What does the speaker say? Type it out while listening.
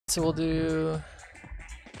So we'll do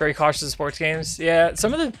very cautious of sports games. Yeah,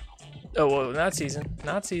 some of the... Oh, whoa, not season.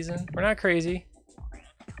 Not season. We're not crazy.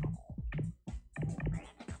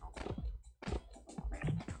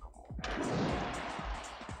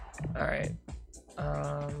 Alright.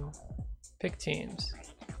 Pick teams.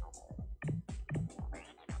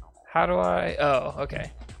 How do I... Oh,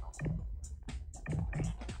 okay.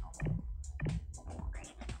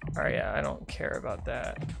 Alright, yeah, I don't care about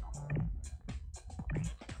that.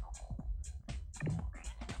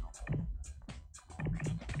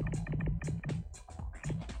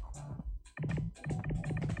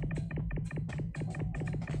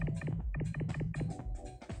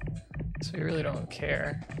 So we really don't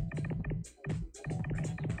care.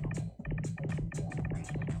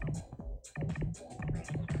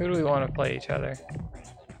 Who do we want to play each other?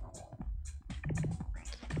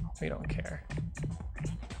 We don't care.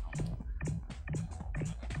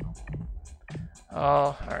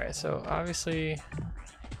 Oh, alright, so obviously...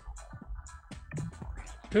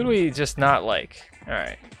 Who do we just not like?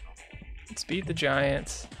 Alright. Let's beat the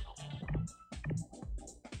Giants.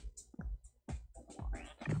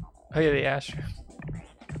 Oh yeah, the Astros.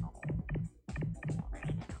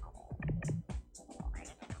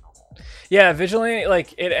 Yeah, Vigilante,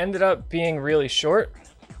 like, it ended up being really short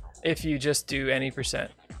if you just do any percent.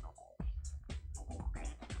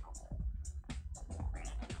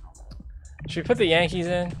 Should we put the Yankees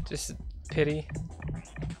in? Just pity.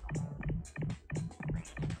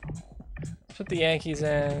 Let's put the Yankees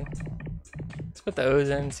in. Let's put the O's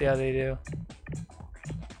in, see how they do.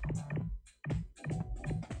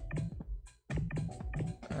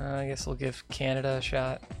 I guess we'll give Canada a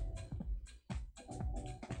shot.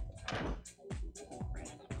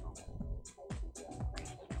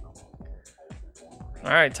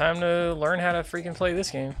 Alright, time to learn how to freaking play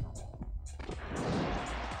this game.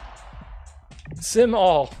 Sim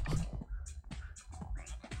all.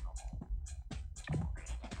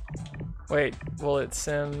 Wait, will it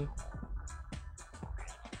sim?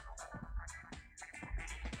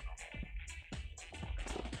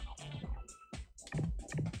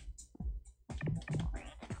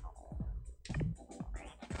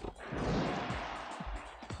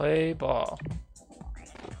 Play ball.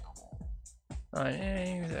 9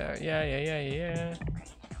 innings. Yeah.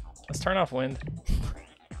 Let's turn off wind.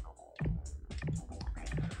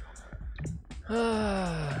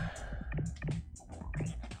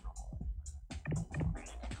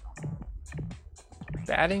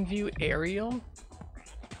 Batting view aerial?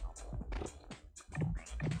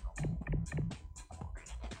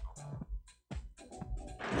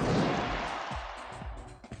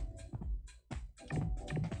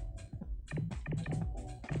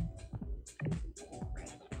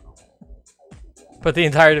 Put the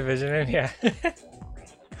entire division in, yeah.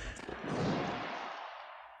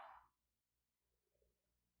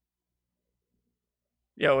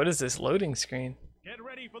 Yo, what is this loading screen? Get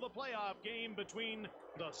ready for the playoff game between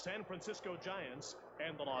the San Francisco Giants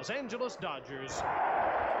and the Los Angeles Dodgers.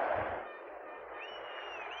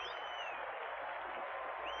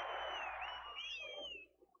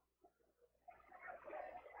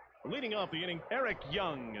 Leading off the inning, Eric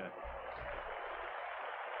Young.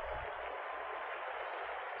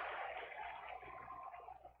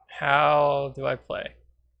 How do I play?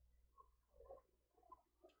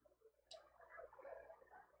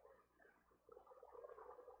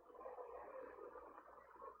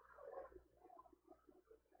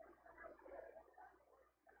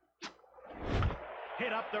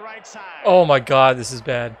 Hit up the right side. Oh my god, this is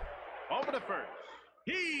bad. Over to first.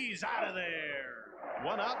 He's out of there.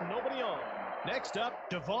 One out and nobody on. Next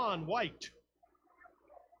up, Devon White.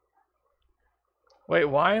 Wait,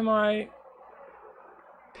 why am I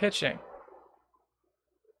pitching?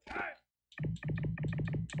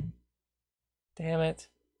 Damn it.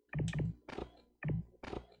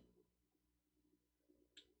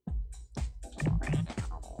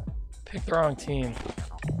 Picked the wrong team.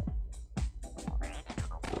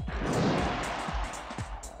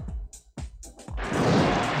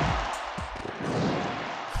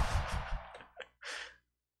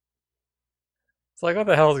 It's like, what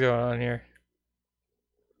the hell's going on here?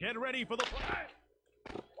 Get ready for the play.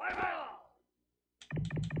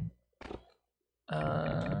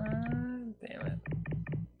 Damn it.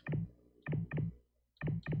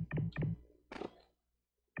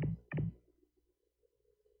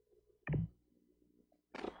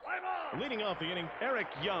 Leading off the inning, Eric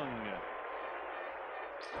Young.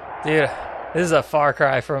 Dude, this is a far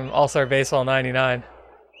cry from All-Star Baseball 99.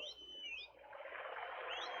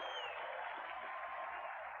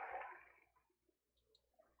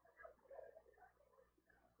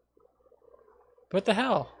 What the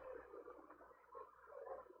hell?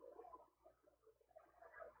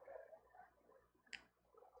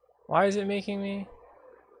 Why is it making me?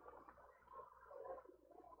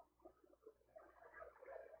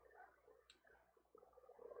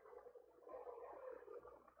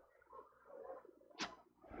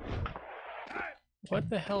 What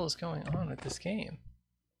the hell is going on with this game?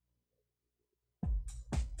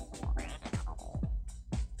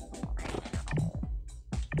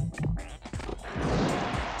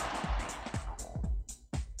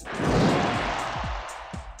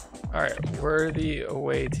 Alright, we're the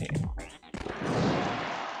away team.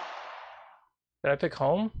 Did I pick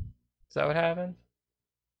home? Is that what happened?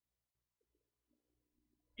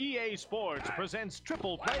 EA Sports presents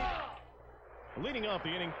Triple Play. Leading off the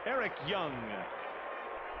inning, Eric Young.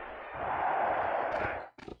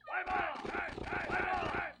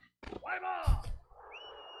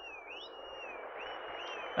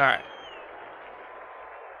 Alright.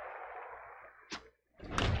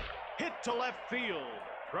 Hit to left field.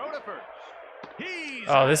 Throw to first.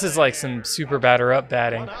 Oh, this is like some super batter up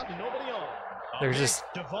batting. One out and nobody on. There's just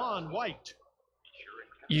Devon White.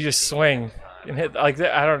 You just swing and hit like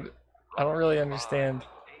that. I don't really understand.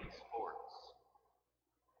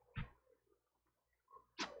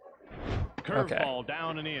 Curveball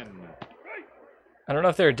down and in. I don't know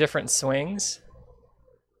if there are different swings.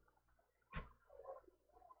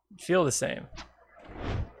 Feel the same.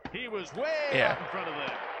 He was way out in front of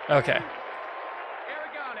them. Okay. Here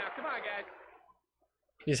we go now. Come on, guys.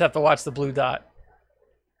 You just have to watch the blue dot.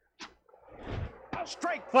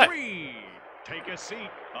 Strike What? 3. Take a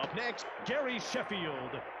seat. Up next, Gary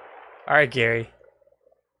Sheffield. All right, Gary.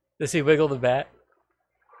 Does he wiggle the bat?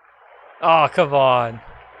 Oh, come on.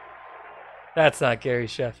 That's not Gary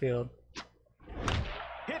Sheffield.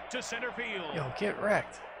 Hit to center field. Yo, get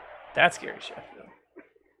wrecked. That's Gary Sheffield.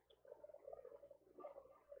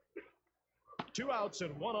 2 outs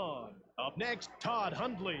and 1 on. Up next, Todd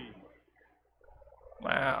Hundley.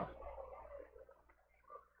 Wow.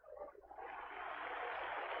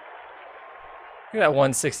 Look at that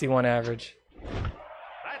 161 average.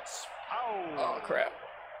 That's foul. Oh, crap.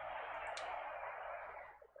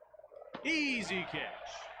 Easy catch.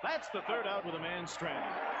 That's the 3rd out with a man stranded.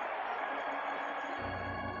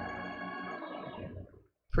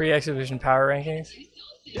 Pre-exhibition power rankings.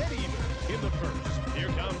 Dead even in the 1st. Here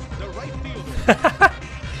comes the right fielder.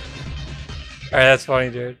 Alright, that's funny,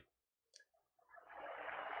 dude.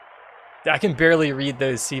 I can barely read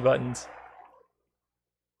those C buttons.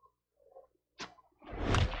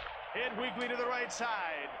 Hit weakly to the right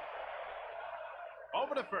side.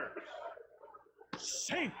 Over to first.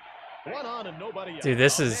 Safe. 1 on and nobody out. Dude,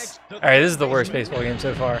 this Up is... next, the Alright, this is the third worst baseman. baseball game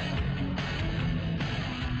so far.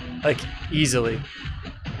 Like, easily.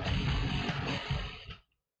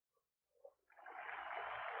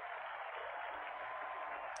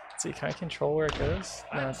 Let's see, can I control where it goes?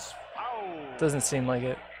 No, it That's foul. doesn't seem like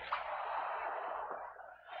it.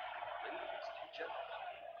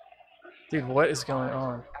 Dude, what is going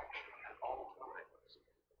on?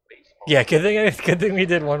 Yeah, good thing we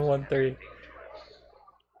did 1-1-3.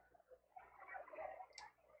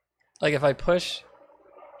 Like if I push.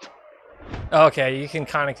 Oh, okay, you can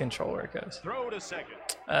kind of control where it goes. Throw to second.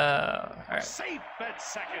 All right. Safe at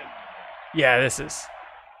second. Yeah, this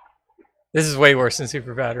is way worse than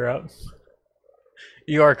super batter up.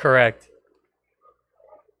 You are correct.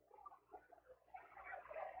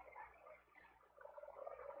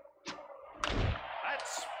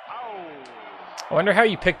 That's foul. I wonder how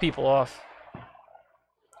you pick people off.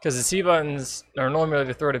 Because the C buttons are normally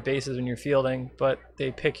to throw to bases when you're fielding, but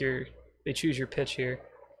they choose your pitch here.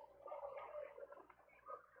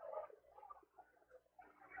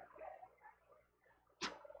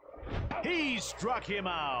 He struck him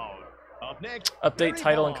out. Up next, Update Barry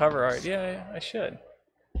title and cover Bonds. art. Yeah, I should.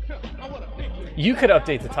 You could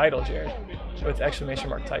update the title, Jared, with exclamation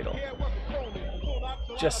mark title.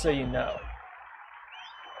 Just so you know.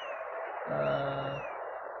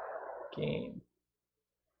 Game.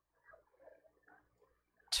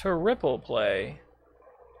 Triple play.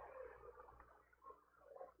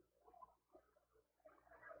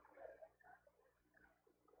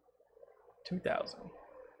 $2,000.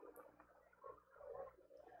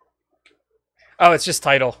 Oh, it's just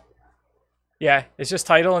title. Yeah, it's just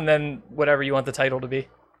title and then whatever you want the title to be.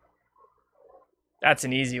 That's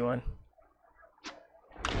an easy one.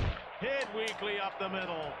 Hit weakly up the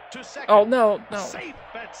middle to second. Oh, no. Safe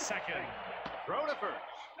at second. Throw to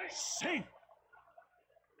first. Safe.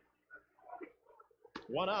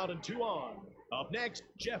 1 out and 2 on. Up next,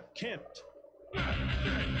 Jeff Kent.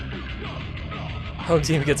 Home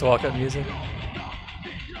team gets walk-up music.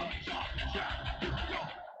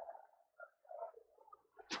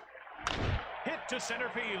 Hit to center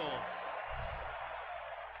field.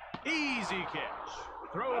 Easy catch.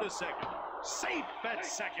 Throw to second. Safe at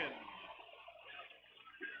second.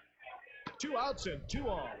 2 outs and 2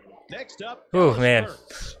 on. Next up, Oh man.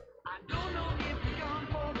 Darkhorse. I don't know if you're gone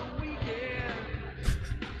for the weekend.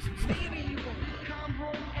 Maybe you won't come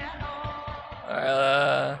home at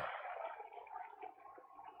all. I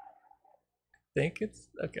think it's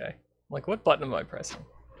okay. Like, what button am I pressing?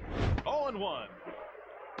 0 and 1.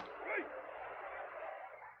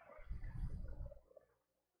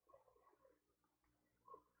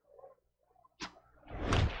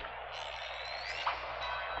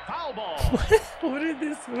 Foul ball.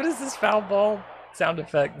 What is this foul ball sound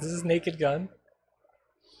effect? This is Naked Gun.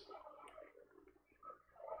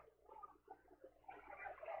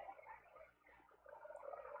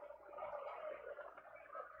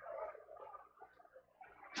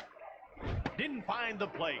 Didn't find the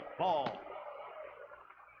plate. Ball.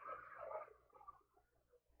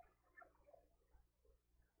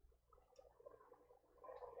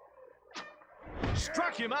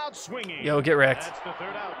 Struck him out swinging. Yo, get wrecked. That's the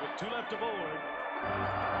 3rd out with 2 left aboard.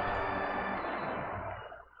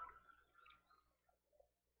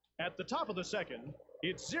 At the top of the 2nd,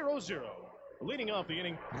 it's 0-0. Leading off the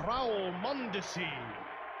inning, Raul Mondesi.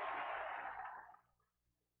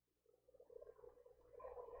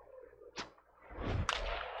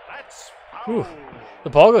 That's foul. Ooh. The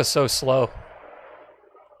ball goes so slow.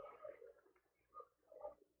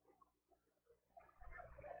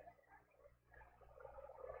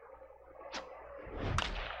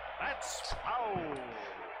 That's foul.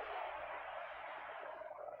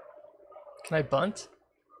 Can I bunt?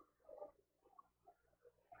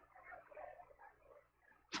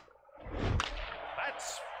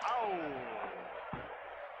 That's foul.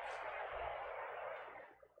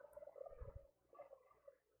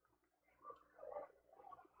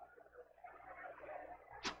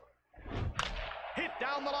 Hit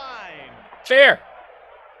down the line. Fair.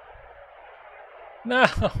 No.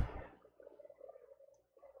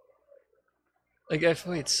 Like, I've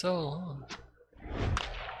waited so long.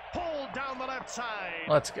 Pulled down the left side.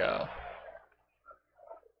 Let's go.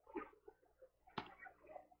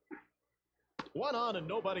 1 on and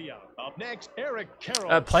nobody out. Up next, Eric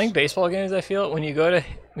Carroll. Playing baseball games, I feel when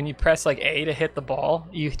you press like A to hit the ball,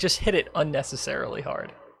 you just hit it unnecessarily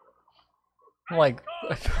hard. I'm like,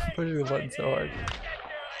 I'm pushing the button so hard.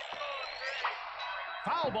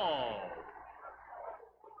 Foul ball.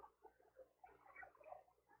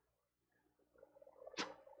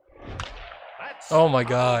 That's Oh my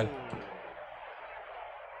God. foul.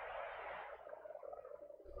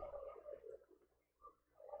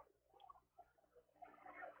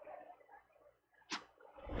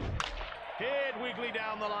 Hit weakly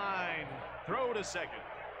down the line. Throw to second.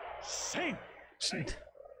 Safe.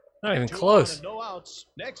 Not even 2 on close. and no outs.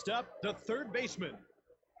 Next up, the 3rd baseman.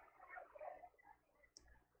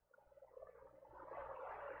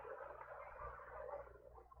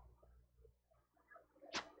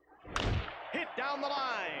 Hit down the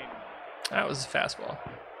line. That was a fastball.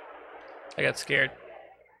 I got scared.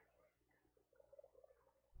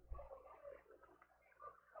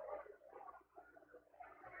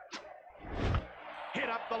 Hit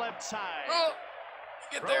up the left side. Oh,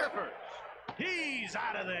 get there. Throw to first. He's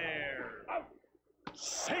out of there.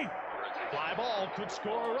 Safe. Fly ball could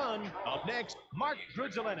score a run. Up next, Mark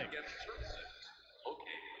Drudzelenik.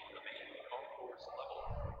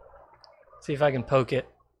 See if I can poke it.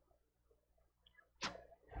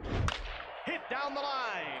 Hit down the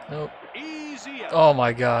line. Nope. Easy out. Oh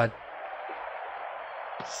my God.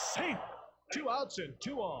 Safe. 2 outs and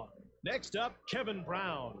 2 on. Next up, Kevin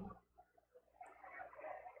Brown.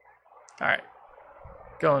 All right.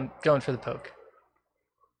 Going for the poke.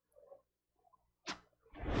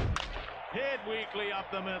 Hit weakly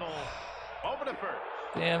up the middle. Over to first.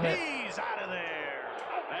 Damn it. He's out of there.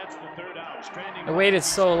 That's the 3rd out. Stranding. I waited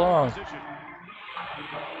so long. Position.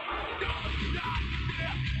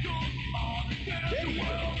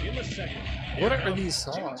 Deadwood in the 2nd. What are these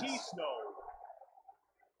songs? JT Snow.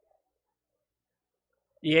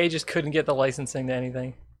 EA just couldn't get the licensing to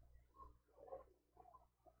anything.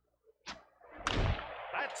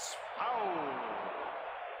 That's foul.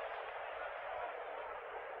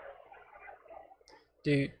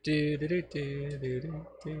 Do do do do do do do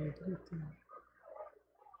do do.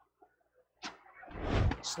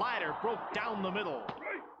 Slider broke down the middle.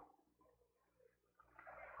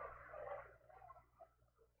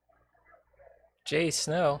 Jay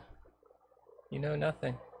Snow, you know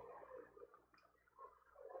nothing.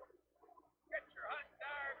 Get your hot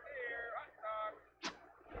dog here, hot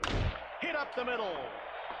dog. Hit up the middle.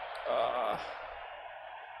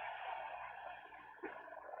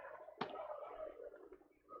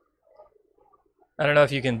 I don't know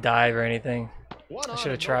if you can dive or anything. One I on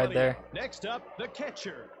should have and tried nobody there. out. Next up, the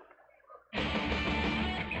catcher.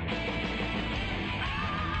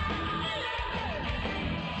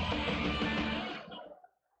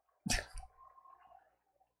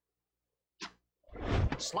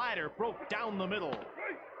 Slider broke down the middle.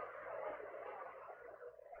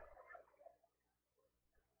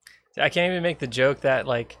 I can't even make the joke that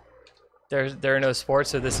like there are no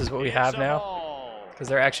sports, so this is what we have It's a now, ball. because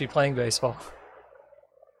they're actually playing baseball.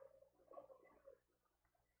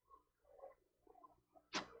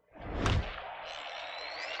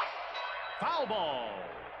 Foul ball.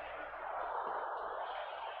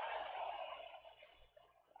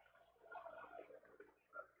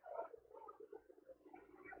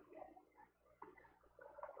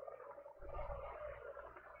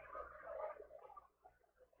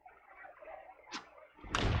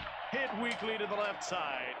 Hit weakly to the left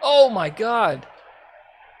side. Oh my God!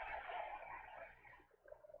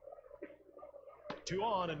 2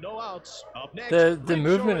 on and no outs. Up next, The Rich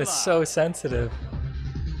movement is Shorela. so sensitive.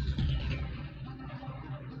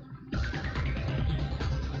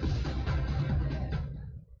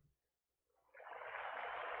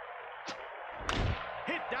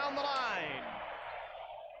 Hit down the line.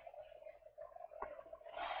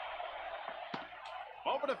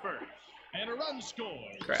 Over to first. And a run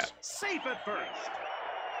scores. Crap. Safe at first.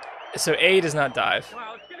 So A does not dive.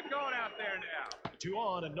 Well, let's get it going out there now. 2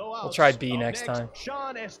 on and no outs. We'll try B Up next time.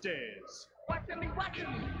 Sean Estes. Watching me,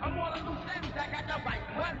 I'm all on loose ends. I got the right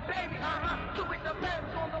one, baby. So it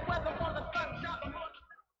depends on the weather, on the sunshine.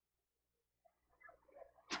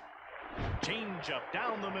 Change up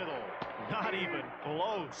down the middle. Not even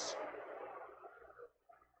close.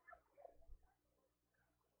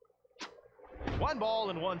 One ball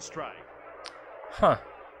and one strike. Huh.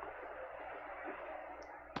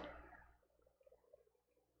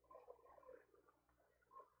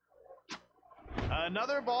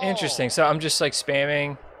 Another ball. Interesting. So I'm just like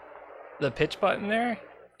spamming the pitch button there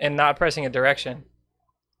and not pressing a direction,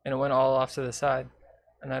 and it went all off to the side,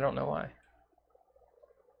 and I don't know why.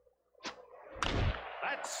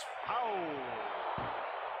 That's foul.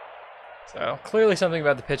 So clearly something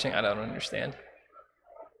about the pitching I don't understand.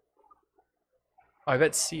 Oh, I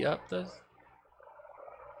bet C up does.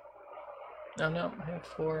 No, I have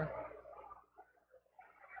 4.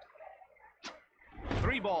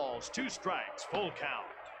 3 balls, 2 strikes, full count.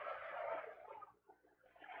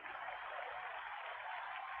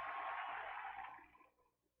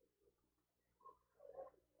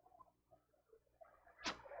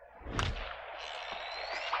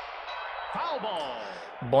 Foul ball.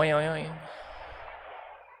 Boing.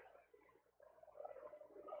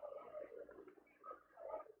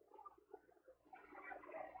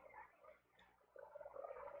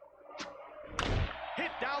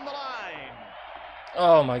 Hit down the line.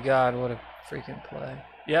 Oh my God, what a freaking play.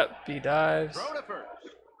 Yep, B dives. Throw to first.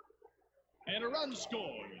 And a run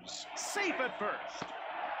scores. Safe at first.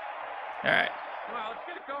 All right, Well, let's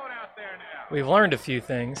get it going out there now. we've learned a few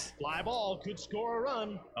things. Fly ball could score a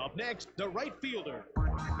run. Up next, the right fielder.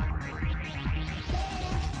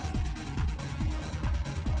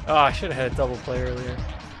 Oh, I should have had a double play earlier.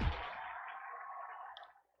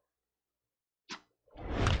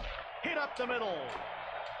 Hit up the middle.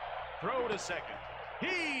 Throw to second.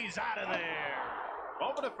 He's out of there.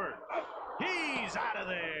 Over to first. He's out of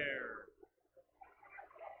there.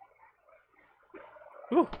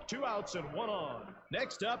 Ooh. 2 outs and 1 on.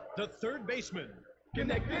 Next up, the third baseman.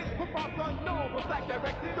 Connected, football's unknown, but black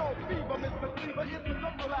directed, no fever, misbeliever, it's the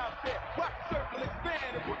number out there. Watch the circle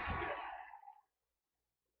expand and put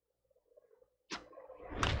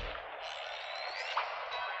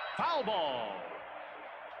Foul ball.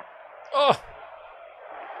 Oh.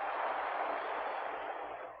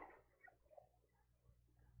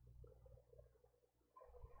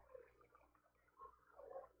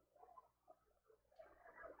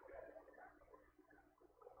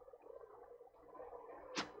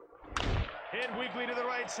 Hit weakly to the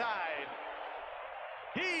right side.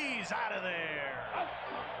 He's out of there.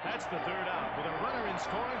 That's the third out with a runner in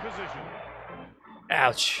scoring position.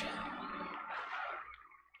 Ouch.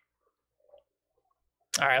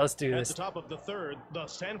 All right, let's do At this. the top of the third, the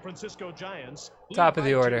San Francisco Giants. lead Top of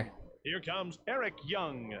the by order. 2. Here comes Eric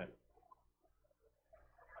Young.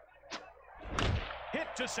 Hit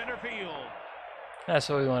to center field. That's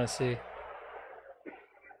what we want to see.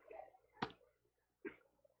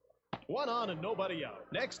 1 on and nobody out.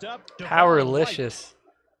 Next up, Devon Powerlicious.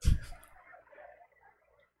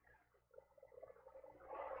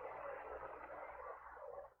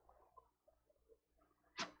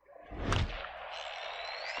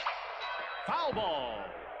 Foul ball.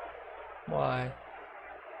 Why?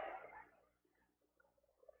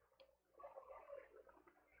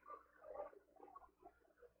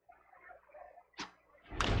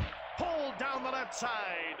 down the left side.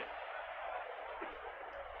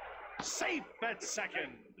 Safe at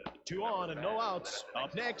second. 2 on and no outs.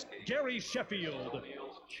 Up next, Gary Sheffield.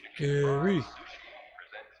 Gary.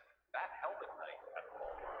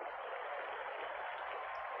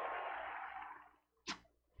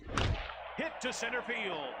 Hit to center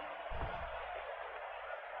field.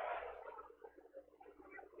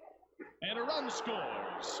 And a run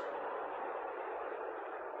scores.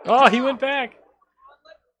 Oh, he went back.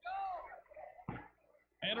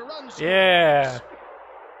 And a run scores. Yeah.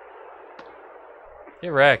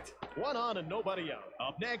 Get wrecked. 1 on and nobody out.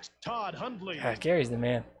 Up next, Todd Hundley. God, Gary's the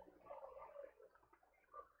man.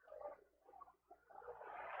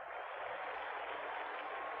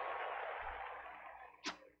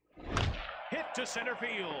 Hit to center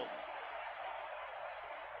field.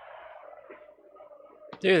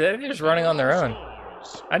 Dude, they're just running on their own.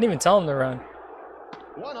 Scores. I didn't even tell them to run.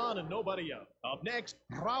 1 on and nobody out. Up next,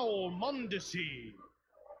 Raul Mondesi.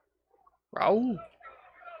 Raul.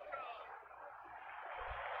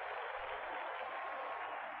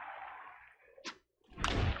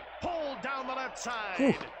 Pulled down the left side.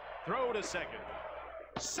 Whew. Throw to second.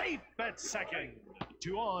 Safe at second.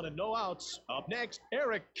 2 on and no outs. Up next,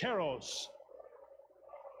 Eric Karros.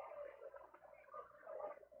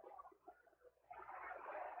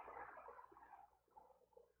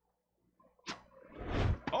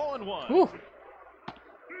 Oh and 1. Whew.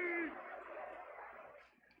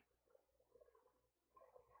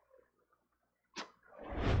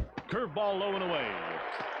 Curveball low and away.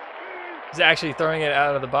 He's actually throwing it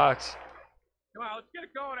out of the box. Come on, let's get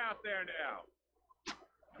it going out there now.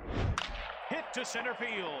 Hit to center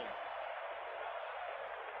field.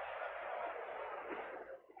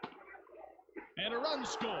 And a run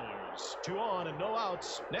scores. 2 on and no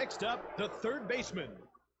outs. Next up, the third baseman.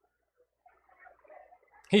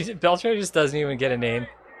 Belcher just doesn't even get a name.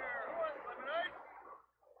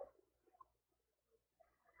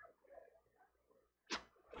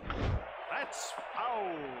 That's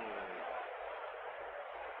foul.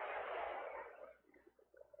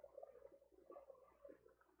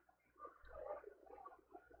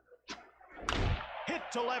 Hit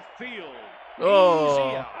to left field. Oh.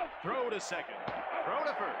 Easy out. Throw to second. Throw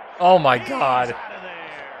to first. Oh my He's God. out of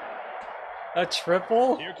there. A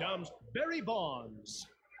triple? Here comes Barry Bonds.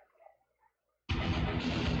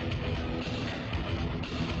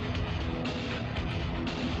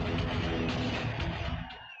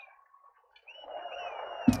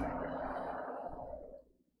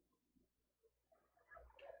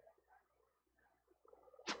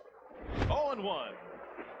 Oh and 1.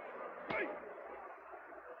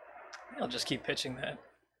 I'll just keep pitching that.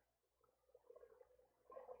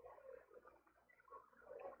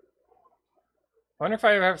 I wonder if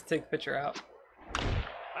I ever have to take the pitcher out.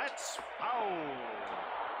 That's foul.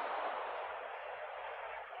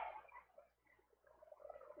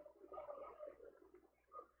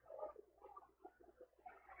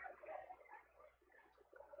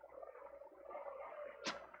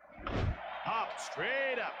 Hop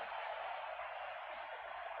straight up.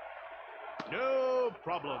 No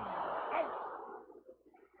problem.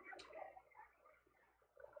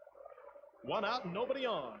 1 out and nobody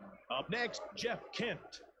on. Up next, Jeff Kent.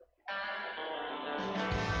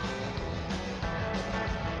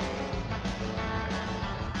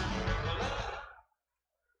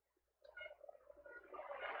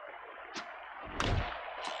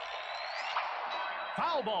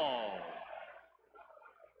 Foul ball.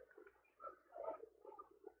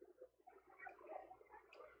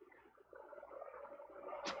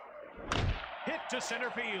 Hit to center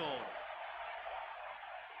field.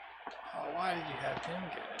 Oh, why did you have him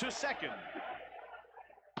get it? To second.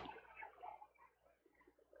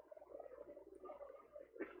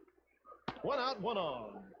 One out, one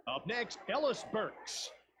on. Up next, Ellis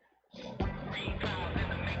Burks.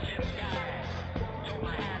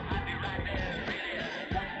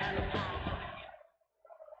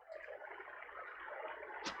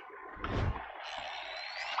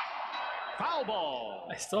 Foul ball.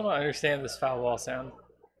 I still don't understand this foul ball sound.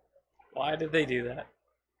 Why did they do that?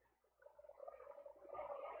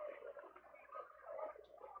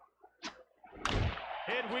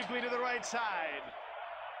 Hit weakly to the right side.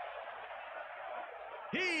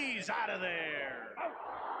 He's out of there.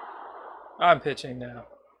 I'm pitching now.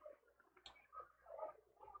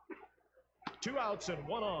 2 outs and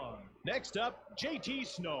 1 on. Next up, JT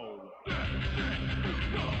Snow.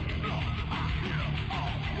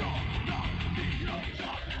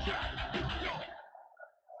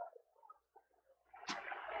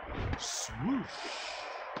 Swoosh.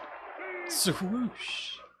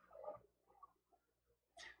 Swoosh.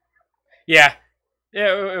 Yeah,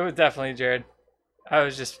 Yeah, it was definitely Jared. I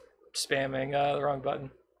was just spamming the wrong button.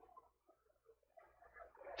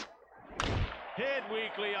 Hit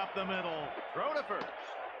weakly up the middle. Throw to first.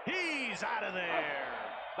 He's out of there.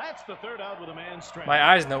 That's the third out with a man stranded. My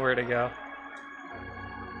eyes know where to go.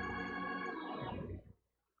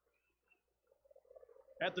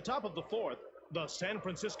 At the top of the fourth, the San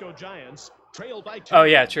Francisco Giants trailed by 2. Oh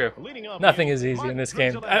yeah, true. Leading up Nothing is easy in this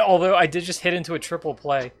game. Although I did just hit into a triple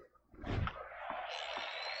play.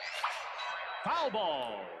 Foul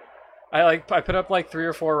ball. I put up like 3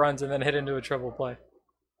 or 4 runs and then hit into a triple play.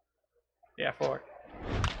 Yeah, 4.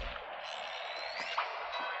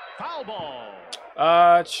 Foul ball.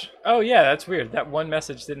 Oh yeah, that's weird. That one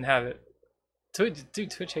message didn't have it. Dude,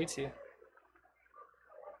 Twitch hates you.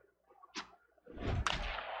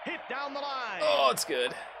 Hit down the line. Oh, it's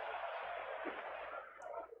good.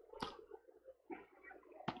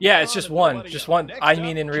 Yeah, it's just one. Just one. I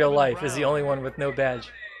mean, in real life, is the only one with no badge.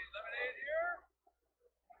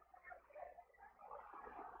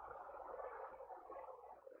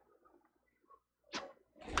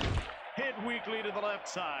 Hit weakly to the left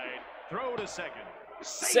side. Throw to second.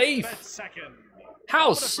 Safe. At second.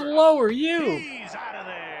 How slow are you? He's out of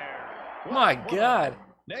there. My 1-1. God.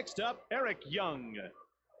 Next up, Eric Young.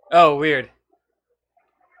 Oh, weird.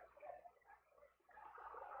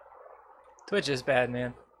 Twitch is bad,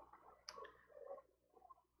 man.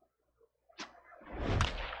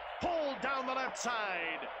 Pulled down the left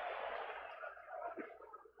side.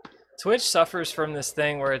 Twitch suffers from this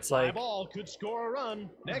thing where it's Fly like ball could score a run.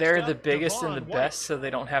 Next they're up, the biggest and the Devon White. best, so they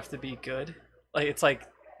don't have to be good. Like it's like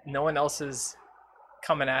no one else is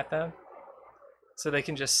coming at them, so they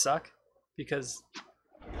can just suck because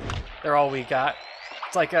they're all we got.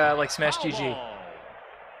 It's like Smash Foul GG. ball.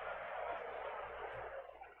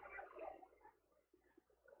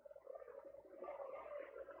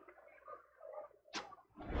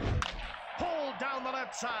 Pulled down the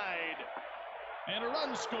left side. And a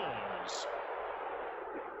run scores.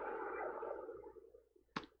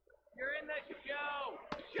 You're in the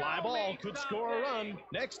show. Fly Show ball me could something. score a run.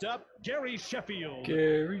 Next up, Gary Sheffield.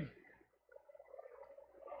 Gary.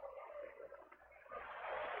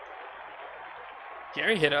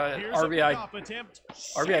 Gary hit a Here's a RBI pickoff attempt.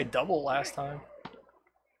 RBI double last time.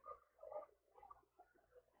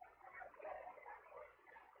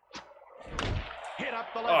 Hit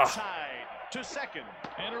up the left Ugh. side to second,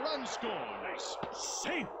 and a run scores.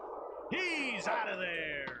 Safe. He's out of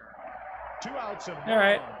there. 2 outs and 1 All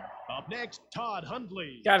right. run. Up next, Todd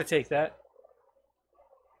Hundley. Gotta take that.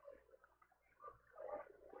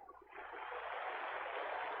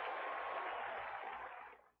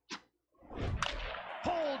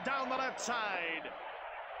 Pulled down the left side.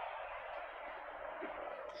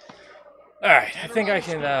 All right, I And a think run I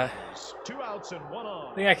can. scores. 2 outs and 1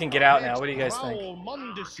 on. I think I can get out now. Next, What do you guys think? Raul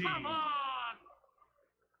Mondesi. Come on.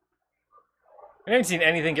 I haven't seen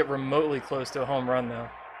anything get remotely close to a home run though.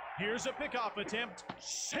 Here's a pickoff attempt.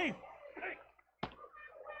 Safe.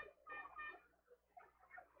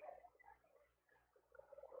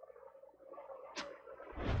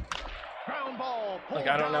 Ground ball. Like pulled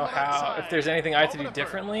I don't down know the left how. side. If there's anything I have to Over do first.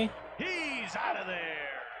 differently. He's out of there.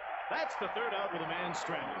 That's the third out with a man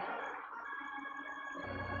stranded.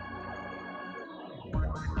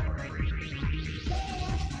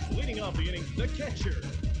 Leading off the inning, the catcher.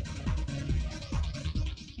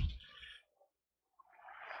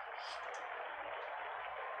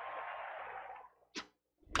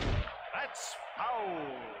 That's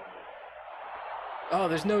foul. Oh,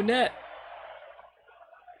 there's no net.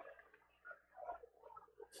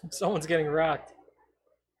 Someone's getting rocked.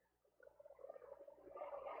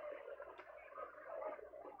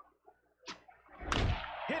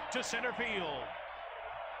 Hit to center field.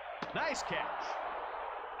 Nice catch.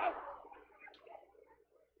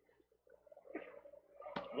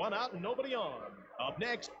 One out and nobody on. Up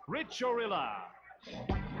next, Rich Orilla.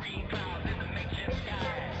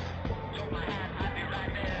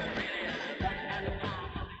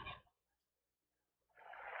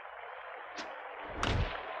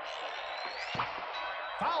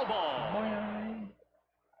 Foul ball.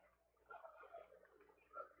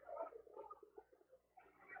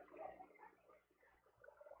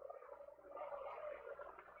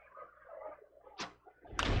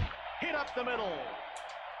 Hit up the middle.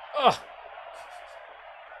 Oh,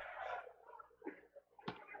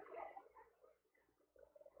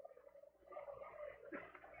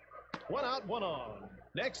 One out, one on.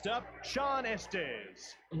 Next up, Sean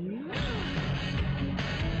Estes.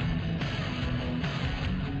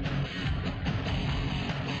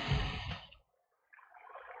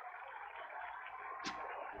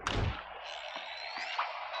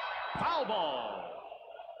 Foul ball.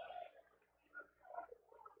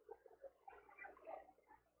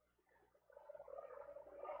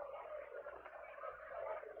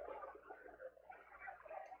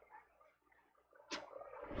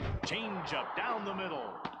 Change up down the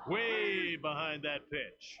middle. Way behind that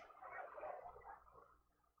pitch.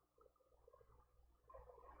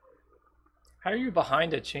 How are you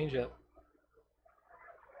behind a changeup?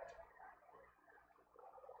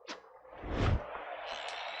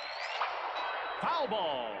 Foul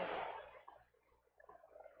ball.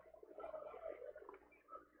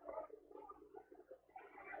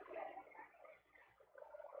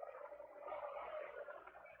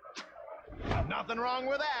 Nothing wrong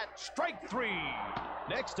with that. Strike 3.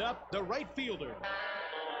 Next up, the right fielder.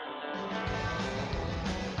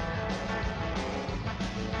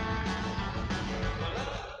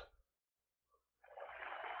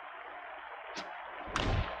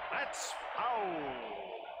 That's foul.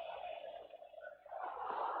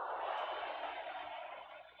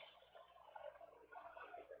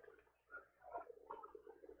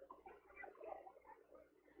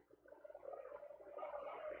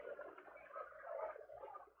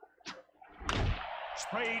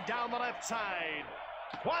 Sprayed down the left side.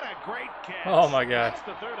 What a great catch. Oh my gosh. That's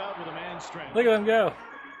the third out with a man's strength. Look at him go.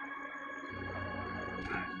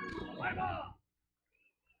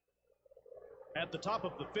 At the top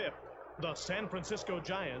of the 5th, the San Francisco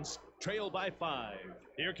Giants trail by 5.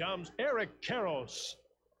 Here comes Eric Karros.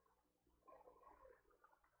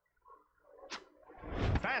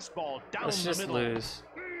 Fastball down Let's the just middle. lose.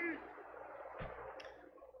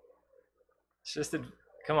 It's just a...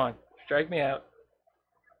 Come on. Strike me out.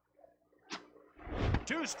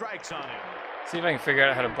 2 strikes on him. See if I can figure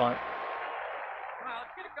out how to bunt. Come on,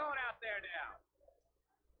 let's get it going out there now.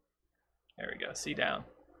 There we go. See down.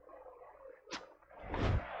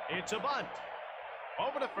 It's a bunt.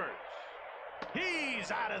 Over to first.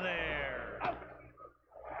 He's out of there.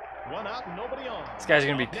 One out and nobody on. These guys are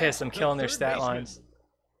going to be pissed. I'm Next, the killing their third stat baseman. lines.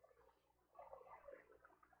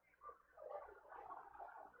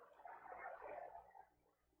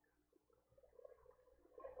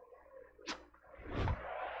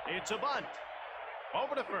 It's a bunt.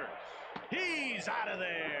 Over to first. He's out of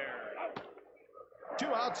there. 2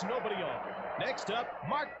 outs, nobody on. Next up,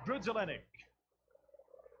 Mark Drudzelenik.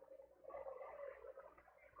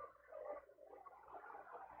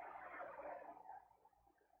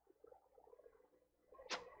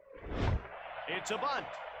 It's a bunt.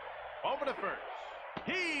 Over to first.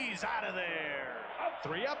 He's out of there.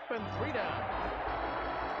 3 up and 3 down.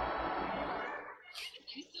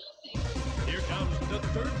 Here comes the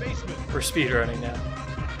third baseman. We're speedrunning now.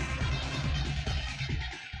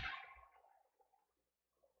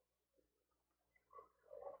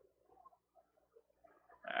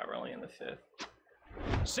 We're only in the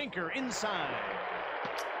 5th. Sinker inside.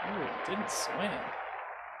 Ooh, it didn't swing.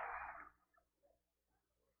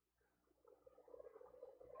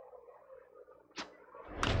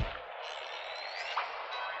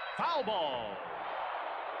 Foul ball.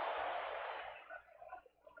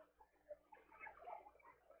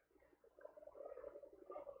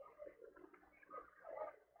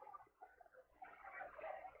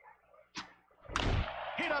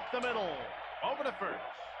 Hit up the middle. Over to first.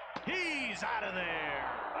 He's out of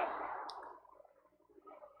there.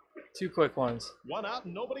 2 quick ones. 1 out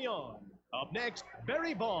and nobody on. Up next,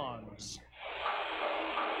 Barry Bonds.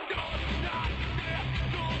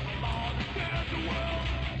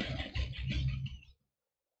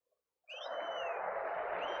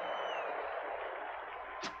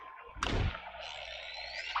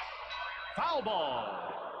 Foul ball.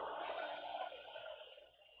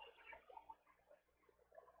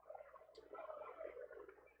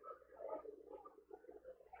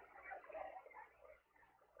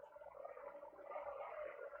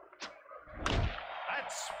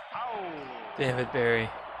 That's foul. Damn it, Barry.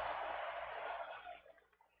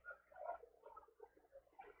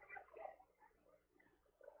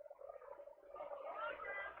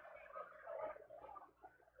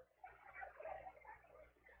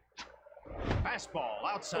 Fastball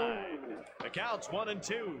outside. The count's 1 and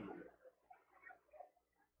 2.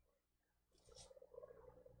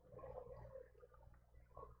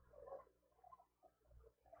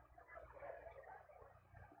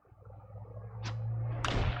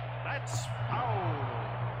 That's foul.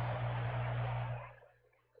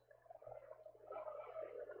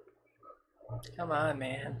 Come on,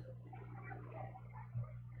 man.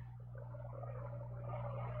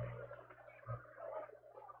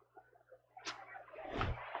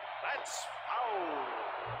 That's foul.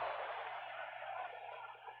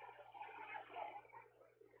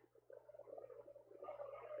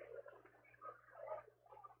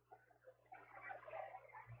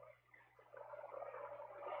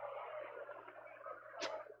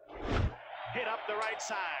 Hit up the right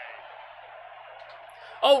side.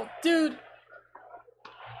 Oh, dude!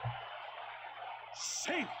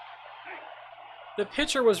 safe. The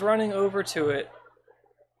pitcher was running over to it,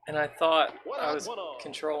 and I thought One I out, was one on.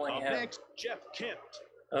 controlling Up him. next, Jeff Kent.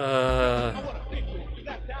 I want a big one.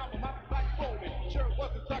 Sat down with my back foaming. Shirt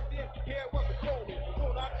wasn't tucked in, hair wasn't combing.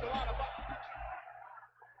 Full nonchalant about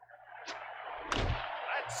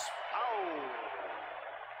That's foul.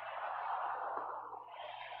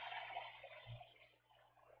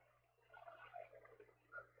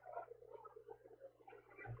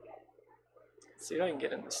 Let's see if I can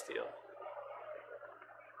get in the steal.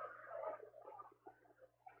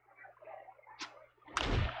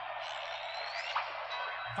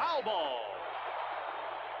 Foul ball.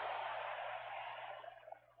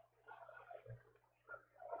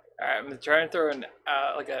 All right, I'm gonna try and throw an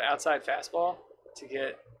like an outside fastball to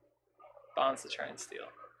get Bonds to try and steal.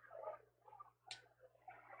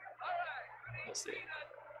 We'll see.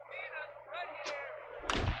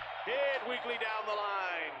 Hit weakly down the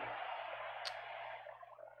line.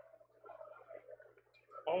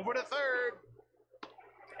 Over to third.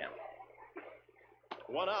 Damn.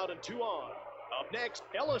 One out and two on. Up next,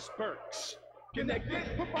 Ellis Burks. connected.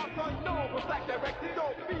 Football unknown, but fact directed.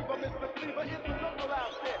 Don't fever, Mr. Cleaver. It's a number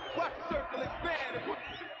out there. Watch the circle expand and put.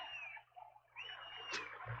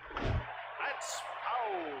 That's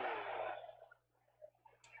foul.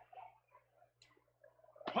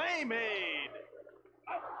 Play made.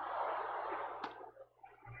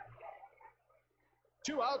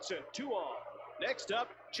 2 outs and 2 on. Next up,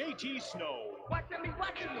 JT Snow. Watching me.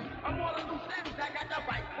 I'm on a loose ends. I got the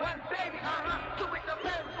right one, baby. Do it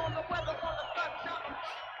depends on the weather, on the sunshine.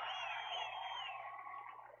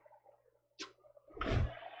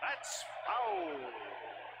 That's foul.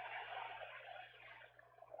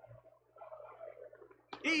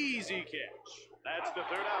 Easy catch. That's the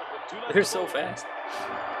third out with 2 left. They're so fast.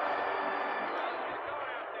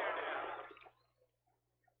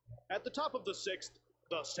 At the top of the 6th,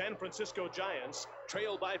 the San Francisco Giants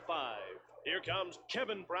trail by 5. Here comes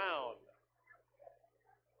Kevin Brown.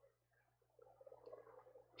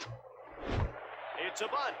 It's a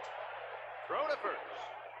bunt. Throw to first.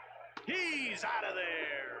 He's out of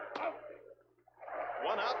there.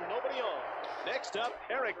 1 out and nobody on. Next up,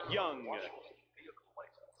 Eric Young.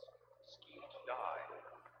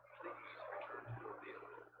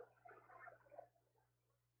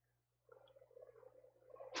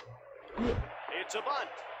 It's a bunt.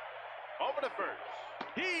 Over to first.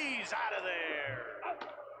 He's out of there.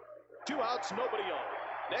 2 outs, nobody on.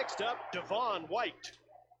 Next up, Devon White.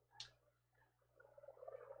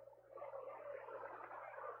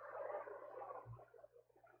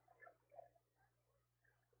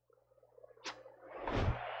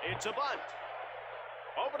 It's a bunt.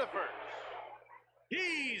 Over to first.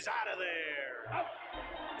 He's out of there.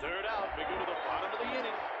 Third out, we go to the bottom of the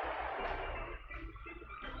inning.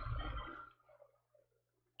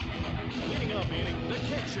 Leading up inning, the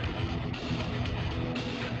catcher.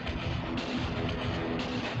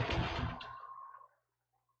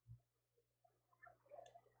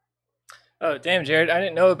 Oh, damn, Jared. I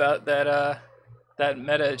didn't know about that that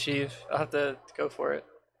meta achieve. I'll have to go for it.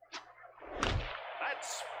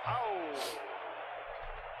 That's foul.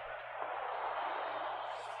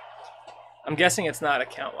 I'm guessing it's not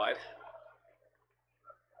account wide.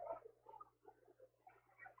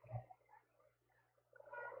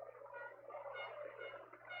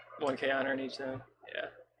 $1K honor in each zone.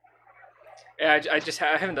 Yeah. Yeah,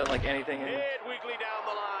 I haven't done like anything in Hit weakly down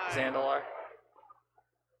the line. Zandalar.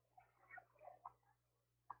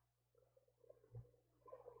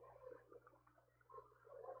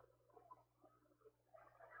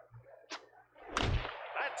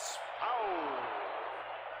 That's foul.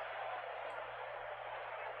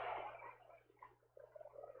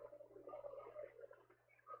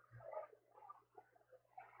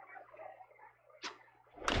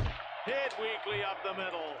 Hit weakly up the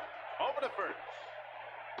middle. Over to first.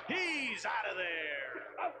 He's out of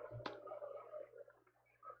there.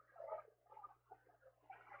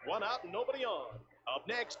 1 out and nobody on. Up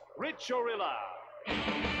next, Rich Orilla.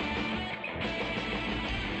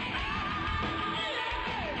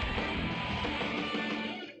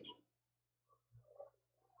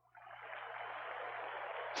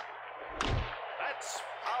 That's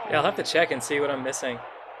foul. Yeah, I'll have to check and see what I'm missing.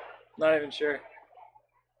 Not even sure.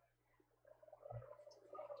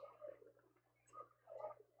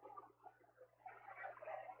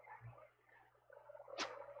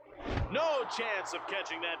 No chance of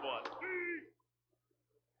catching that one.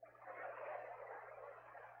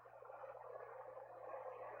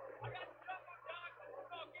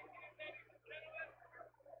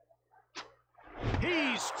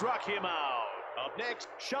 He struck him out. Up next,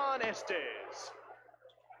 Sean Estes.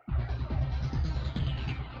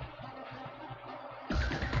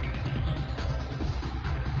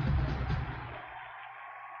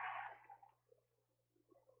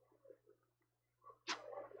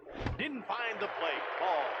 Didn't find the plate.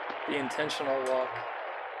 Ball. The intentional walk.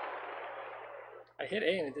 I hit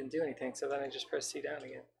A and it didn't do anything, so then I just pressed C down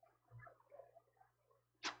again.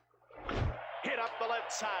 Hit up the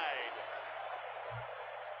left side.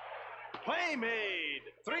 Play made.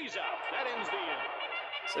 3's out. That ends the inning.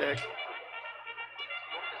 Sick.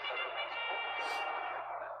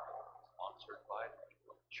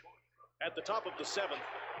 At the top of the 7th,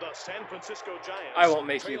 the San Francisco Giants. I won't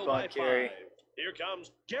make you trail by bunt, Gary. 5. Here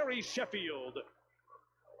comes Gary Sheffield.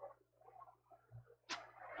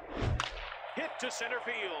 Hit to center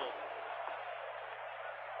field.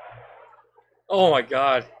 Oh my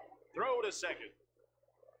god. Throw to second.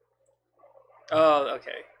 Oh,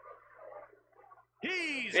 okay.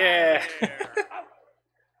 He's Yeah. out of there.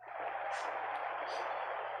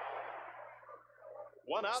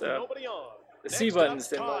 One out, So, nobody on. The Next C up, buttons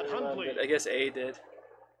didn't Todd let me run, Hundley. but I guess A did.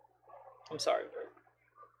 I'm sorry, Bert.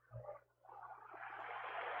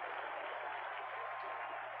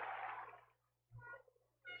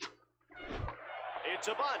 It's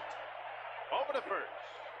a bunt. Over to first.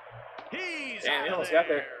 He's Damn, out he of almost there. got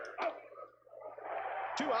there.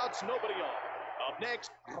 2 outs, nobody on. Up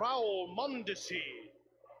next, Raul Mondesi.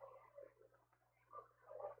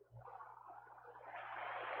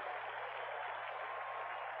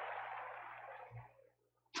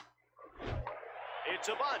 It's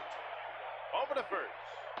a bunt. Over to first.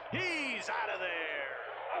 He's out of there.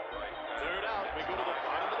 3rd out. We go to the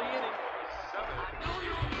bottom of the inning.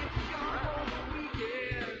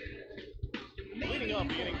 Leading off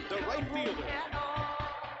the inning, the right fielder.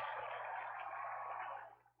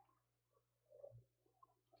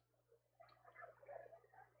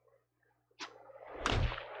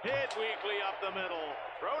 Hit weakly up the middle.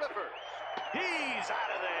 Throw to first. He's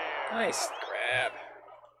out of there. Nice grab.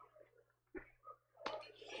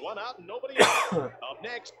 1 out, nobody on. Up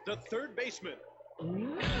next, the 3rd baseman.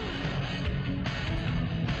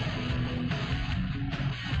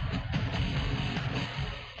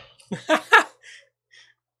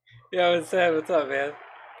 Yeah, what's up? What's up, man?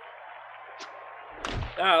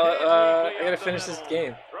 I gotta finish this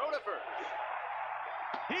game. Throw to first.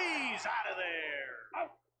 He's out of there.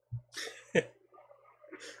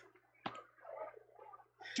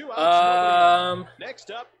 2 outs, nobody on. Next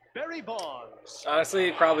up, Barry Bonds.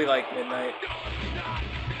 Honestly, probably like midnight.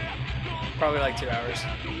 Probably like 2 hours.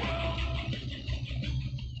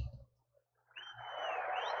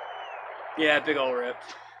 Yeah, big ol' rip.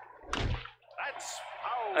 That's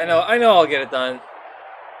foul. I know I'll get it done.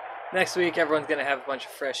 Next week, everyone's gonna have a bunch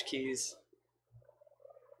of fresh keys.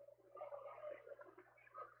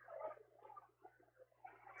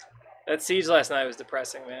 That siege last night was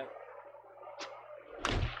depressing, man.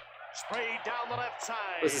 Sprayed down the left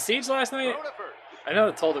side. Was the siege last night? Throw to first. I know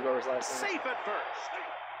the Toldigor was last night. Safe at first.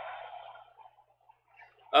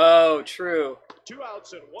 Oh, true. 2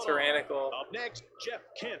 outs and 1 Tyrannical. on. Up next, Jeff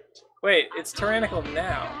Kent. Wait, it's tyrannical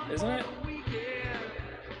now, isn't it?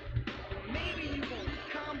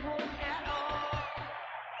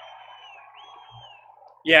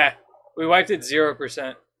 Yeah, we wiped it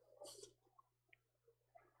 0%.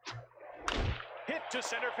 Hit to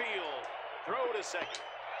center field. Throw to second.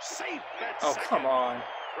 Safe at Oh, second. come on.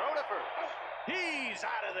 Throw to first. He's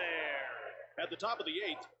out of there. At the top of the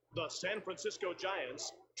 8th, the San Francisco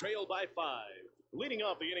Giants trail by 5. Leading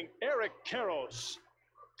off the inning, Eric Karros.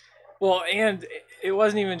 Well, and it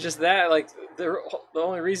wasn't even just that. Like, the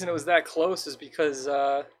only reason it was that close is because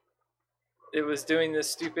it was doing this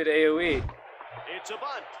stupid AoE. It's a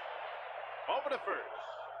bunt. Over to first.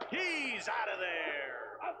 He's out of there.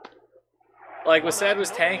 Like, Wased was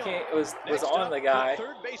tanking, was Next on up, the guy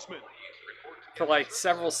 3rd baseman. for like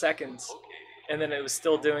several seconds, and then it was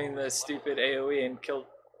still doing the stupid AoE and killed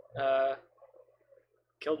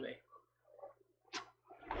me.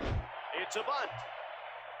 It's a bunt.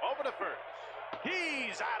 Over to first.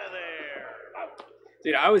 He's out of there.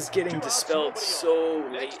 Dude, I was 2 getting outs, dispelled nobody on. so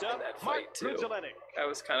late Next in up, that Mark fight, too. Grudzielanek. That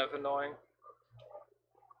was kind of annoying.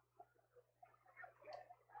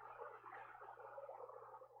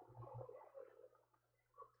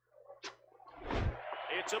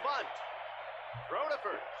 It's a bunt. Throw to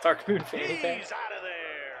first. Dark Moon fanny pack. He's out of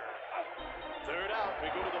there. 3rd out. We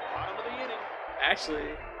go to the bottom of the inning. Actually,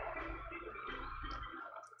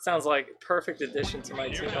 sounds like a perfect addition to my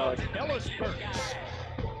Here team. comes Ellis Burks.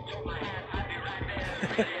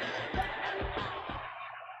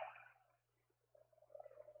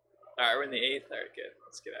 Alright, we're in the 8th. Alright, good.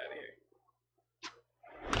 Let's get out of here.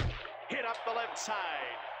 Hit up the left side.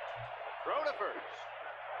 Throw to first.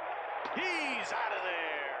 He's out of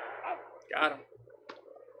there. Got him.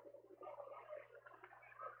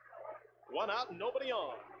 1 out, nobody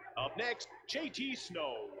on. Up next, JT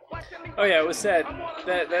Snow. Oh yeah, it was said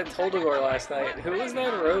that Holdegor last night. Who was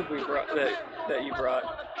that rogue we brought that you brought?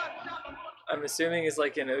 I'm assuming is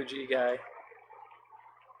like an OG guy.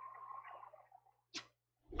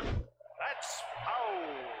 That's foul.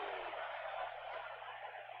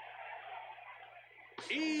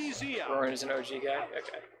 Easy out. Roran is an OG guy.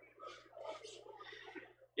 Okay.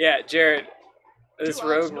 Yeah, Jared, this 2 outs,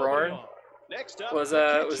 rogue nobody Roran on. Next up, was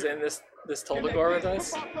the was catcher. in this Holdegor with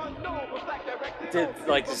us. Did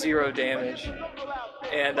like 0 damage,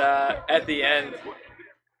 and at the end,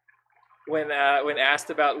 when asked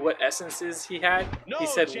about what essences he had, No he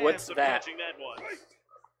said, chance "What's of that?" catching that one.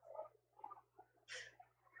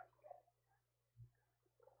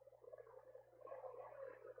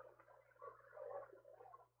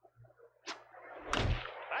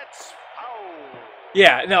 That's foul.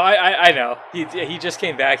 Yeah, no, I know. He just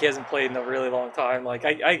came back. He hasn't played in a really long time. Like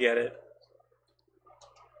I get it.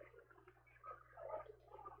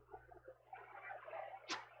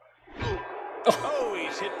 Oh,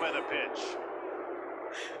 he's hit by the pitch.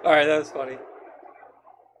 All right, that was funny.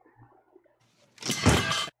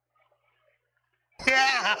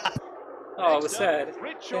 Oh, it was Next up, sad.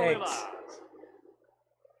 Rich Thanks. Oriola.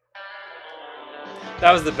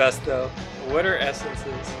 That was the best though. What are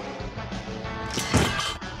essences?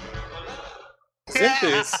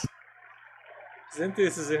 Zinthus.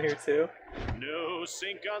 Zinthus is in here too. No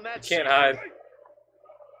sink on that. Can't sinker. hide.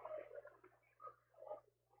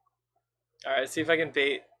 All right, see if I can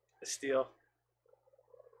bait a steal.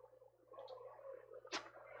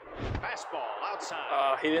 Fastball outside.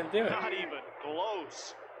 Oh, he didn't do it. Not even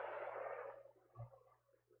close.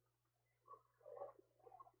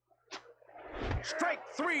 Strike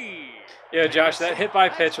 3. Yeah, Josh, that hit by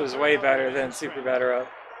pitch was way better than super batter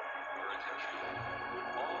up.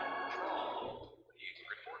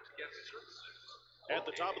 At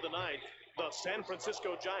the top of the ninth, the San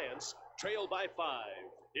Francisco Giants trail by 5.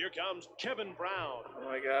 Here comes Kevin Brown. Oh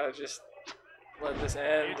my God, just let this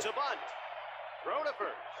end. It's a bunt. Throw to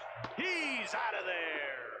first. He's out of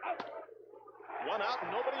there. 1 out,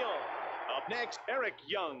 nobody on. Up next, Eric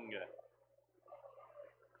Young.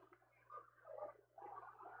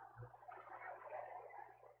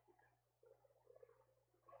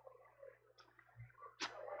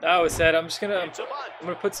 That was said. I'm gonna It's a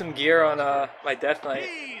bunt. put some gear on my Death Knight,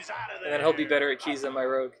 He's out of there. and then he'll be better at keys than my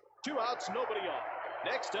Rogue. 2 outs, nobody on.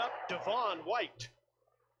 Next up, Devon White.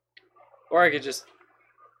 Or I could just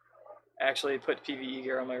actually put PvE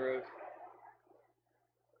gear on my Rogue.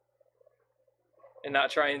 And not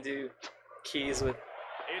try and do keys with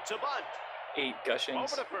It's a bunt. 8 gushings.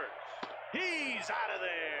 Over to first. He's out of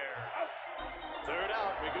there. 3rd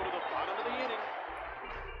out. We go to the bottom of the inning.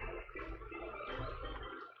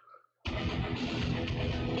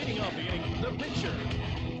 Leading off the inning, the pitcher.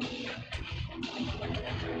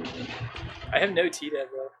 I have no T-Dev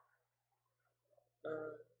though.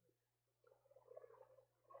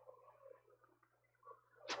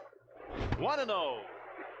 1-0.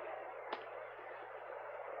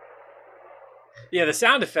 Yeah, the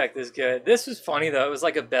sound effect is good. This was funny though. It was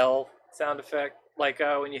like a bell sound effect, like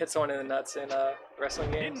when you hit someone in the nuts in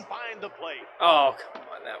wrestling games. Didn't find the plate. Oh, come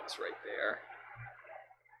on, that was right there.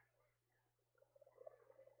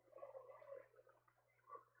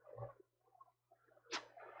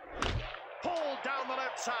 Pulled down the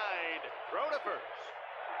left side. Throw to first.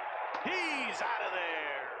 He's out of there.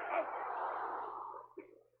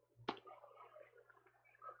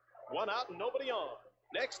 1 out, nobody on.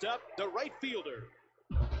 Next up, the right fielder.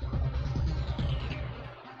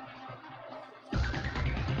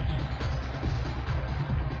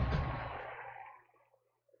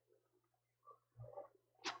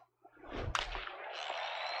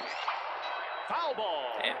 Foul ball.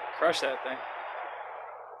 Damn, crush that thing.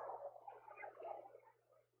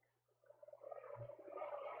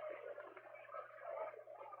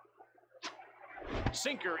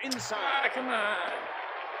 Sinker Ah, inside. come on.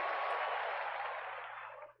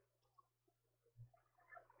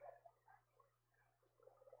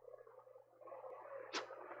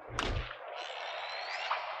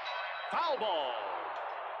 Foul ball.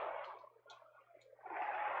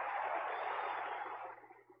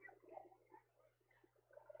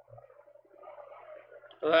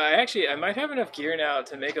 I might have enough gear now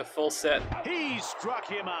to make a full set, He struck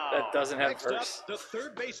him out. That doesn't have Next verse. up, the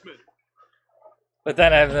third baseman. but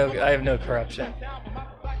then I have no corruption.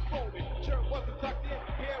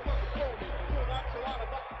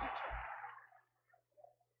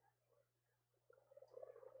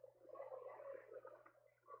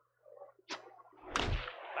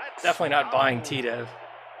 That's Definitely not buying foul. T-Dev.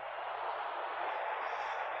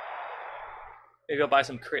 Maybe I'll buy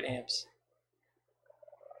some crit amps.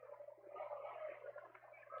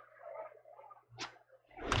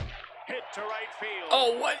 to right field.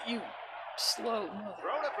 Oh, what you slow mother.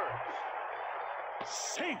 Throw to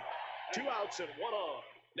first. Safe. 2 outs and 1 on.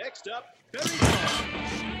 Next up, Barry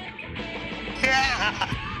Bonds.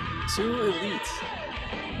 2 elites.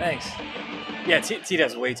 Thanks. Yeah,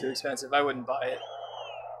 Tita's way too expensive. I wouldn't buy it.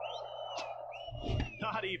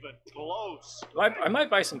 Not even close. I might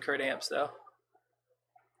buy some Kurt amps though.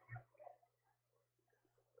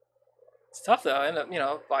 It's tough though. I end up, you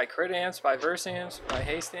know, buy Kurt amps, buy verse amps, buy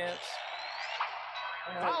haste amps.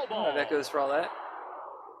 I don't know if that goes for all that.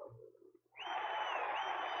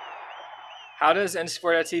 How does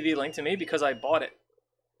N64.TV link to me? Because I bought it.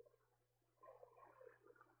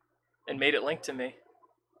 And made it link to me.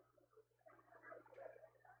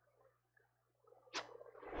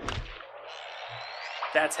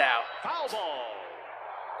 That's how. Foul ball.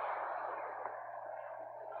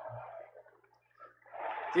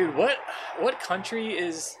 Dude, what country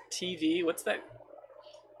is TV? What's that?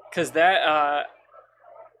 Because that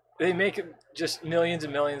they make just millions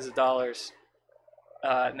and millions of dollars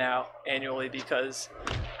now annually because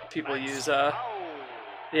people use yeah,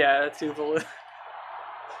 Tuvalu.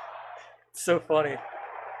 It's so funny.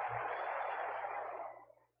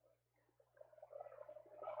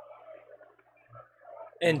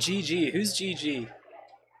 And GG, who's GG?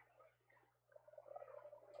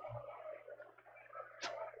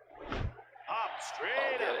 Up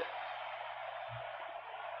straight up.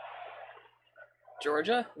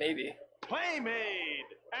 Georgia? Maybe. Play made.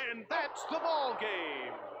 And that's the ball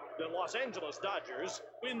game. The Los Angeles Dodgers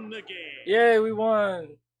win the game. Yay, we won.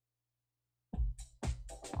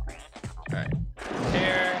 Alright.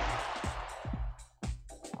 Here.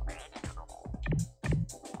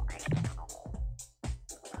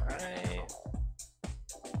 Alright.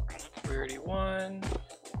 We already won.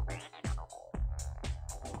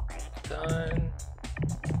 Done.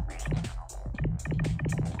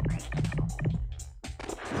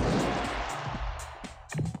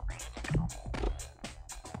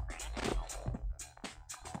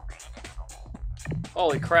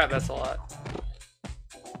 Holy crap, that's a lot.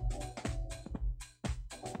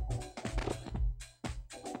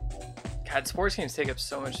 God, sports games take up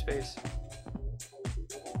so much space.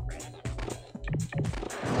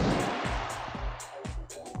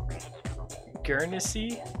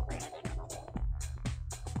 Guernsey?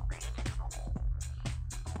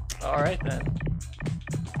 Alright then.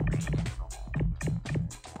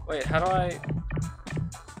 Wait, how do I...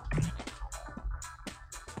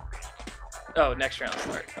 Oh, next round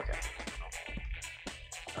start. Okay.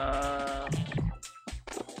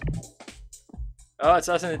 Oh, it's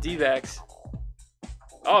us and the D-backs.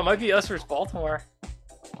 Oh, it might be us versus Baltimore.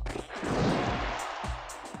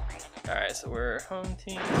 Alright, so we're home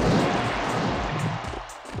team.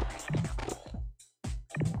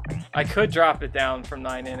 I could drop it down from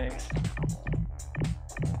 9 innings.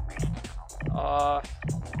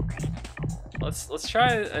 Let's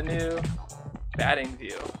try a new batting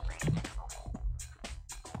view.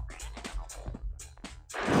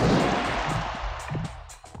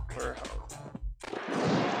 We're home.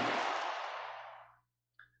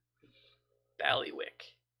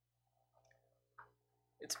 Ballywick.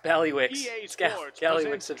 It's Ballywick. EA It's Sports Ballywick's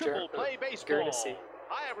presents of Triple Play Baseball. Guernsey.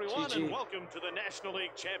 Hi everyone GG. and welcome to the National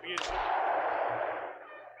League Championship.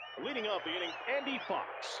 Leading off the inning, Andy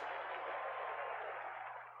Fox.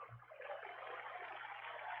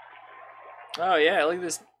 Oh yeah, look at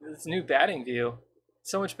this new batting view.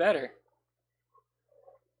 So much better.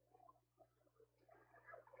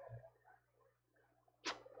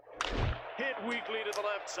 Hit weakly to the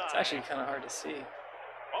left side. It's actually kind of hard to see.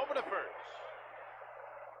 Over to first.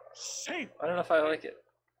 Safe. I don't know if I like it.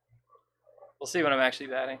 We'll see when I'm actually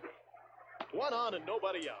batting. 1 on and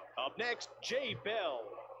nobody out. Up next, Jay Bell.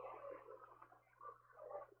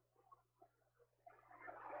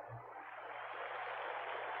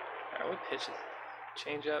 Alright, what pitches?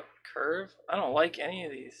 Change up, curve? I don't like any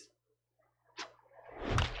of these.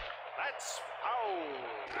 That's foul.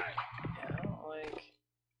 Yeah, I don't like...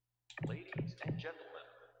 Ladies and gentlemen,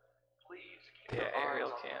 please keep Yeah, your eyes aerial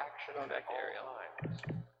on can't. action Going back to at all aerial. times.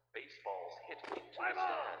 Baseballs hit into the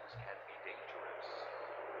stands can be dangerous.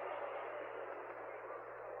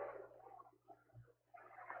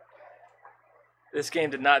 This game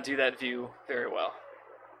did not do that view very well.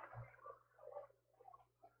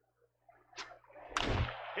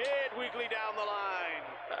 Hit weakly down the line.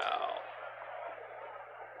 Wow.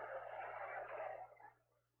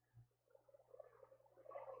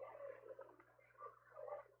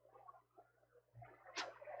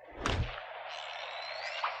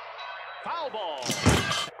 Foul ball.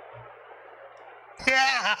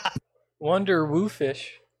 Wonder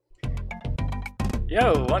Woofish.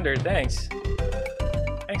 Yo, Wonder, thanks.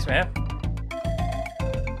 Thanks, man.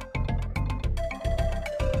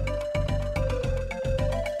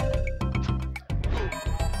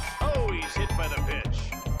 Oh, he's hit by the pitch.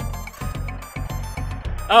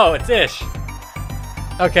 Oh, it's Ish.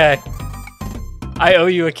 Okay. I owe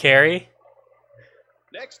you a carry.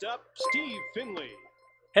 Next up, Steve Finley.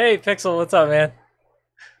 Hey, Pixel, what's up, man?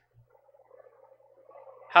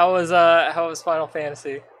 How was Final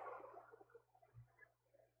Fantasy?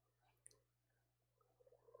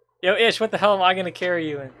 Yo, Ish, what the hell am I gonna carry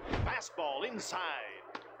you in? Fastball inside.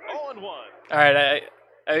 0-1. All right,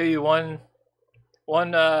 I owe you one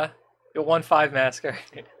 5 mask. All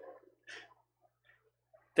right.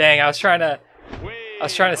 Dang, I was trying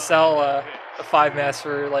to sell a 5 mask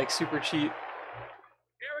for like super cheap.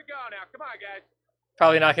 Here we go now. Come on, guys.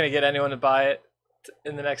 Probably not gonna get anyone to buy it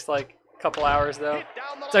in the next like couple hours though.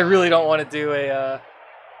 So I really don't want to do a.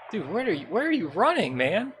 Dude, where are you running,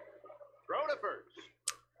 man? Throw to first.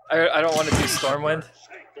 I don't want to do Stormwind.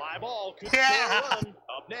 Fly ball could score a run.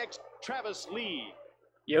 Up next, Travis Lee.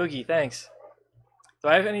 Yogi, thanks. Do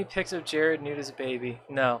I have any pics of Jared nude as a baby?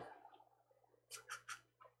 No.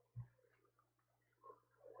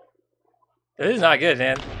 This is not good,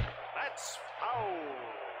 man. That's foul.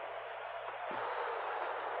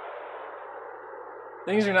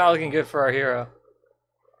 Things are not looking good for our hero.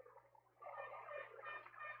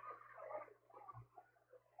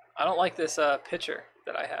 I don't like this pitcher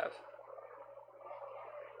that I have.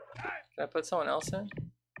 Can I put someone else in?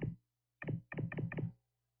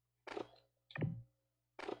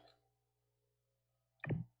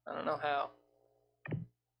 I don't know how.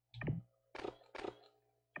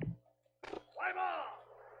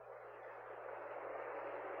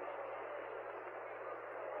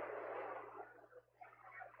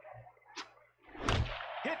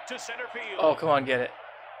 Hit to center field. Oh, come on, get it.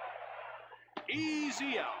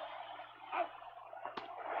 Easy out.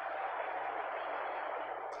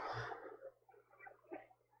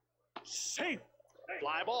 Safe.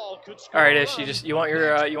 Fly ball could score. All right, a Ish, run. you want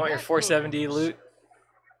your 470 loot?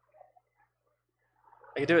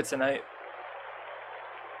 I could do it tonight.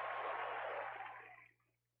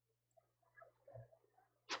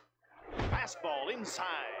 Fastball inside.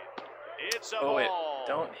 It's a Oh wait, ball.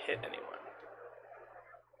 don't hit anyone.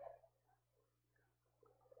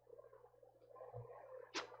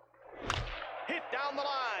 Hit down the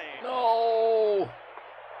line. No.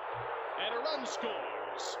 And a run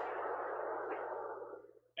scores.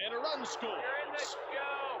 And a run scores. You're in the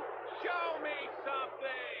show. Show me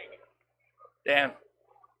something. Damn.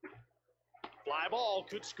 Fly ball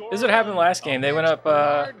could score. This is what happened last game. They went up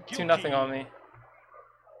Bernard 2-0 Gilkey. on me.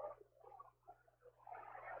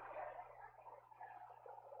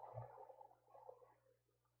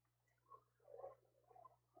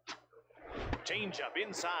 Change up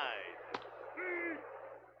inside.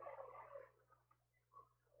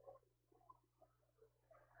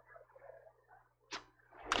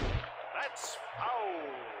 That's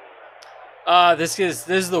foul. This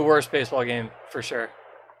is the worst baseball game for sure.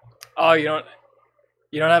 Oh, you don't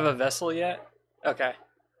have a vessel yet? Okay.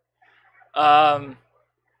 Well,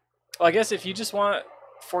 I guess if you just want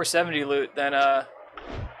 470 loot, then all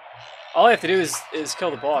I have to do is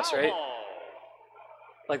kill the boss, Foul right? ball.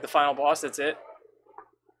 Like the final boss, that's it?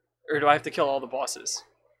 Or do I have to kill all the bosses?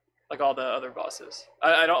 Like all the other bosses?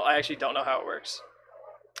 I actually don't know how it works.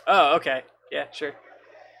 Oh, okay. Yeah, sure.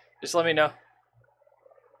 Just let me know.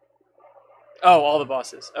 Oh, all the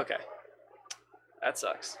bosses. Okay. That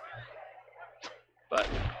sucks. But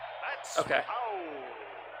That's okay. foul.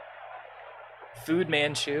 Food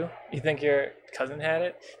Manchu. You think your cousin had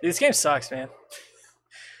it? Dude, this game sucks, man.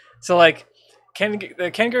 So like Ken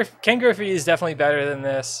Griffey is definitely better than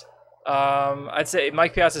this. I'd say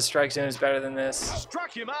Mike Piazza's Strike Zone is better than this.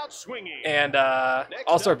 Struck him out swinging. And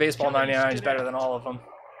All-Star Baseball 99 is better than all of them.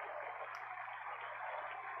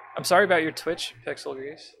 I'm sorry about your Twitch, Pixel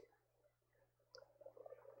Grease.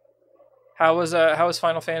 How was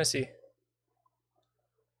Final Fantasy?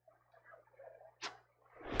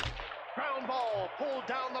 Ground ball pulled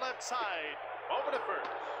down the left side. Over to first.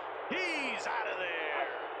 He's out of there.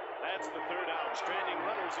 That's the third out. Stranding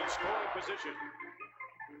runners in scoring position.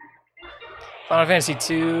 Final Fantasy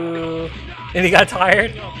 2. And he got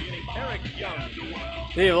tired? Eric Young.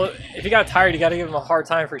 Dude, well, if he got tired, you got to give him a hard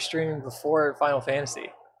time for streaming before Final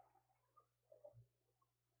Fantasy.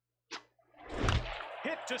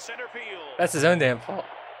 Hit to center field. That's his own damn fault.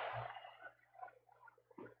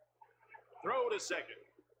 Throw to second.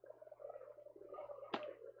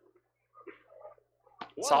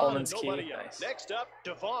 Solomon's One, Key, nobody out. nice. Next up,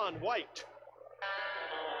 Devon White.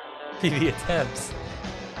 PV attempts.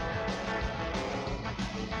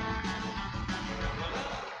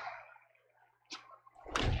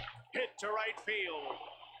 to right field.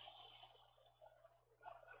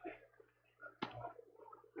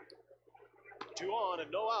 Two on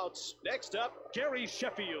and no outs. Next up, Gary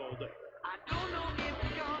Sheffield. I don't know if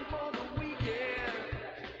you're gone for the weekend.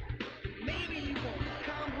 Maybe you won't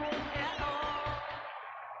come home at all.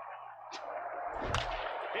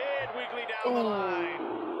 Hit weakly down the line.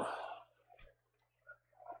 Ooh.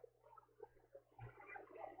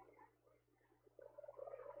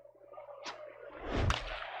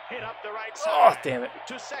 Hit up the right Oh, side. damn it.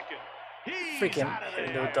 To second. He's Freaking out of hit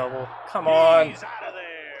into there. a double. Come on. He's out of there.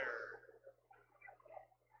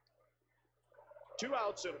 2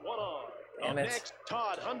 outs and 1 on. Damn Up it. next,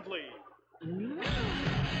 Todd Hundley.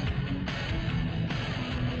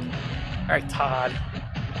 All right, Todd.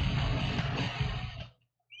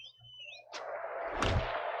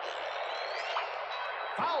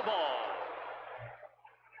 Foul ball.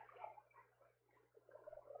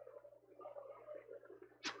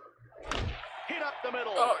 Hit up the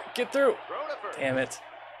middle. Oh, get through. Throw to first. Damn it.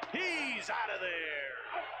 He's out of there.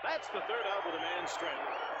 That's the third out with a man's strength.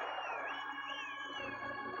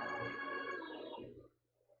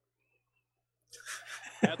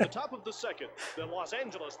 At the top of the second, the Los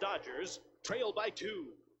Angeles Dodgers trail by 2.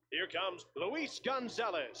 Here comes Luis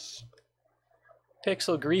Gonzalez.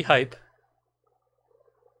 Pixel Gree hype.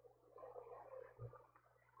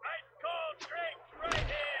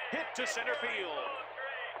 Hit to center field.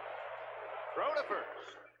 Throw to first.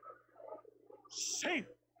 Safe.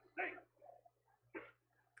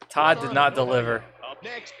 Todd did not deliver. Up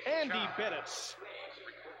next, Andy Bennett.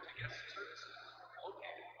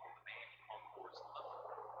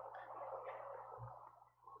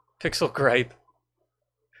 Pixel Gripe.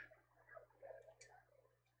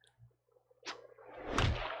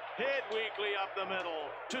 Hit weakly up the middle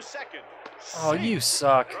to second. Oh, you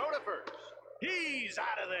suck. Throw to first. He's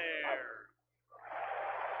out of there.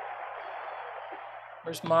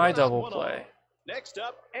 Where's my 1 out, double 1 play? on. Next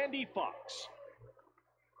up, Andy Fox.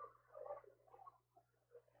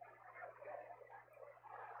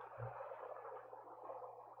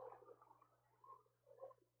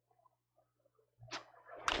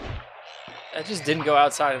 That just didn't go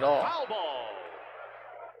outside at all. Foul ball.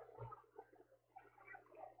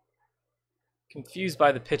 Confused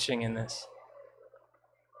by the pitching in this.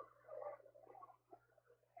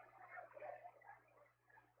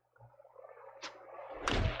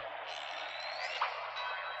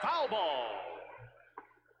 Foul ball.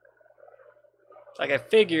 Like I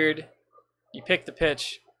figured, you pick the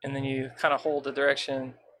pitch and then you kind of hold the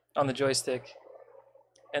direction on the joystick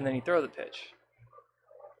and then you throw the pitch.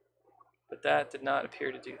 But that did not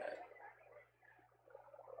appear to do that.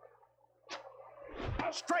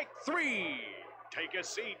 Strike 3. Take a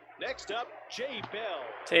seat. Next up, Jay Bell.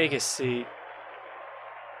 Take a seat.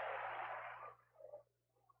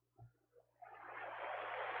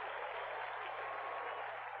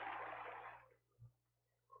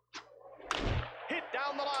 Hit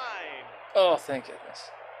down the line. Oh, thank goodness.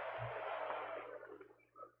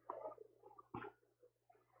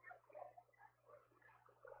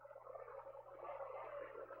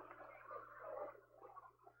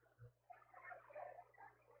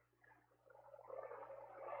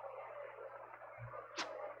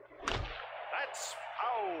 That's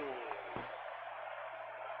foul.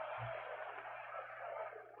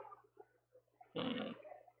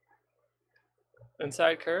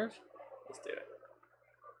 Inside curve? Let's do it.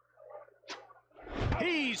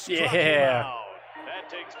 He struck him Yeah. out. That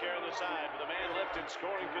takes care of the side with a man left in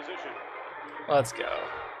scoring position. Let's go.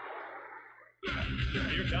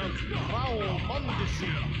 Here comes Raul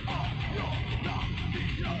Mondesi.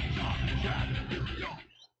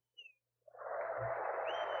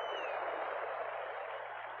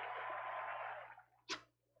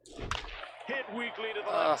 Hit weakly to the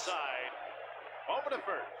left side. Over to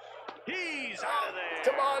first. He's out of there.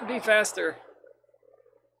 Come on, be faster.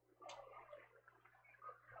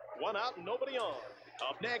 1 out, nobody on.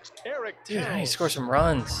 Up next, Eric Dude, I need to Kells. score some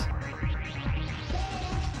runs.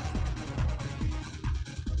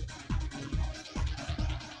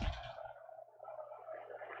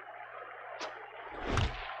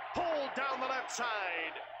 Pulled down the left side.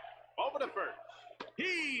 Over to first.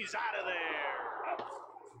 He's out of there.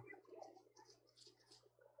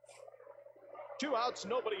 2 outs,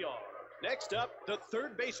 nobody on. Next up, the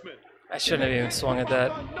third baseman. I shouldn't have even swung at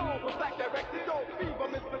that.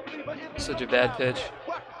 Such a bad pitch.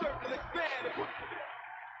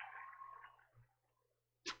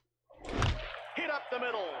 Hit up the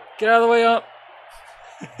middle. Get out of the way up.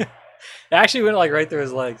 It actually went like right through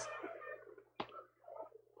his legs.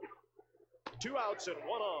 2 outs and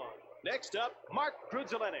 1 on. Next up, Mark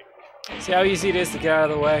Grudzielnik. See how easy it is to get out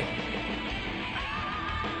of the way?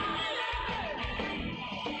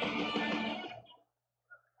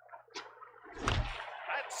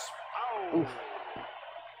 That's foul. Oof.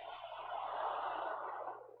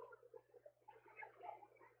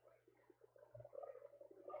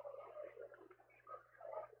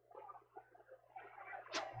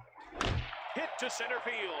 Hit to center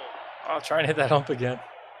field. Oh, trying to hit that hump again.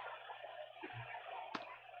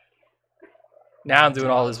 Now I'm doing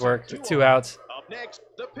all this work with 2 outs. Up next,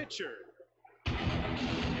 the pitcher.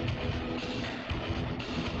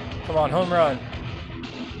 Come on, home run.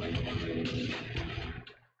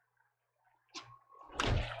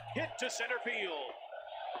 Hit to center field.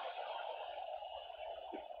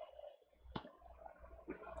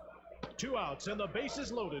 Two outs and the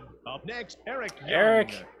bases loaded. Up next, Eric Young.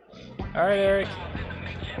 Eric. All right, Eric.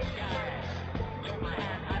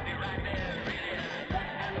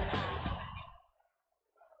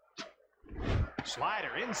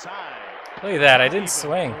 Slider inside. Look at that. I didn't Even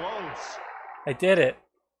swing. close. I did it.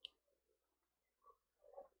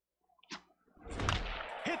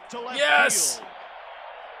 Hit to left Yes! field.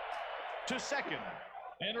 To second.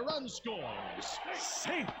 And a run scores.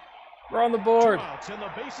 Safe. We're on the Two board. outs and the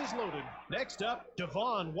bases loaded. Next up,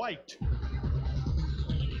 Devon White.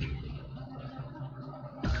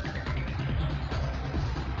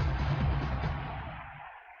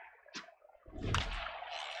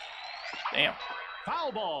 Damn.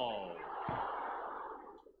 Foul ball.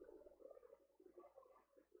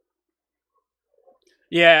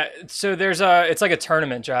 Yeah, so there's a, it's like a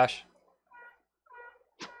tournament, Josh.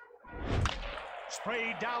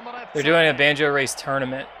 Sprayed down the left They're doing a side. banjo race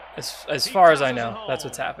tournament. As He far as I tosses it know, that's home.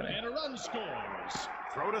 what's happening. And a run scores.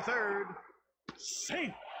 Throw to third.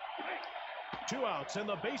 Safe. Two outs and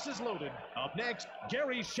the bases loaded. Up next,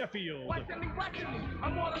 Gary Sheffield. Watching me.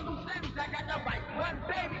 I'm on a loose ends. I got the right one,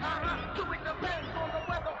 baby. So it depends on the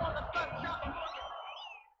weather, on the sunshine.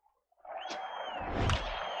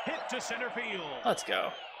 Hit to center field. Let's go.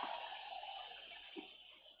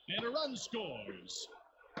 And a run scores.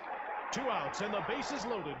 Two outs and the bases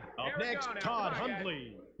loaded. Up next, Todd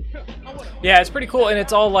Hundley. Yeah, it's pretty cool, and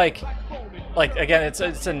it's all like again, it's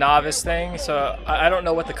a novice thing, so I don't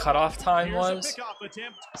know what the cutoff time Here's a was, pickoff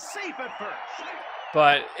attempt. Safe at first.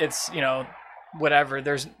 but it's, you know, whatever.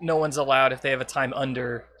 There's no one's allowed if they have a time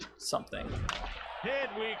under something, Hit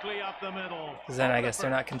weakly up the middle. because then I guess they're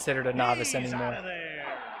not considered a novice He's anymore. out of there.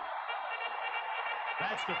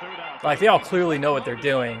 That's the third out. Like, they all clearly know what they're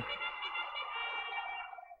doing.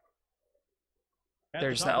 At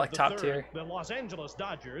They're the just top not of like the top third, tier. The Los Angeles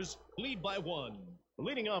Dodgers lead by 1.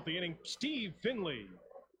 Leading off the inning, Steve Finley.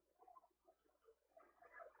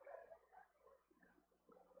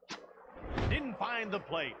 Didn't find the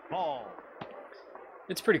plate. Ball.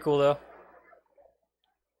 It's pretty cool though.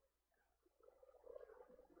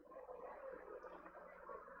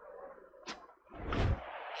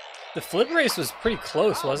 The flip race was pretty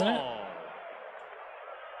close, wasn't it? Ball.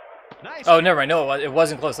 Nice. Oh, never mind. No, it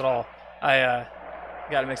wasn't close at all. I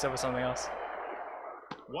got it mixed up with something else.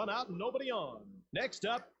 One out, nobody on. Next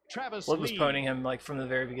up, Travis Flip was Lee. poning him like from the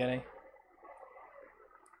very beginning.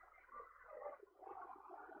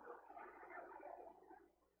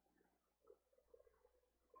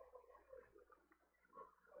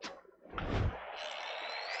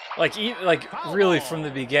 Like, really from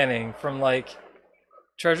the beginning, from like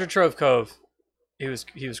Treasure Trove Cove, he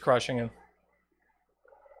was crushing him.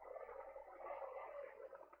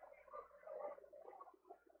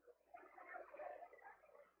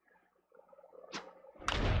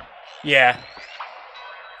 Yeah,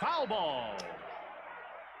 Foul ball.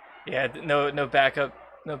 yeah, no backup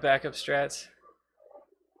strats.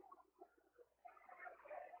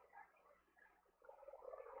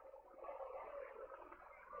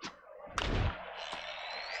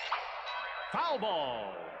 Foul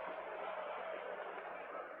ball.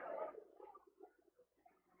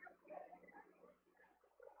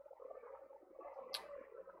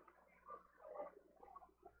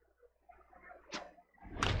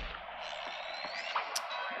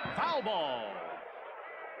 Foul ball.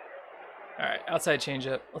 All right, outside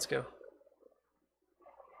changeup. Let's go.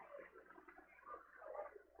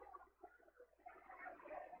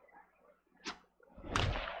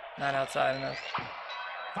 Not outside enough.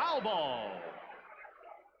 Foul ball.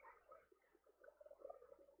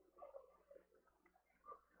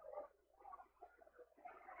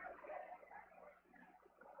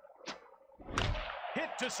 Hit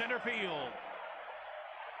to center field.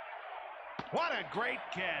 What a great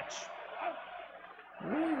catch.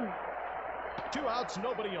 Two outs,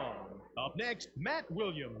 nobody on. Up next, Matt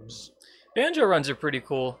Williams. Banjo runs are pretty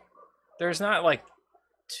cool. there's not like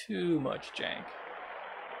too much jank.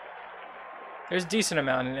 There's a decent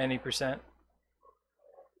amount in any percent.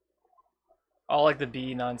 All like the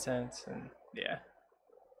B nonsense and yeah.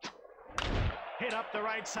 Hit up the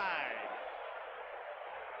right side.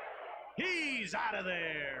 He's out of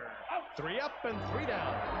there. 3 up and 3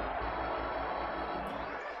 down.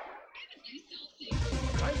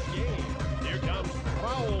 Tight game. Here comes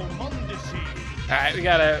Raul Mondesi. All right, we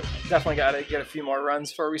definitely gotta get a few more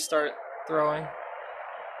runs before we start throwing.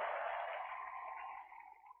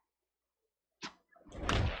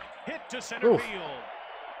 Hit to center Oof. field.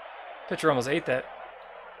 Pitcher almost ate that.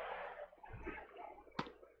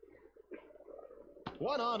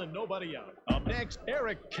 1 on and nobody out. Up next,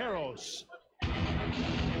 Eric Karros.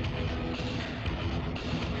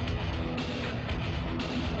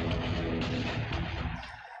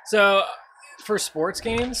 So, for sports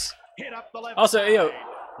games, Hit up the left also, side. yo,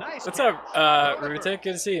 Nice what's catch. up, Rutik?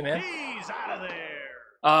 Good to see you, man. He's out of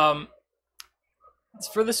there.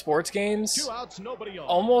 For the sports games, 2 outs, nobody on.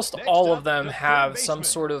 almost Next all up, of them the have third some baseman.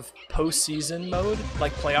 sort of postseason mode,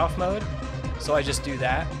 like playoff mode. So I just do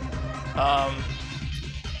that.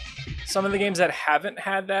 Some of the games that haven't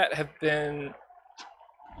had that have been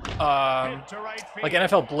Hit to right like field.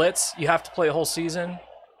 NFL Blitz. You have to play a whole season,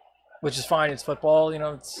 which is fine. It's football, you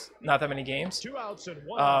know. It's not that many games. 2 outs and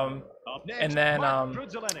 1 Um, Up next, and then Mark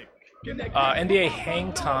Grudzielanek. NBA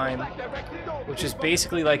Hang Time, which is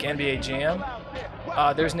basically like NBA Jam.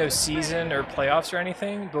 There's no season or playoffs or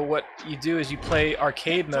anything, but what you do is you play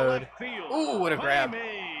arcade To mode. left field. Ooh, what a grab. Play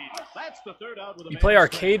made. That's the 3rd out with a You man play straight.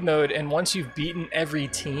 arcade mode, and once you've beaten every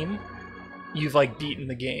team, you've like beaten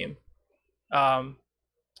the game.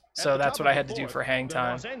 So that's what I had to do for Hang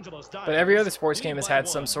Time. But every other sports game has had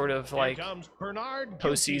some sort of like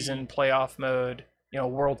postseason playoff mode, you know,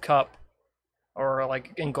 World Cup, or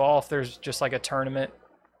like in golf, there's just like a tournament.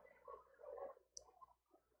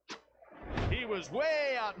 He was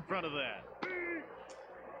way out in front of that.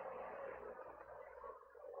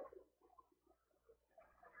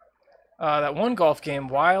 That one golf game,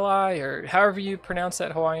 Waialae, or however you pronounce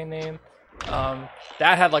that Hawaiian name,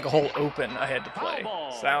 that had like a whole open I had to play.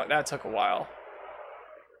 So that took a while.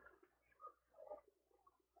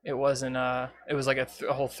 It wasn't, it was like a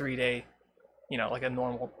whole 3-day, you know, like a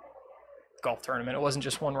normal golf tournament. It wasn't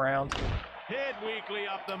just one round. Hit weakly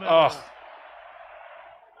up the middle. Oh,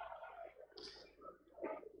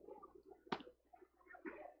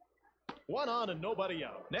 1 on and nobody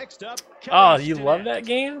out. Next up, oh, Kevin you Stinnett. love that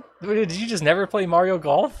game? Did you just never play Mario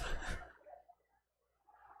Golf?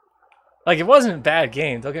 Like, it wasn't a bad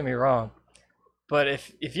game, don't get me wrong. But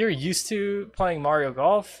if you're used to playing Mario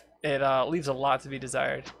Golf, it leaves a lot to be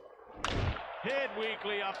desired. Hit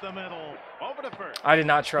weakly up the middle. Over to first. I did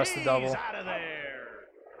not trust the double. He's out of there.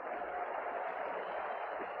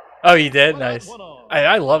 Oh, you did? 1 out, Nice. 1 on.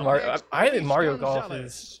 I love Mario. Next, I think Luis Mario Golf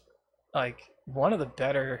Gonzalez. is like one of the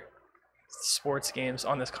better sports games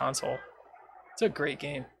on this console. It's a great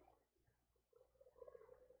game.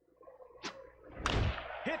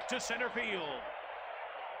 Hit to center field.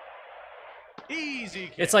 Easy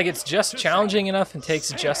catch. It's like it's just To challenging second. enough and takes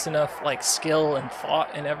just enough like skill and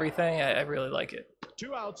thought and everything. I really like it.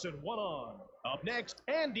 2 outs and 1 on. Up next,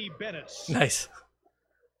 Andy Bennett. Nice.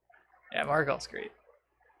 Yeah, Mario Golf's great.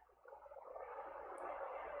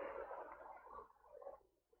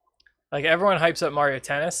 Like everyone hypes up Mario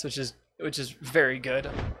Tennis, which is very good,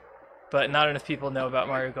 but not enough people know about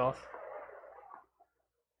Mario Golf.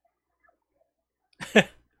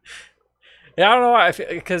 Yeah, I don't know why.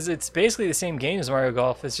 Because it's basically the same game as Mario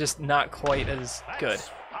Golf. It's just not quite as good. That's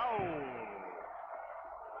foul.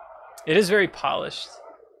 It is very polished,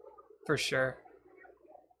 for sure.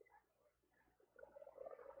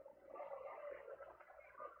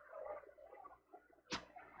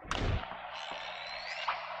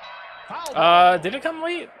 Foul. Did it come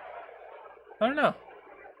late? I don't know.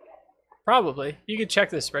 Probably. You could check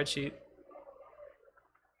the spreadsheet.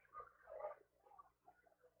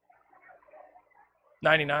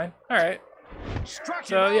 $99. All right. Struck him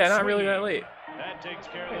So out yeah, not really that swinging. late. That takes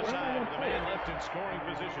care of the side with the man left in scoring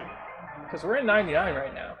position. Because we're in 99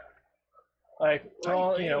 right now. Like we're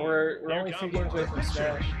all, you know, we're only a few games away from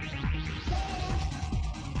Smash.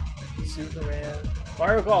 Superman.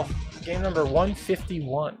 Mario Golf, game number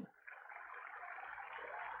 151.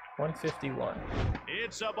 151.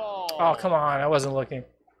 It's a ball. Oh, come on, I wasn't looking.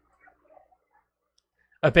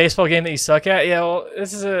 A baseball game that you suck at? Yeah, well,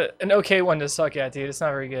 this is an okay one to suck at, dude. It's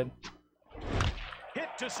not very good. Hit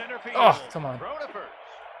to center field. Oh, come on. Throw to first.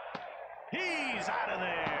 He's out of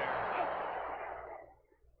there.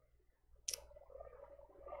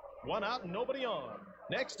 1 out and nobody on.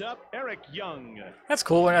 Next up, Eric Young. That's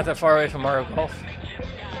cool. We're not that far away from Mario Golf.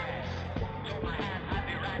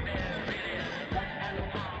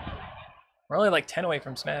 We're only like 10 away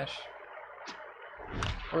from Smash.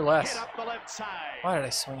 Or less. Hit up the left side. Why did I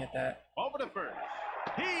swing at that? Over to first.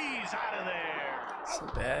 He's out of there. So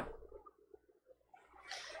bad.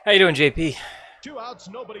 How you doing, JP? 2 outs,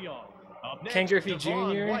 nobody on. Up next, Ken Griffey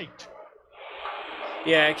Devon Jr. White.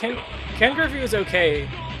 Yeah, Ken Griffey was okay.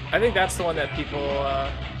 I think that's the one that people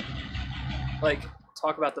like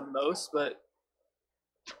talk about the most, but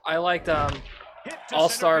I liked Hit to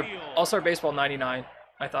All-Star center field. All-Star Baseball 99.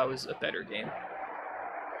 I thought was a better game.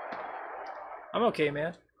 I'm okay,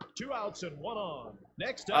 man. 2 outs and 1 on.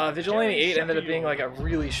 Next up, Vigilante Jerry 8 ended up being Sheffield. like a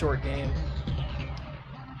really short game.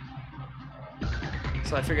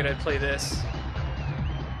 So I figured I'd play this.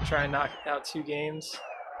 Try and knock out 2 games.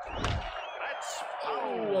 That's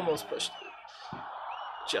Oh, almost pushed.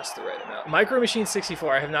 Just the right amount. Micro Machine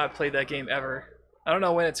 64, I have not played that game ever. I don't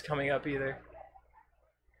know when it's coming up either.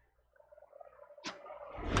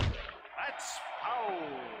 That's foul.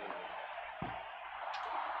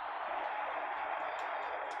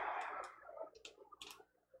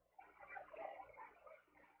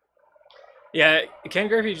 Yeah, Ken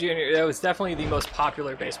Griffey Jr., that was definitely the most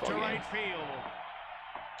popular baseball To game. right field.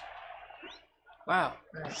 Wow.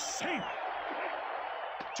 Nice. Safe.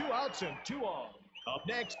 2 outs and 2 on. Up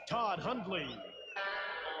next, Todd Hundley.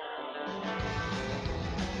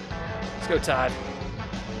 Let's go, Todd.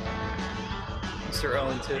 Mr.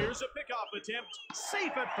 0-2. Here's a pickoff attempt.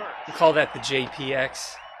 Safe at We first. call that the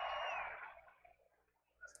JPX.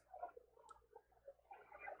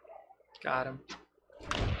 Got him.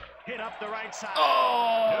 Hit up the right side.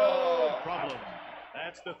 Oh! No problem.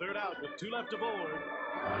 That's the 3rd out with 2 left aboard.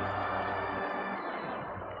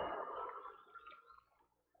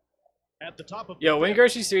 At the top of the Yo, fifth,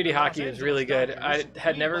 Wingarshi 3D the Hockey Los is really Angeles good. Dodgers I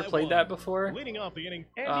had lead never by played 1. that before Leading off the inning,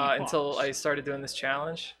 Andy until Fox. I started doing this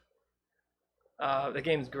challenge. The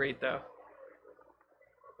game's great, though.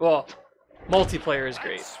 Well, multiplayer is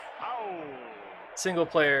great. That's foul. Single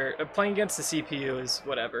player, playing against the CPU is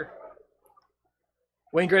whatever.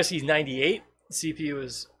 Wayne Gretzky's 98, the CPU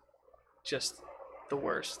is just the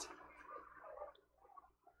worst.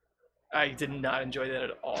 I did not enjoy that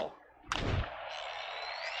at all.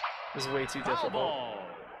 It was way too Foul difficult. ball.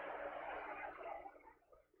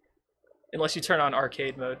 Unless you turn on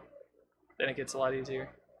arcade mode, then it gets a lot easier.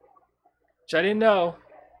 Which I didn't know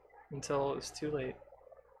until it was too late.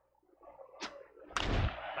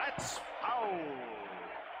 That's foul.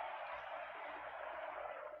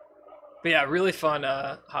 But yeah, really fun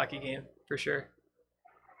hockey game for sure.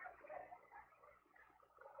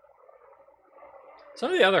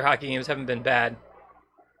 Some of the other hockey games haven't been bad.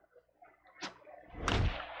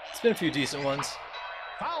 It's been a few decent ones.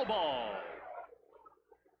 Foul ball.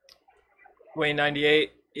 Wayne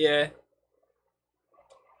 98, yeah.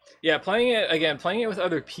 Yeah, playing it with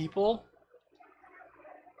other people,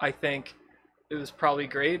 I think it was probably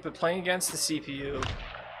great, but playing against the CPU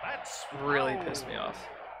That's really foul. pissed me off.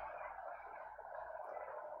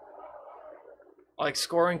 Like,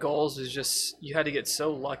 scoring goals was just, you had to get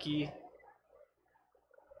so lucky.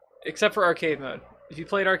 Except for arcade mode. If you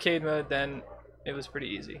played arcade mode, then it was pretty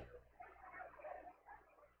easy.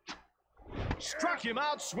 Struck him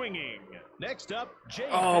out swinging. Next up, Jay.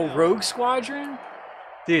 Oh, Bell. Rogue Squadron?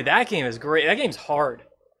 Dude, that game is great. That game's hard.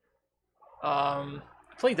 I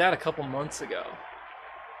played that a couple months ago.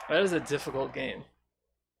 That is a difficult game.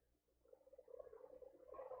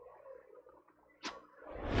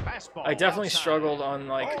 Fastball I definitely outside. struggled on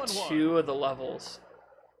like 0-1. 2 of the levels.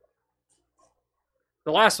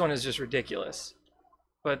 The last one is just ridiculous.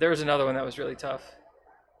 But there was another one that was really tough.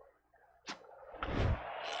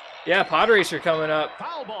 Yeah, Pod Racer coming up.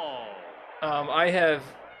 Foul ball. I have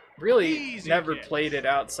really Easy never catch. played it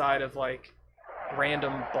outside of like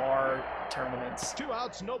random bar tournaments. 2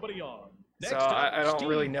 outs, nobody on. So Next up, I don't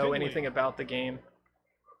really Steve know Finley. anything about the game.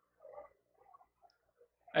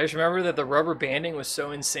 I just remember that the rubber banding was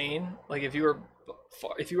so insane. Like if you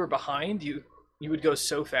were behind, you would go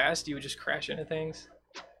so fast, you would just crash into things.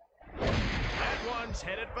 That one's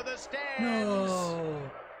headed for the stands. No.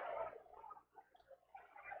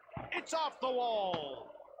 It's off the wall.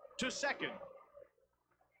 To second.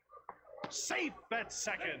 Safe at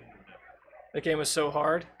second. That game was so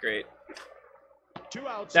hard. Great. 2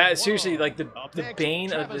 outs. That and seriously, 1 like on. the Up the next,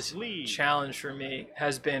 bane of Travis this Lee. challenge for me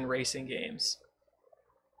has been racing games.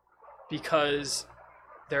 Because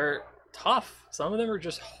they're tough. Some of them are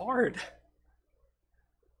just hard.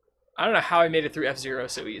 I don't know how I made it through F-Zero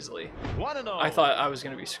so easily. 1-0. I thought I was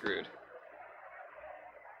going to be screwed.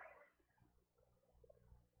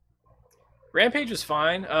 Rampage was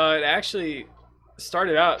fine. It actually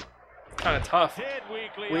started out kind of tough. Hit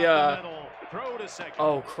weakly We up the middle. Throw to second.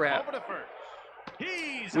 oh crap. Over to first.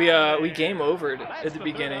 He's We out of we there. game overed That's at the third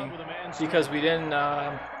beginning out with a man's because throw. we didn't.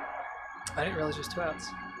 I didn't realize there's 2 outs.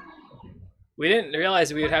 We didn't realize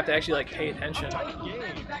that we would have to actually like pay attention.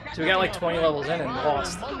 So we got like 20 levels in and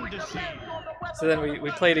lost. So then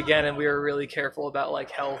we played again and we were really careful about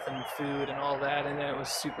like health and food and all that, and then it was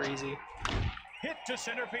super easy. Hit to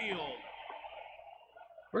center field.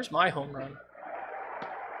 Where's my home run?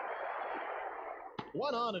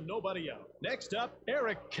 1 on and nobody out. Next up,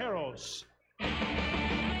 Eric Karros.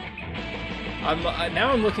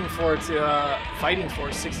 Now I'm looking forward to Fighting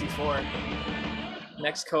Force 64.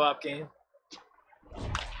 Next co-op game.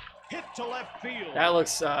 Hit to left field. That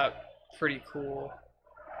looks pretty cool.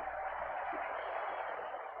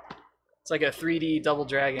 It's like a 3D Double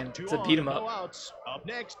Dragon. It's a beat 'em No up. outs. Up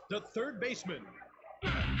next, the third baseman.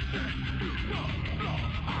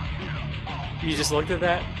 You just looked at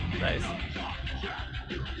that? Nice.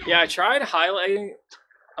 Yeah, I tried highlighting.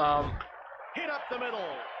 Hit up the middle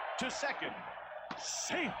to second.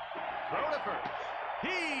 Safe. Throw to first.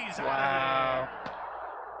 He's out Wow. of there.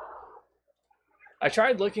 I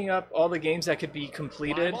tried looking up all the games that could be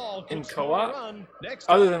completed Fly ball to in score a co-op, run. Next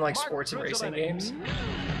other up, than like Mark sports and racing Rizzoletti. games,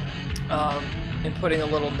 and putting a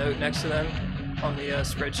little note next to them on the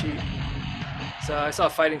spreadsheet. So I saw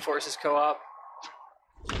Fighting Forces co-op,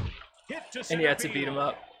 Hit to and center you had to field. beat 'em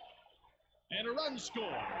up. And a run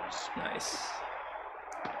scores. Nice.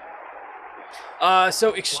 So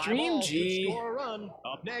Fly Extreme ball to G, score a run.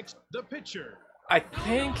 Up next, the pitcher. I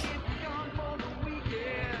think.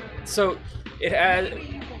 So it had,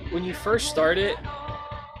 when you first start it,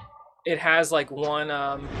 it has like one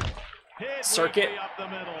Hit circuit weakly up the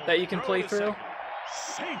middle. that you can Throw play to through. second.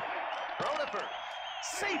 Safe. Throw to first.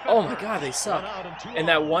 Safe at Oh my first. god, they suck. 1 out and 2 And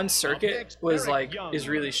that on. one Up circuit next, was Eric like Young. is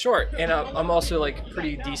really short, and I'm also like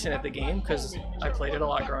pretty decent at the game because I played it a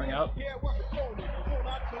lot growing up.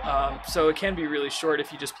 So it can be really short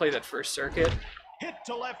if you just play that first circuit. Hit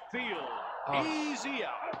to left field. Oh. Easy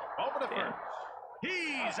out. Over to Damn. first.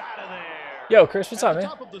 He's out of there. Yo, Chris, what's At up, the man?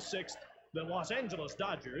 top of the 6th, the Los Angeles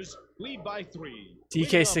Dodgers lead by 3.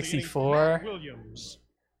 DK64. Matt Williams.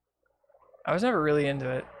 I was never really into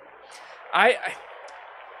it. I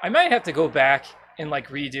might have to go back and like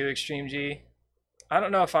redo Extreme G. I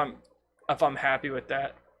don't know if I'm happy with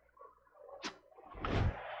that.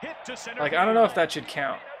 Hit to center Like I don't know if field. that should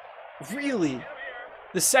count. Really?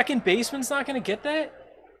 The second baseman's not gonna get that?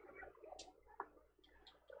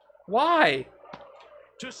 Why?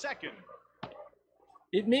 To second.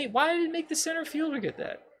 Why did it make the center fielder get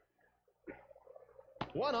that?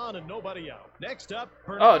 1 on and nobody out. Next up,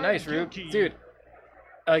 Oh, Bernard nice, Rube. Gilkey. Dude,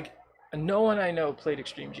 like, no one I know played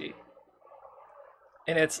Extreme G.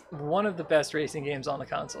 And it's one of the best racing games on the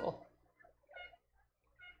console.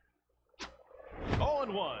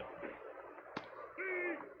 0-1.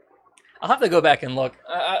 I'll have to go back and look.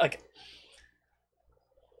 I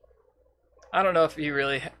don't know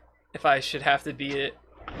if I should have to beat it.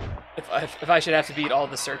 If I should have to beat all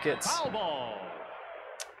the circuits. Foul ball.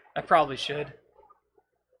 I probably should.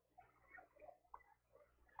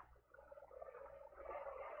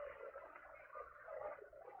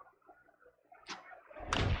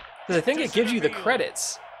 Because I think it gives you the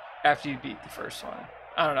credits after you beat the first one.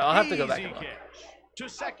 I don't know. I'll have to go back Easy and look. catch. To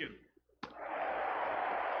second.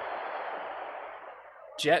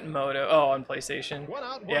 Jet Moto. Oh, on PlayStation. 1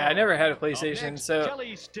 out. Yeah, I never had a PlayStation, so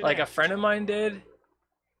like a friend of mine did.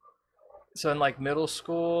 So in like middle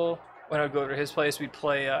school, when I would go over to his place, we'd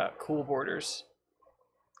play Cool Borders.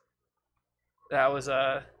 That was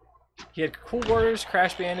he had Cool Borders,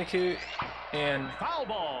 Crash Bandicoot, and Foul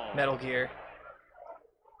ball. Metal Gear.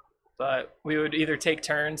 But we would either take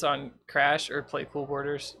turns on Crash or play Cool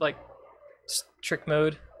Borders, like trick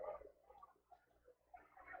mode.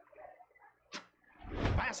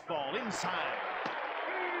 Fastball inside.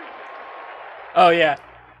 Oh yeah,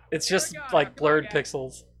 it's just like blurred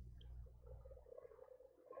pixels.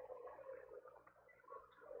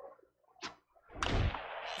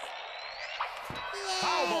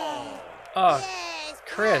 Foul ball. Oh, Yes,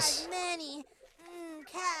 Chris. Kyle's money.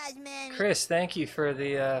 Kyle's money. Chris, thank you for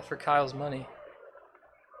the for Kyle's money.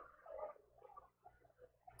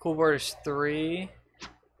 Cool Borders 3.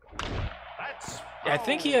 That's Yeah, I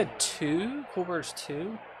think he had 2. Cool Borders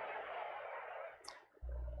 2.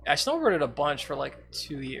 I snowboarded a bunch for like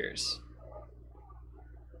 2 years.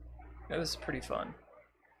 That was pretty fun.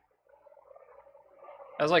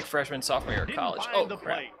 That was like freshman, sophomore year of didn't college. find Oh the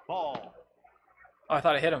crap! plate. Ball. Oh, I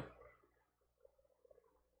thought I hit him.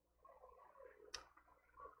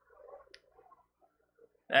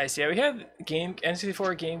 Nice. Yeah, we had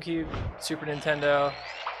N64, GameCube, Super Nintendo,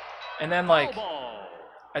 and then like Ball.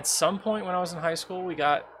 at some point when I was in high school, we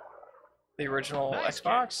got the original Nice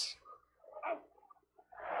Xbox.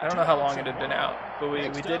 I don't know how long it had been out, but we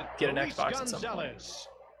Next did up, get an Luis Xbox at some point. Gonzalez.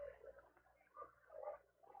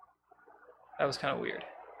 That was kind of weird,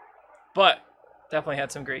 but definitely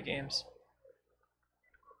had some great games.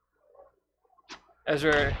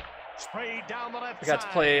 Ezra, Sprayed down the left I got to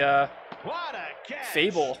side. play What a catch.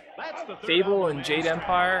 Fable. That's the third Fable out and of Jade man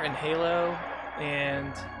Empire and Halo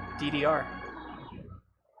and DDR.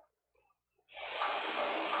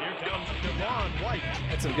 Here comes Devon White.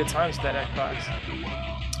 Had some good times with that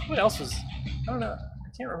Xbox. What else was? I don't know. I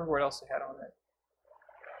can't remember what else they had on it.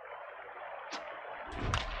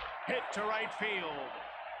 Hit to right field.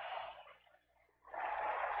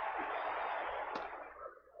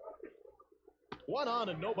 One on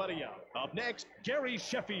and nobody out. Up next, Gary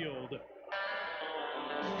Sheffield.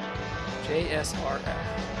 JSRF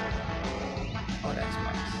on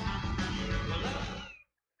Xbox.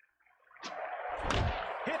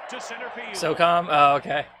 Hit to center field. SOCOM? Oh,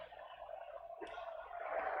 okay.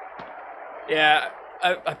 Yeah,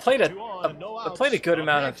 I played Two a on and no I outs. played a good Up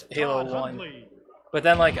amount next, of Halo Todd 1. Hundley. But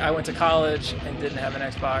then, like, I went to college and didn't have an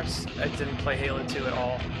Xbox. I didn't play Halo 2 at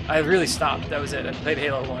all. I really stopped. That was it. I played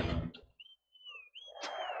Halo 1.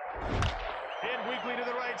 Hit weakly to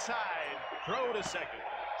the right side. Throw to second.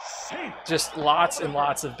 Safe. Just lots and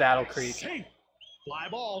lots of Battle Creek. Safe. Fly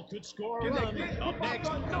ball could score a run. Up next,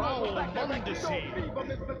 Raul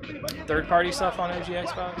Mondesi. Third-party stuff on OG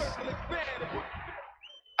Xbox?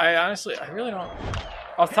 I honestly, I really don't.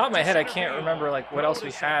 Off the top of my head, I can't remember, like, what else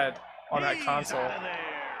we had on that He's console. out of there.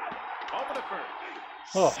 Over to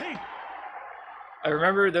first. Oh. Safe. I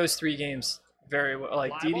remember those 3 games very well.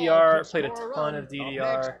 Like, Fly ball DDR, could played a score ton run. of Up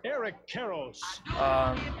DDR. next, Eric Karros.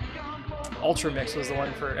 Ultra Mix was the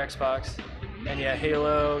one for Xbox. And yeah,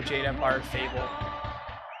 Halo, Jade Empire, Fable.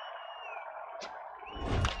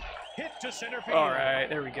 Hit to center field. Alright,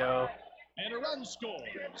 there we go. And a run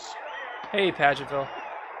scores. Hey, Pagetville.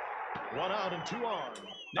 One out and 2 on.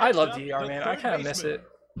 I Next love up, DDR, the man. I third kind of miss baseman. it.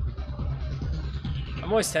 I'm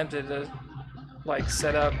always tempted to, like,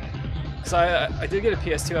 set up. Because I did get a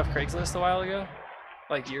PS2 off Craigslist a while ago.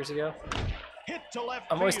 Like, years ago. Hit to left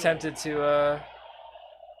I'm always field. tempted to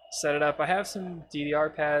set it up. I have some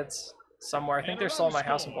DDR pads somewhere. I think And they're a still in run my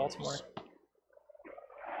house in scores. Baltimore.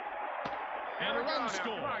 And a run Come on,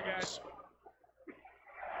 scores. guys.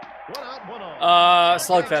 One out, 1 on.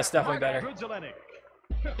 Slugfest definitely better. Grudzielanek.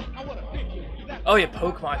 Oh yeah,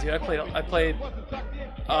 Pokemon, dude. I played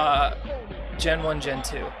Gen 1, Gen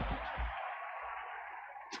 2.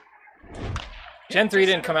 Gen 3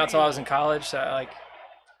 didn't come out till I was in college, so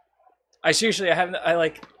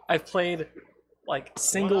I've played like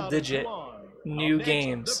single digit new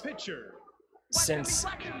games since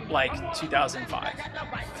like 2005.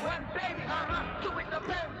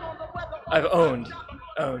 I've owned.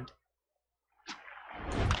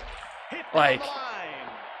 Like,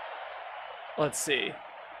 let's see.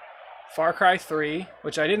 Far Cry 3,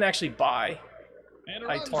 which I didn't actually buy.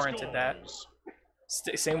 I torrented that.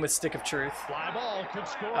 Same with Stick of Truth. Fly ball could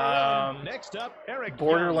score. Next up, Eric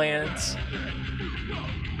Borderlands.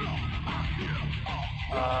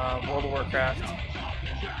 World of Warcraft.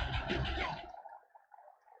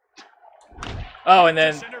 Oh, and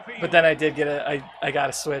then, but then I did get I got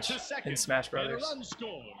a Switch in Smash Brothers.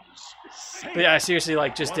 But yeah, I seriously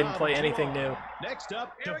like just didn't play anything new Next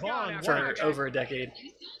up, Devon for White. over a decade.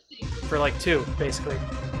 For like 2, basically.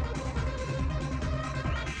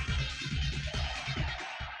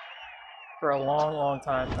 For a long, long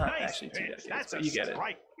time. Not Nice actually 2 pitch. decades, That's but a you get it.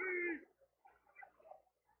 strike.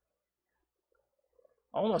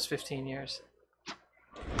 Almost 15 years.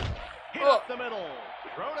 Hit up the middle.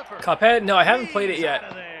 Throw to first. Cuphead? No, I haven't played it He's yet. out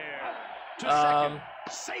of there. To Um,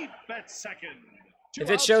 second. Safe at second. If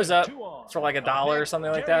 2 it shows outs up and 2 on. for like $1 or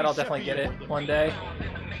something like that, I'll definitely get it Sheffield. one day.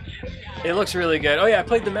 It looks really good. Oh yeah, I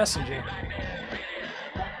played The Messenger.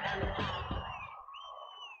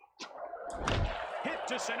 Hit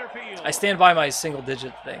to center field. I stand by my single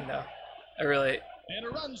digit thing though. I really, And a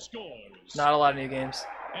run scores. not a lot of new games.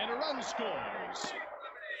 And a run scores.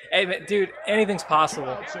 Hey, man, dude, anything's possible.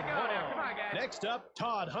 Outs and 1 on. Next up,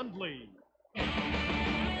 Todd Hundley.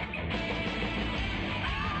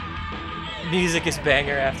 Music is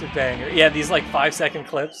banger after banger. Yeah, these like 5-second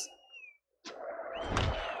clips. Hit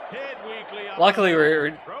weakly up Luckily, the we're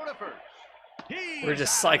middle. Throw to first. we're He's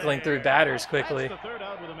just out of cycling there. through batters quickly. That's the third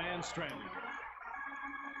out with a man stranded.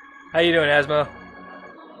 How you doing, Asmo?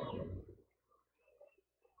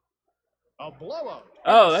 A blowout.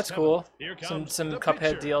 Oh, that's Seventh. cool. Here Some comes some the Cuphead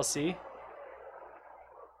pitcher. DLC.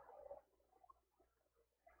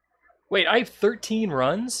 Wait, I have 13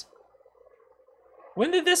 runs?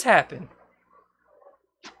 When did this happen?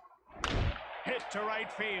 Hit to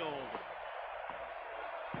right field.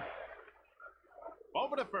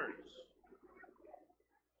 Over to first.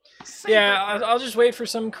 Yeah, I'll just wait for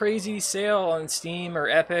some crazy sale on Steam or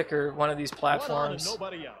Epic or one of these platforms.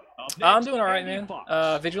 Nobody out. Up I'm next, doing alright, Andy man.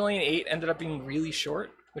 Fox. Vigilante 8 ended up being really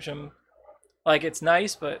short, which I'm... Like, it's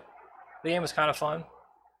nice, but the game was kind of fun.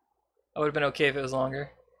 I would have been okay if it was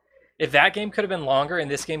longer. If that game could have been longer and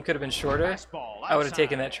this game could have been shorter, Fastball I would have outside.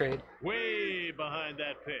 taken that trade. Way behind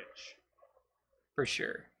that pitch. For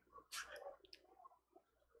sure.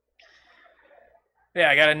 Yeah,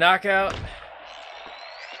 I gotta knock out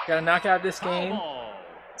this game, Foul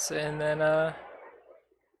ball. and then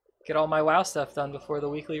get all my WoW stuff done before the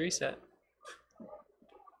weekly reset.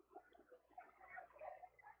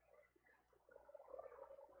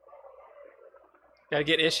 Gotta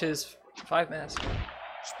get Ish his 5 mask.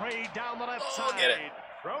 Sprayed down the left Oh, side. get it.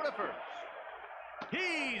 Throw to first.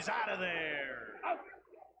 He's out of there.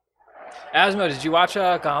 Asmo, did you watch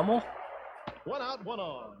Gommel? One out, one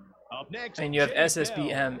on. Up next, And you have Jay Bell.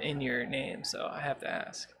 SSBM in your name, so I have to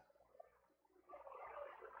ask.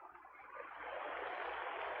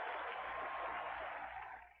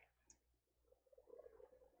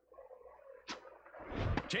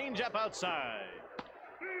 Change up outside.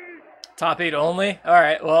 Top 8 only?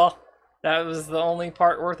 Alright, well, that was the only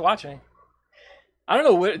part worth watching. I don't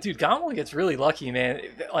know what, dude, Gommel gets really lucky, man.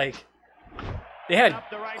 Like, they had Up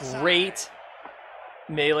the right great side.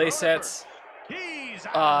 melee Throw to sets first. He's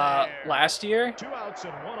out of there. last year, 2 outs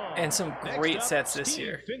and 1 on. and some Next great up, sets this Steve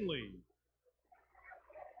year. Finley.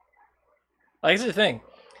 Like, here's the thing.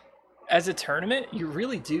 As a tournament, you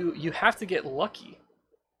really do, you have to get lucky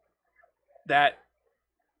that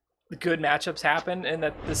the good matchups happen and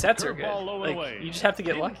that the sets are good. Curveball low and Like, away. you just have to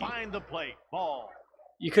get Didn't lucky. Find the plate. Ball.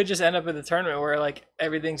 You could just end up in the tournament where, like,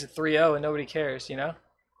 everything's a 3-0 and nobody cares, you know?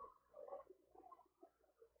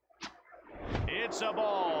 It's a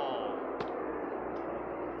ball.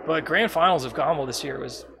 But grand finals of Gommel this year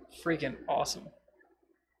was freaking awesome.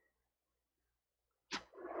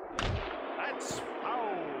 That's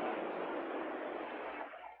foul.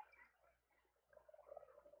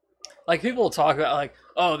 Like, people will talk about, like,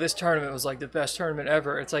 oh, this tournament was, like, the best tournament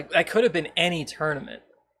ever. It's like, that could have been any tournament.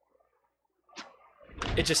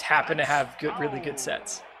 It just happened to have good, really good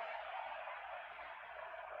sets.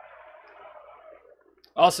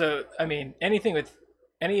 Also, I mean, anything with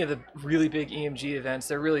any of the really big EMG events,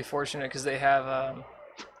 they're really fortunate because they have,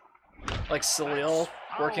 like, Salil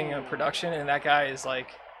working on production, and that guy is, like,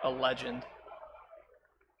 a legend.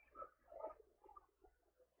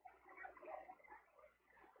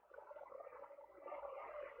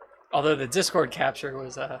 Although the Discord capture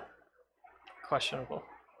was questionable.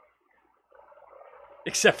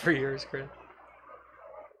 Except for yours, Chris.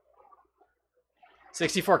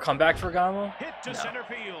 64 comeback for Gommel? Hit to No. center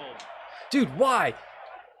field. Dude, why?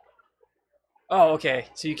 Oh, okay.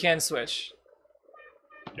 So you can switch.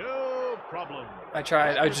 No problem. I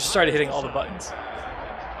tried. I just started hitting all the buttons.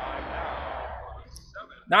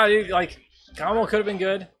 Nah, dude, like, Gommel could have been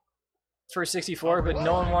good for 64, but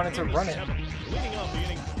no one wanted to run it. Leading off the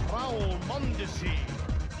inning, Raul Mondesi.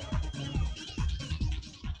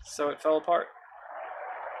 So it fell apart.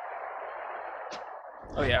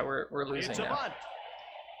 Oh yeah, we're losing It's a now. bunt.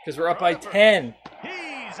 Because we're up by 10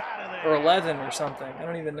 He's out of there. or 11 or something. I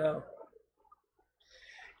don't even know.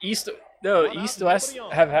 East, no, East West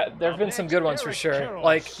have had. There have been some good ones for sure.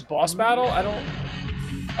 Like Boss Battle, I don't.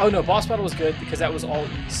 Oh no, Boss Battle was good because that was all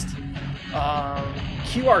East.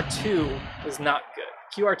 QR2 was not good.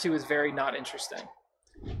 QR2 was very not interesting.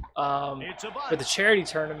 It's a bunt. But the charity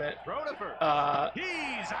tournament Throw to first.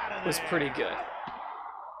 He's out of was there. pretty good.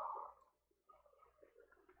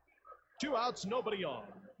 2 outs, nobody on.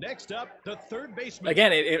 Next up, the third baseman.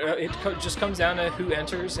 Again, it just comes down to who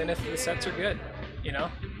enters and if the sets are good. You know,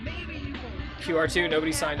 QR2,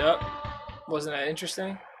 nobody signed up. Wasn't that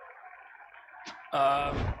interesting?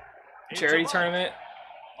 Charity tournament,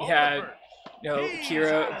 you had, you know,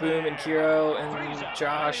 Kiro, Boom and Kiro and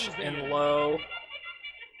Josh and Low,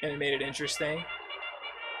 and it made it interesting.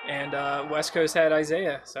 And West Coast had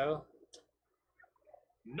Isaiah, so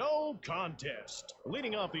No contest.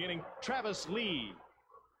 Leading off the inning, Travis Lee.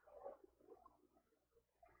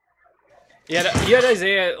 you had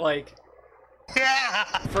Isaiah like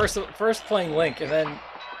first playing Link and then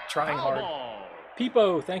trying Foul hard. ball.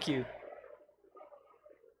 Peepo, thank you.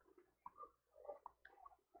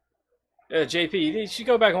 JP, you should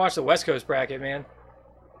go back and watch the West Coast bracket, man.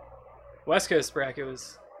 West Coast bracket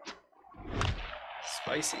was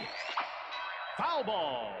spicy. Foul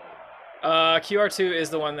ball. QR2 is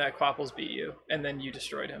the one that Quapples beat you, and then you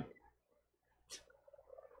destroyed him.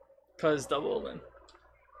 Cause double win.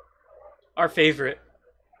 Our favorite.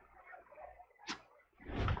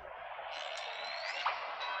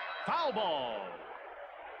 Foul ball.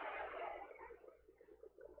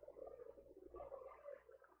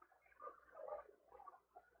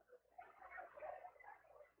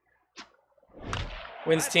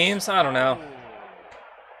 Wins teams? I don't know.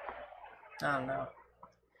 I don't know.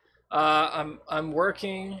 I'm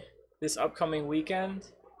working this upcoming weekend,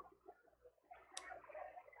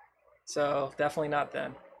 so definitely not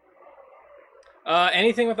then.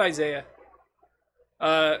 Anything with Isaiah.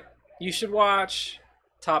 You should watch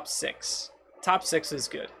top 6. Top 6 is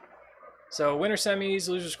good. So winner semis,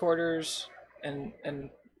 losers quarters, and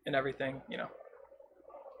everything, you know.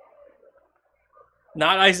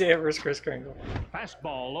 Not Isaiah versus Chris Kringle.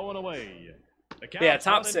 Fastball low and away. Yeah,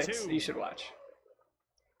 top 6 you should watch.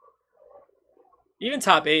 Even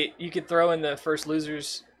top 8, you could throw in the first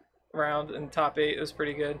losers round, and top 8 was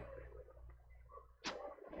pretty good.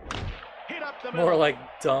 Hit up the More middle. like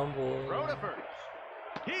Dumble. Throw to first.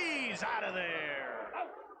 He's out of there.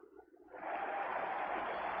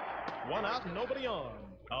 One out and nobody on.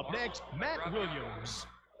 Up next, Matt Williams.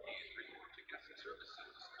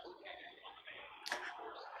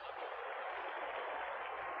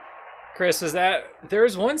 Chris, was that...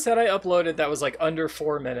 There's one set I uploaded that was like under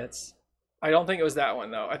 4 minutes. I don't think it was that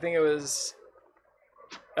one, though. I think it was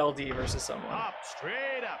LD versus someone. Up,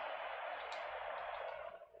 straight up.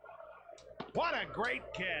 What a great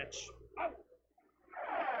catch.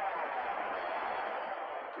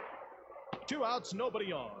 2 outs,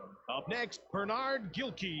 nobody on. Up next, Bernard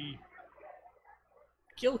Gilkey.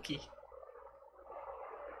 Gilkey.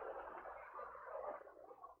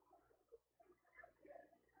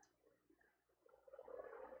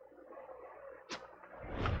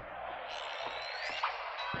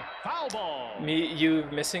 Foul ball. You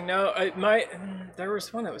missing now? There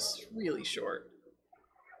was one that was really short.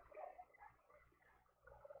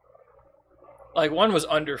 Like one was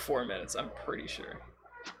under 4 minutes, I'm pretty sure.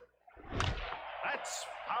 That's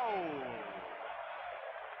foul.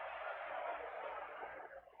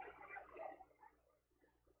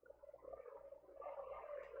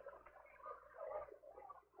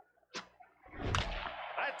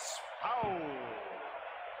 That's foul.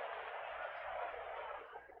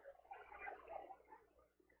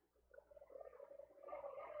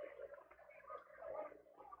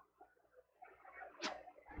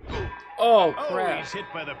 Oh, Oh, crap. he's hit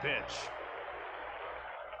by the pitch.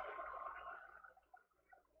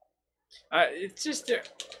 It's just,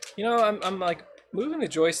 you know, I'm like moving the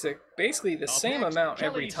joystick basically the Up same next, amount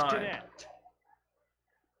every Kelly time. Stinnett.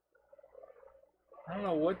 I don't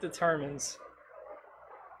know what determines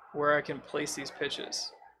where I can place these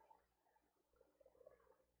pitches.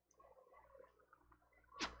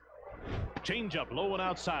 Change up low and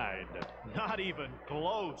outside. Not even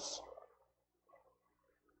close.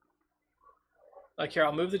 Like here,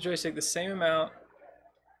 I'll move the joystick the same amount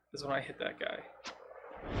as when I hit that guy.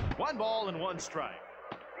 1 ball and 1 strike.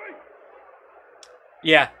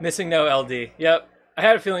 Yeah, missing no LD. Yep. I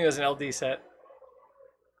had a feeling it was an LD set.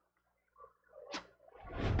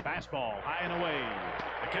 Fastball high and away.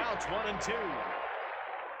 The count's 1-2.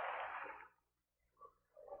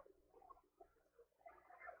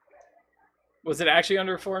 Was it actually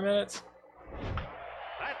under 4 minutes?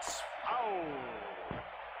 That's foul.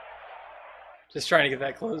 Just trying to get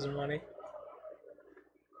that closing money.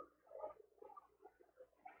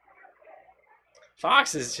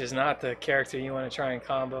 Fox is just not the character you want to try and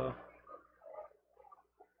combo.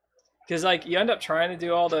 Because, like, you end up trying to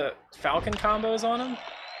do all the Falcon combos on him,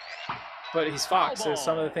 but he's Fox, so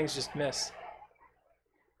some of the things just miss.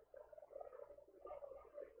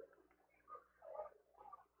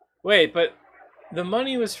 Wait, but the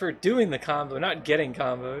money was for doing the combo, not getting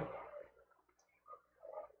comboed.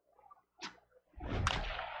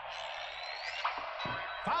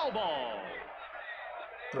 Foul ball.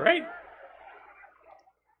 Right?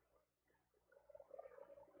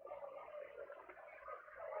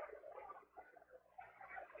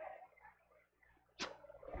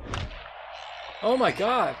 Oh my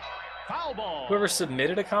god. Foul ball. Whoever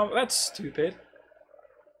submitted a combo, that's stupid.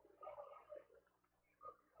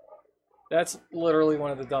 That's literally one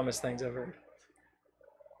of the dumbest things I've heard.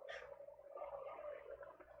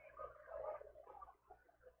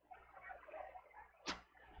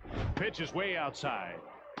 Pitch is way outside.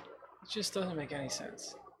 It just doesn't make any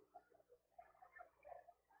sense.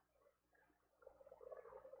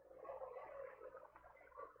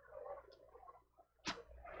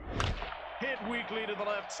 Hit weak quickly to the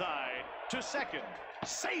left side. To second.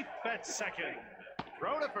 Safe at second.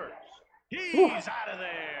 Throw to first. He's out of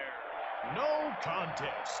there. No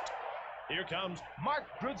contest. Here comes Mark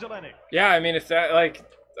Grudzielnik. Yeah, I mean, if that, like,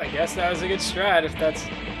 I guess that was a good strat if that's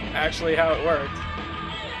actually how it worked.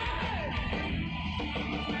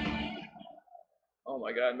 Oh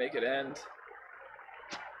my god, make it end.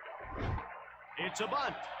 It's a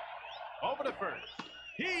bunt. Over to first.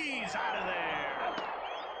 He's out of there.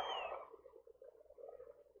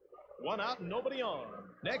 One out, nobody on.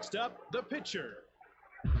 Next up, the pitcher.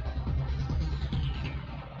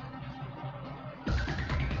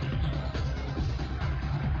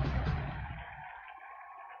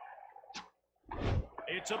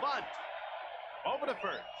 It's a bunt. Over to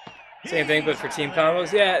first. Same thing, but for team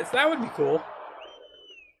combos. Yeah, that would be cool.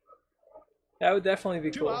 That would definitely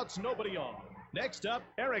be Two cool. outs, nobody on. Next up,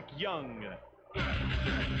 Eric Young.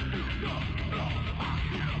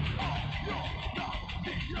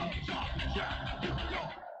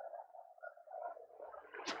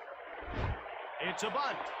 It's a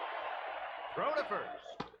bunt. Throw to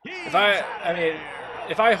first. If I mean,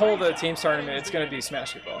 if I hold a team tournament, it's gonna be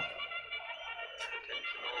Smash Your Ball.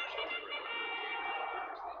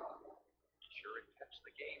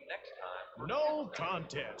 No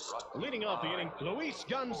contest. Leading off the inning, Luis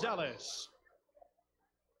Gonzalez.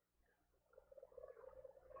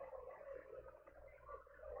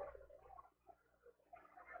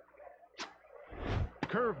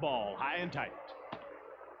 Curveball, high and tight.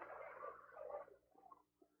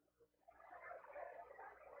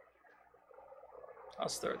 I'll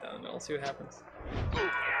just throw it down the middle, see what happens.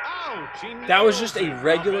 Ouch! That was just a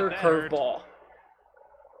regular curveball.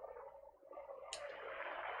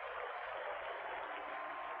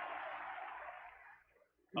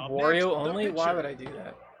 Wario only? Why would I do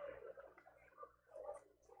that?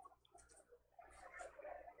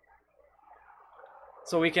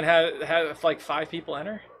 So we can have like 5 people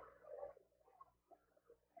enter?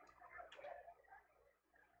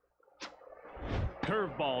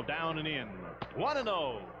 Curveball down and in.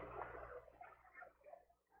 1-0.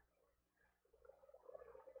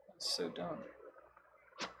 So dumb.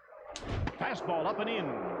 Fastball up and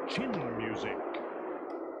in. Chin music.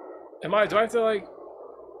 Do I have to like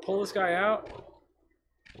pull this guy out?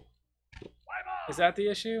 Is that the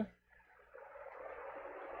issue?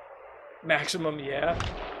 Maximum, yeah.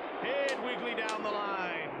 Head wiggly down the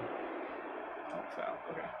line. Oh, foul.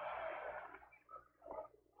 Okay.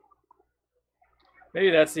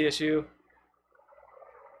 Maybe that's the issue.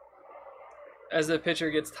 As the pitcher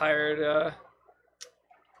gets tired,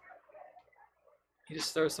 he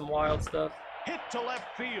just throws some wild stuff. Hit to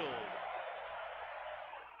left field.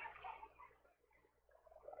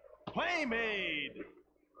 Play made.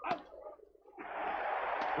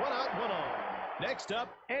 One out, one on. Next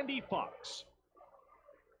up, Andy Fox.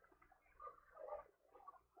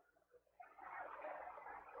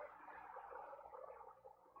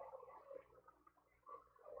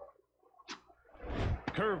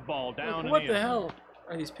 Curveball down What and the in. hell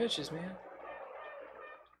are these pitches, man?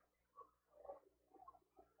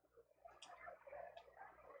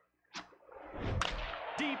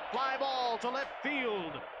 Deep fly ball to left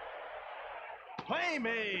field. Play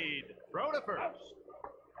made. Throw to first.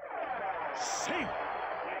 Safe.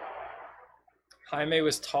 Jaime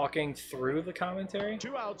was talking through the commentary?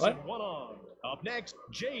 2 outs What? and 1 on. Up next,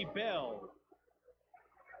 Jay Bell.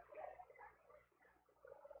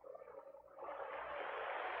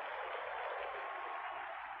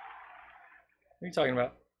 What are you talking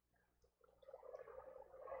about?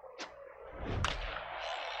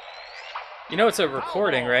 You know it's a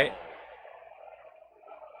recording, right?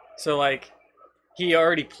 So like, he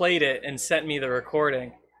already played it and sent me the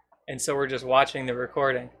recording, and so we're just watching the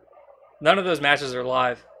recording. None of those matches are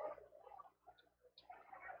live.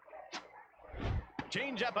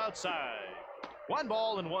 Change up outside. 1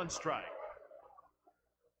 ball and 1 strike.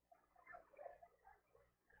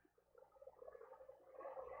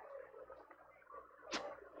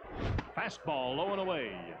 Fastball low and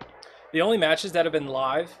away. The only matches that have been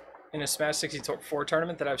live in a Smash 64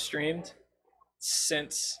 tournament that I've streamed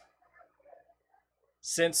since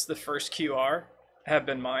the first QR have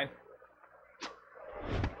been mine.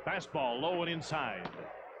 Fastball low and inside.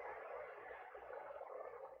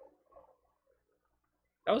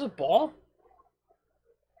 That was a ball?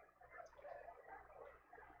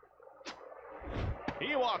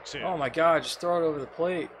 He walks in. Oh my god, just throw it over the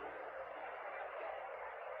plate.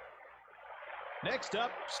 Next up,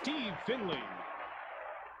 Steve Finley.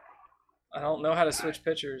 I don't know how to switch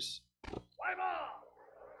pitchers.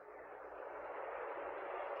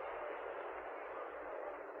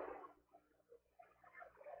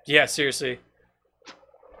 Yeah, seriously.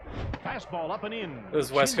 fastball up and in.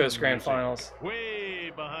 Those West Cue Coast Grand music. Finals.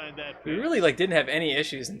 Way behind that We pitch. really like didn't have any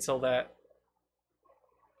issues until that.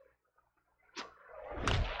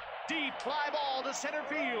 Deep fly ball to center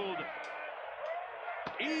field.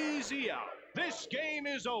 Easy out. This game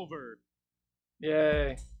is over.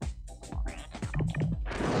 Yay.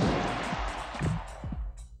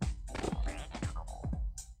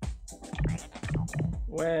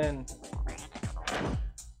 Win.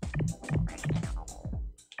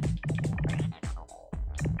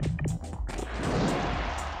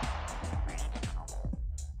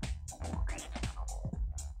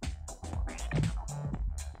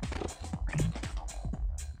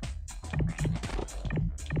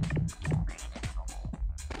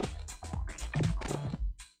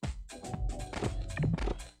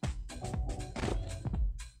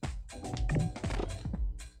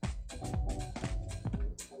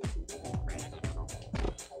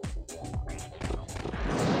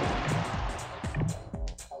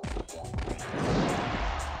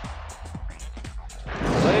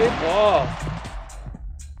 Play ball.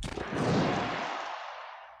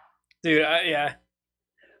 Dude, yeah.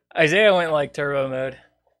 Isaiah went like turbo mode.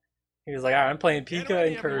 He was like, alright, I'm playing Get Pika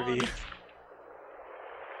ready, and Kirby. everyone.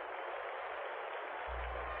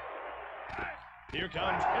 Here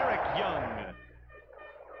comes Eric Young.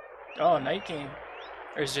 Oh, night game.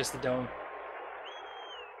 Or is just the dome?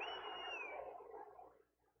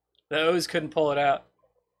 The O's couldn't pull it out.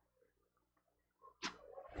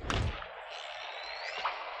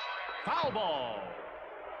 Foul ball.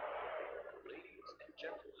 Ladies and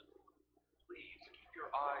gentlemen, please keep your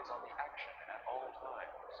eyes on the action at all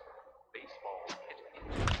times. Baseball hit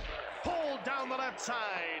into the stands. Pulled down the left side.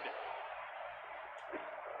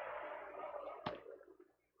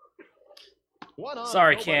 One on,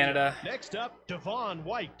 Sorry, nobody Canada. out. Next up, Devon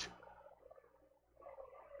White.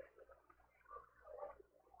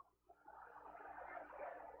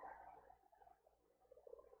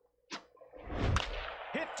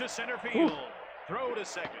 Hit to center field. Throw to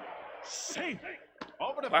second. Safe.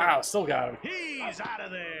 Over to Wow, first. still got him. He's out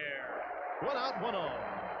of there. One out, one on.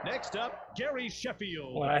 Next up, Gary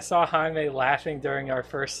Sheffield. When I saw Jaime laughing during our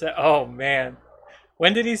first set, oh man.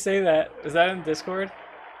 When did he say that? Was that in Discord?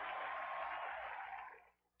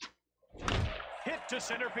 Hit to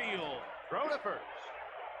center field. Throw to first.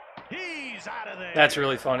 He's out of there. That's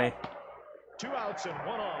really funny. 2 outs and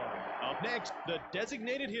 1 on. Up next, the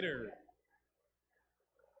designated hitter.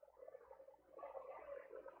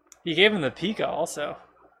 He gave him the Pika also.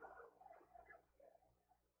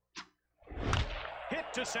 Hit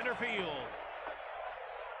to center field.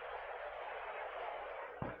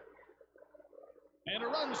 And a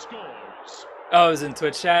run scores. Oh, it was in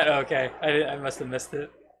Twitch chat? Oh, okay. I must have missed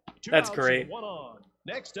it. 2 That's outs great. and 1 on.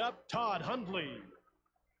 Next up, Todd Hundley.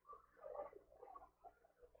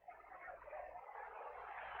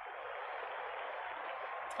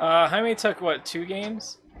 Jaime took, what, 2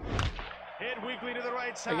 games Hit weakly to the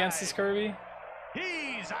right side. against this Kirby?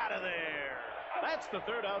 He's out of there. That's the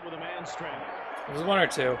 3rd out with a man stranded. It was 1 or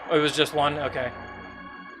 2. Oh, it was just 1? Okay.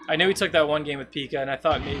 I knew he took that 1 game with Pika, and I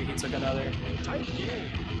thought maybe he took another. Tight game.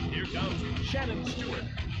 Here comes Shannon Stewart.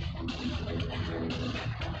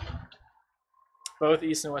 Both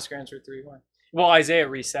East and West Grands were 3-1. Well, Isaiah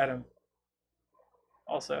reset him.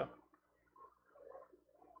 Also.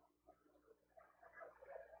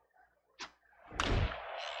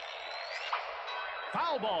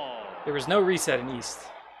 Foul ball. There was no reset in East.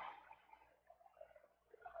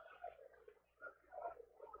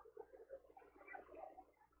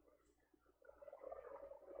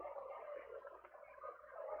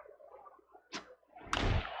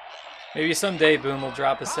 Maybe someday Boom will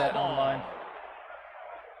drop a set Foul ball. online.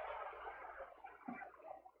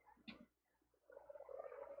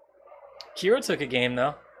 Kiro took a game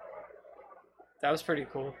though. That was pretty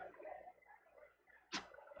cool.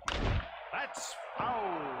 That's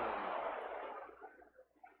foul.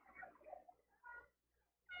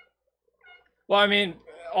 Well, I mean,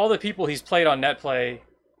 all the people he's played on net play,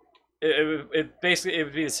 it basically it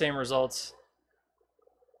would be the same results.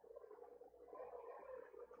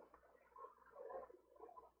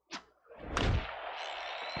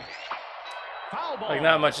 Foul ball. Like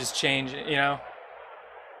not much has changed, you know.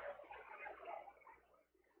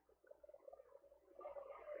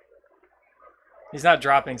 He's not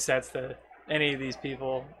dropping sets to any of these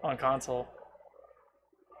people on console.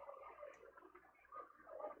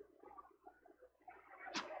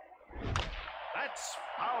 That's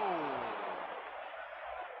foul.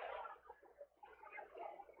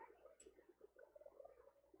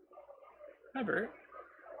 Hi, Bert.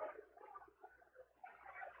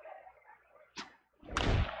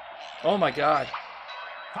 Oh my god.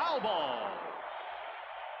 Foul ball.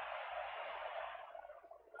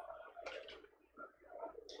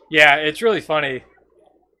 Yeah, it's really funny,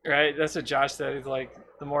 right? That's what Josh said. He's like,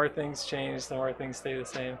 the more things change, the more things stay the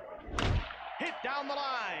same. Hit down the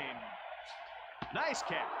line. Nice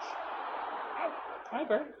catch. Hi,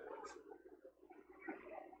 Bert.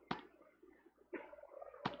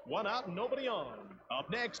 One out, nobody on. Up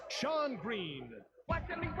next, Sean Green.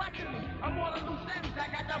 Watching me. I'm on a loose ends. I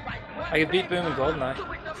got the right. I could beat Boom and Goldeneye.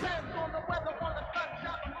 So it depends on the weather, on the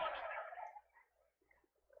sunshine.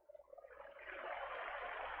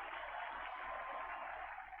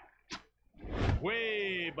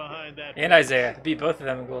 Way behind that. And Isaiah. I beat both of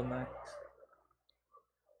them in Goldeneye.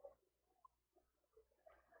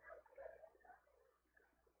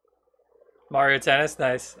 Mario Tennis,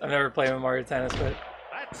 nice. I've never played with Mario Tennis, but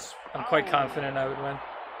That's I'm quite foul. confident I would win.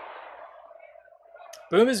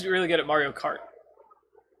 Boom is really good at Mario Kart.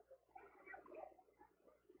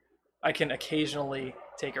 I can occasionally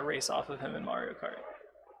take a race off of him in Mario Kart.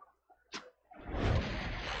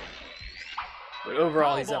 But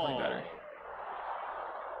overall, he's definitely better.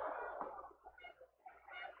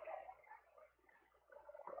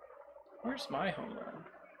 Where's my home run?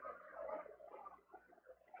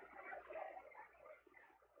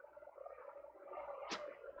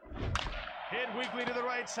 Hit weakly to the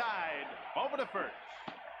right side. Over to first.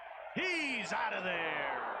 He's out of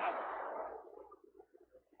there.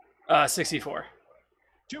 64.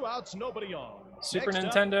 2 outs, nobody on. Super Next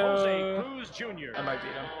up, Nintendo. Jose Cruz Jr. I might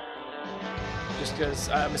beat him. Just because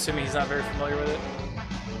I'm assuming he's not very familiar with it.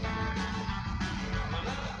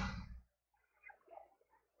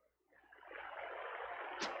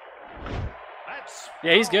 That's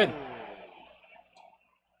Yeah, he's good. foul.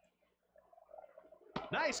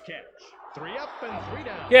 Nice catch. 3 up and 3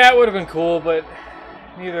 down. Yeah, it would have been cool, but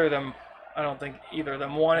neither of them, I don't think either of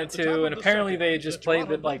them wanted At the top to, of and the apparently second, they just the played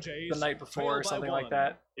Toronto it like Blue the Jays night before trail or by something 1. like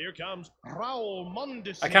that. Here comes Raul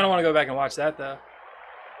Mondesi. I kind of want to go back and watch that though.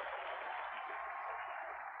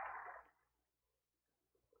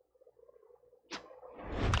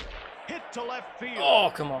 Hit to left field. Oh,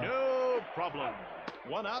 come on. No problem.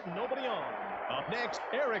 1 out, nobody on. Up next,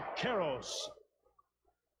 Eric Karros.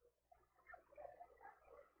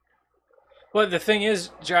 But the thing is,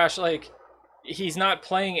 Josh, like, he's not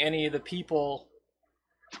playing any of the people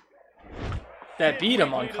that beat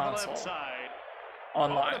him on Hit weakly to the left console side.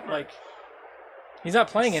 online. Like, he's not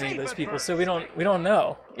playing any of those people, so we don't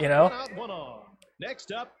know, you know? 1 out, 1 on.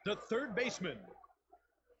 Next up, the third baseman.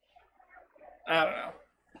 I don't know.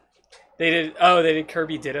 They did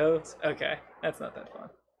Kirby Dittos? Okay, that's not that fun.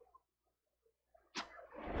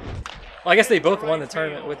 Well, I guess they both won the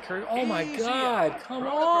tournament with Kirby. Oh my god, come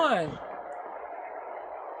on!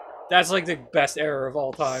 That's like the best error of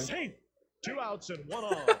all time. Safe. 2 outs and 1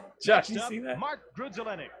 on. Josh, Next you up, see that? Mark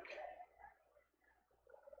Grudzielanek.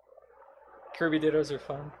 Kirby Dittos are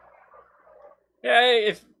fun. Yeah,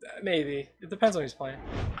 if maybe. It depends on who's playing.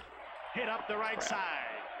 Hit up the right side.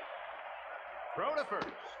 Throw to first.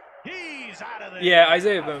 He's out of there. Yeah,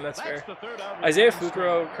 Isaiah Boom, that's fair. the third out. Isaiah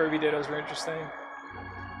Fukuro, Kirby Dittos were interesting.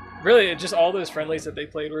 Really, just all those friendlies that they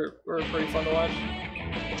played were pretty fun to watch.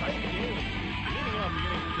 Tight game. Leaning on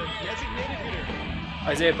the designated hitter.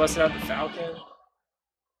 Isaiah busted out the Falcon.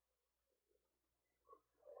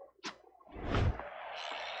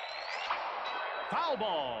 Foul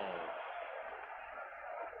ball.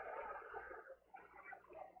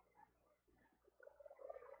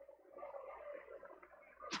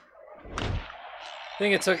 I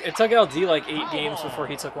think it took LD like 8 games before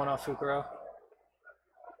he took one off Fukuro.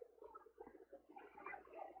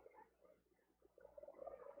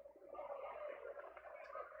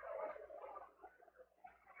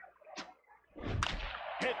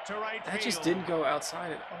 Hit to right That field. just didn't go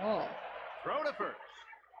outside at all. Throw to first.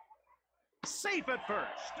 Safe at first.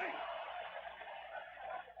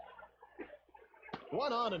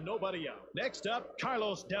 1 on and nobody out. Next up,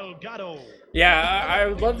 Carlos Delgado. Yeah, I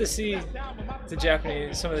would love to see some of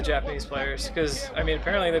the Japanese players, because I mean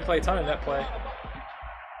apparently they play a ton of net play.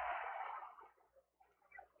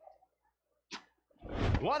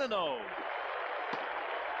 1-0.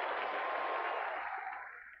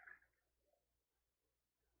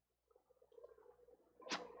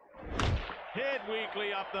 Hit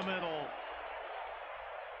weakly up the middle.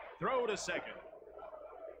 Throw to second.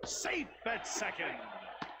 Safe at second.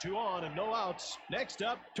 2 on and no outs. Next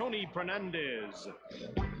up, Tony Fernandez.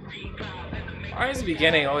 Why is the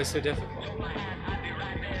beginning always so difficult?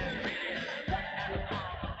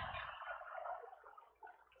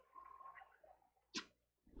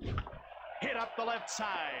 Hit up the left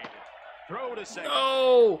side. Throw to second.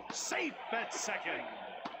 No! Safe at second.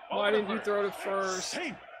 Why didn't you throw it first?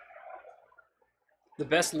 Safe. The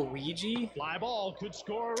best Luigi? Fly ball could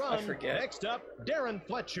score a run. I forget. Next up, Darren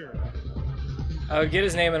Fletcher. I would get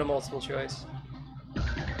his name in a multiple choice. Alright,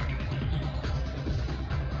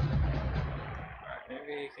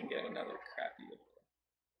 maybe he can get another crappy.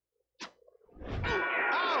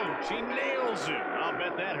 Ouch! He nails it. I'll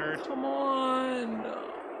bet that hurt. Come on!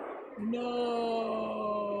 No!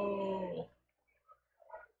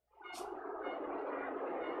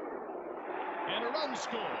 And a run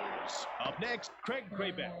scores. Up next, Craig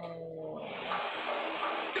Craybeck.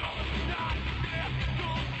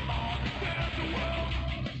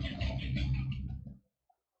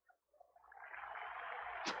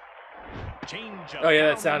 Change up Oh yeah, down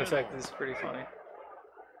that sound the middle. effect is pretty funny.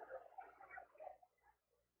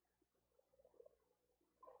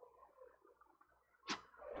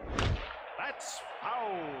 That's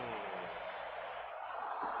foul.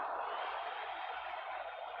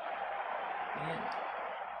 Man.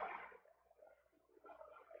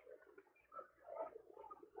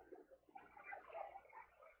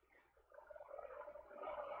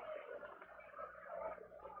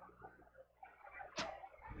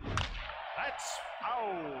 That's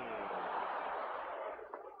foul.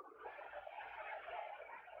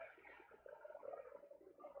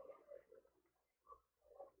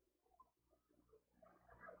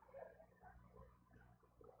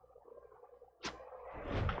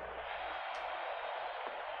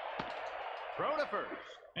 Throw to first.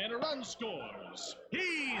 And a run scores.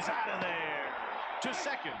 He's out of there. To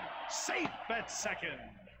second. Safe at second.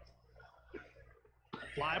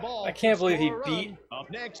 Fly ball. I can't believe he score a beat- run.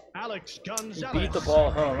 Up next, Alex He Gonzalez. beat the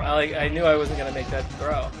ball home. I knew I wasn't gonna make that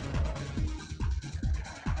throw.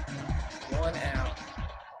 1 out.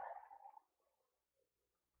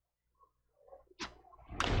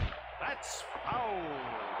 That's foul.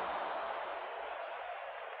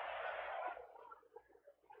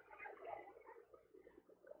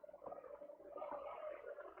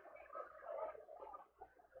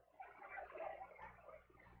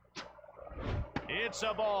 It's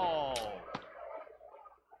a ball.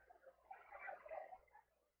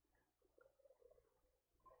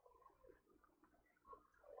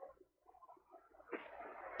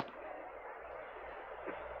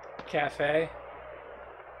 Cafe.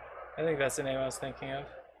 I think that's the name I was thinking of.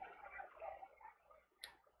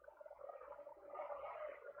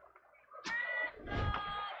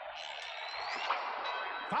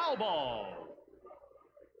 Foul ball.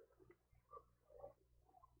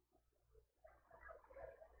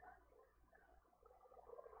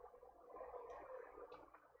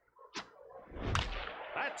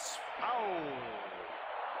 That's foul.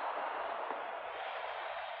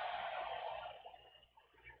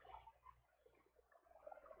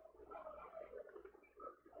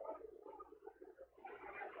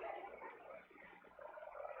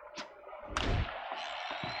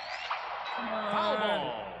 Foul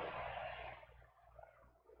ball.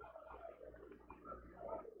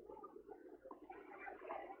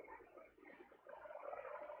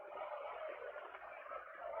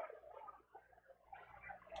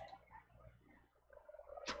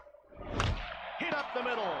 Hit up the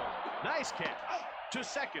middle. Nice catch. To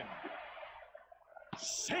second.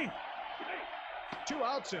 Safe. 2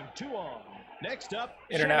 outs and 2 on. Next up,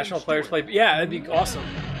 International Shannon players Stewart. play. Yeah, that'd be awesome.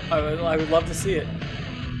 I would love to see it.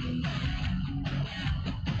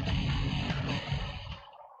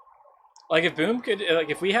 Like if Boom could, like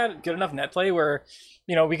if we had good enough net play where,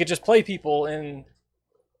 you know, we could just play people in,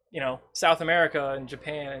 you know, South America and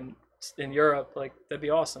Japan and in Europe, like that'd be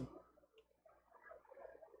awesome.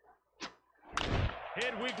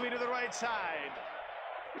 Hit weakly to the right side.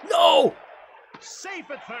 No! Safe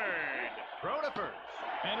at third. Throw to first.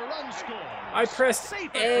 And a run scores. I pressed Safe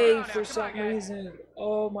at A third. for some reason.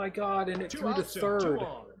 Oh my god, and it 2 threw to outs and 2 third.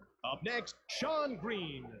 on. Up next, Sean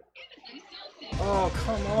Green. Oh,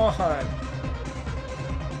 come on.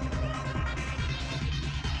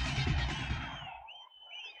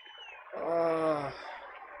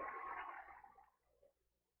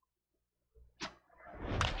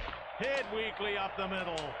 Hit weakly up the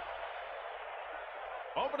middle.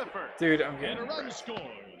 Over to first. Dude, I'm And getting a run wrecked.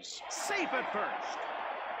 scores. Safe at first.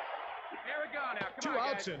 Here we go now. 2 Come on,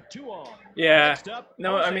 outs guys. and 2 on. Yeah. Next up,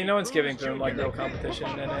 No, I Jose mean, no one's Cruz giving Boom Jr. like real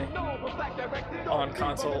competition in on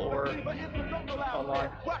console or online.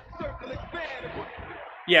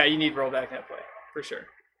 Yeah, you need rollback net play for sure.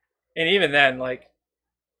 And even then, like,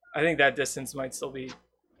 I think that distance might still be.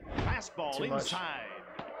 Fastball Too much. inside.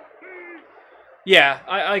 Yeah,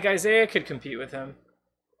 I like Isaiah could compete with him.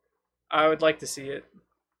 I would like to see it.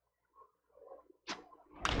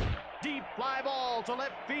 Deep fly ball to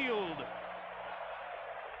left field.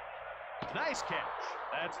 Nice catch.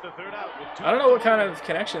 That's the third out with 2. I don't know what kind of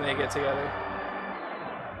connection they get together.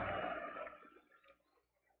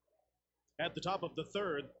 At the top of the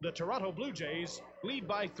third, the Toronto Blue Jays lead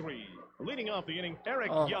by 3. Leading off the inning, Eric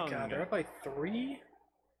Oh Young. my god, they're up by 3?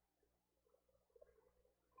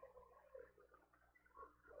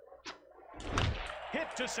 Hit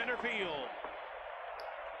to center field.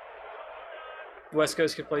 West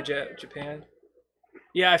Coast could play Japan.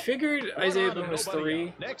 Yeah, I figured Isaiah One out Boom and was nobody 3.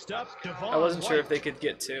 out. Next up, I wasn't sure if they White. could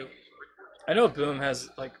get 2. I know Boom has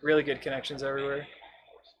like really good connections everywhere.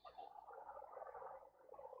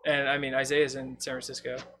 And I mean, Isaiah's in San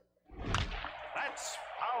Francisco. That's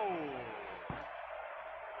foul.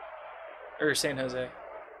 Or San Jose.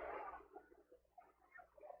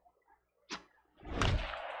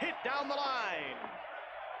 Hit down the line.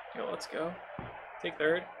 Yo, let's go. Take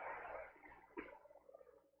third.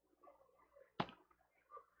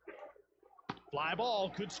 Fly ball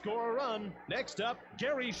could score a run. Next up,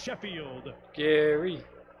 Gary Sheffield. Gary.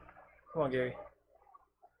 Come on, Gary.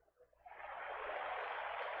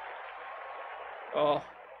 Oh.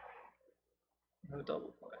 No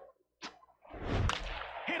double play.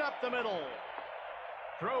 Hit up the middle.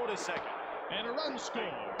 Throw to second. And a run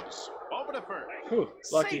scores. Over to first. Whew,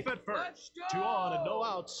 lucky. Safe at first. 2 on and no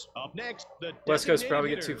outs. Up next, the West Coast designated probably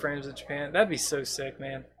get hitter. 2 frames with Japan. That'd be so sick,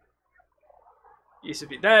 man. Used to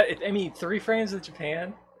be that. I mean, 3 frames with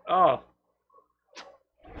Japan. Oh,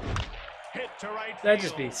 Hit to right that'd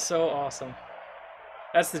just be field. so awesome.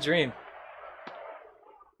 That's the dream.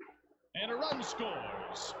 And a run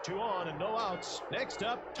scores. 2 on and no outs. Next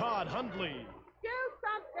up, Todd Hundley.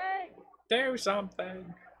 Do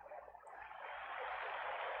something.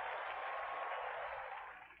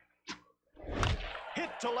 Hit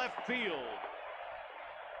to left field.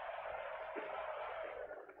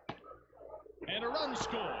 And a run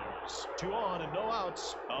scores. 2 on and no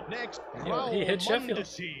outs. Up next, You know, he hit Raul Sheffield.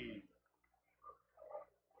 Mondesi.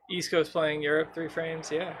 East Coast playing Europe, 3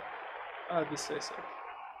 frames. Yeah. Oh, that'd be so sick.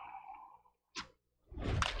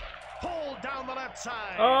 Pulled down the left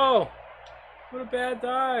side. Oh, what a bad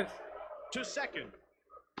dive. To second.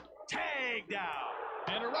 Tagged out.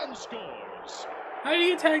 And a run scores. How did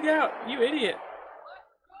you get tagged out? You idiot.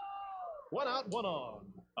 1 out, 1 on.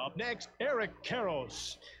 Up next, Eric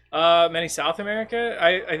Karros. Many South America?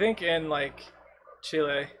 I think in like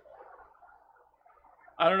Chile.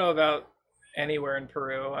 I don't know about anywhere in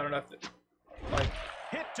Peru. I don't know if like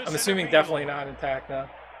Hit to I'm center assuming field. definitely not in PAC now.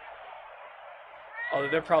 Although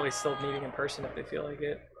they're probably still meeting in person if they feel like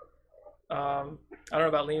it. I don't know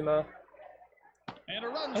about Lima. And a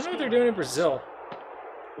run I don't know what they're doing in Brazil.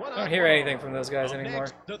 I don't hear anything from those guys anymore.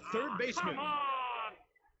 Next, the third baseman.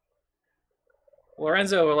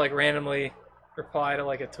 Lorenzo will like randomly reply to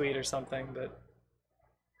like a tweet or something, but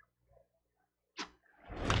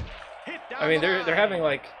Hit down I mean the they're line. having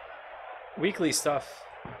like weekly stuff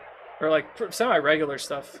or like semi-regular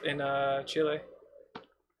stuff in Chile.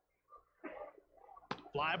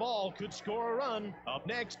 Fly ball could score a run. Up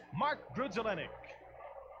next, Mark Grudzielanek.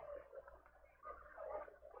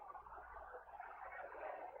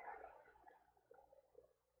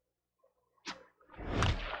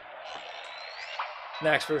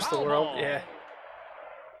 Next versus the Foul world, ball. yeah.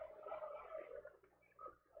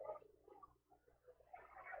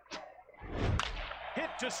 Hit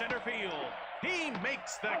to center field. He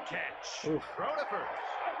makes the catch. Oof. Throw to first.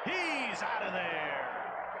 He's out of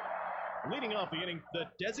there. Leading off the inning, the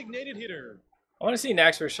designated hitter. I want to see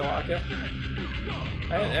Nax versus Shalaka.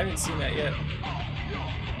 I haven't seen that yet.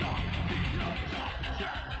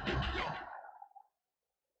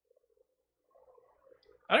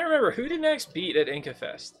 I don't remember who did Nax beat at Inca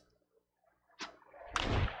Fest.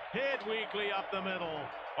 Hit weakly up the middle.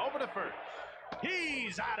 Over to first.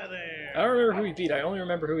 He's out of there. I don't remember who he beat. I only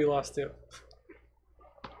remember who he lost to.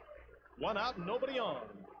 1 out, nobody on.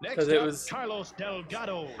 Next 'Cause it up, was- Carlos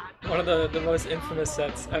Delgado. One of the most infamous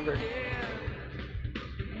sets ever.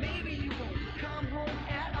 Maybe you won't come home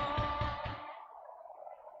at all.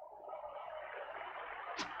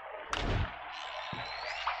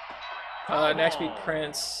 Nax beat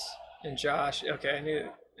Prince and Josh. Okay,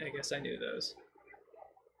 I guess I knew those.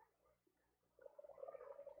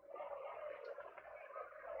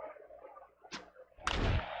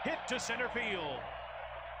 Hit to center field.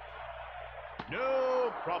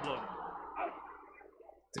 No problem.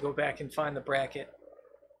 To go back and find the bracket.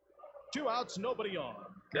 2 outs, nobody on.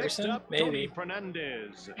 Gerson? Next up, Maybe. Tony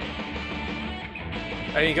Fernandez.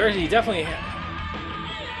 I mean, Gerson, he definitely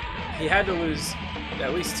he had to lose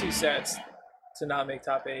at least 2 sets to not make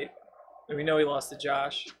top 8. And we know he lost to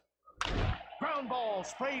Josh. Ground ball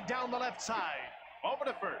sprayed down the left side. Over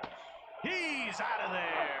to first. He's out of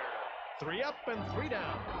there. 3 up and 3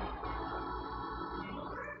 down.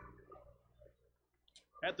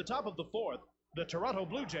 At the top of the 4th, the Toronto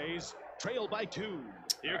Blue Jays trail by 2.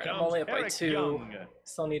 Here Alright, comes I'm only up by Eric 2. Young.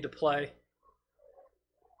 Still need to play.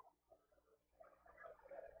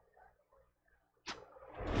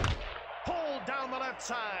 Pulled down the left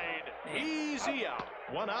side. Easy out.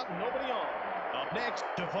 1 out and nobody on. Up next,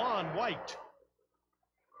 Devon White.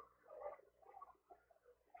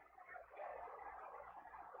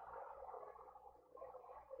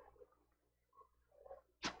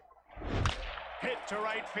 Hit to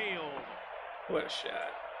right field. What a shot.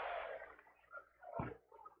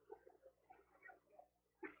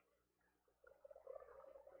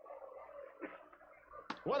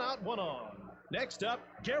 One out, 1 on. Next up,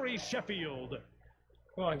 Gary Sheffield.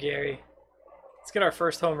 Come on, Gary. Let's get our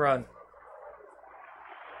first home run.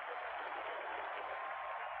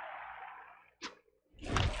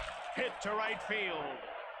 Hit to right field.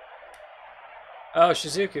 Oh,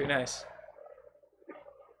 Shizuku, nice.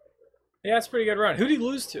 Yeah, that's a pretty good run. Who'd he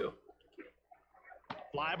lose to?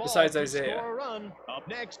 Fly ball Besides to Isaiah. score a run. Up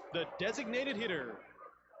next, the designated hitter.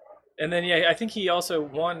 And then, yeah, I think he also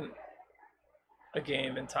won a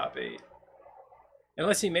game in top 8.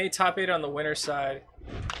 Unless he made top 8 on the winner's side.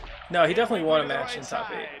 No, he definitely won a match in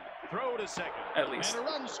top 8. Throw to second. At least. And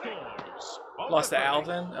a run scores. Lost to Over first.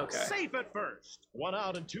 Alvin? Okay. Safe at first. 1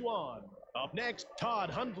 out and 2 on. Up next,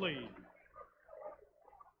 Todd Hundley.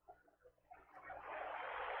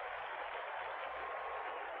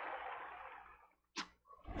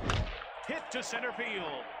 Hit to center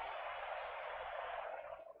field.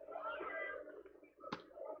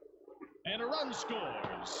 And a run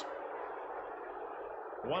scores.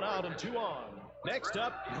 1 out and 2 on. Next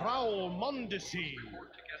up, Raul Mondesi.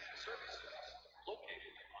 Report to guest services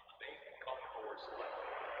located on the main concourse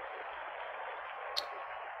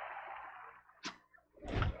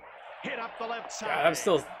left. Hit up the left side. God, I'm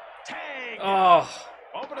still. Tag. Oh,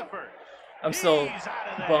 Over to first. I'm still He's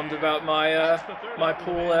out of there. bummed about my That's the third my out of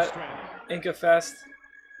the pool man at stranded. Inca Fest.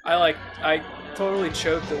 I totally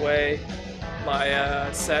choked away my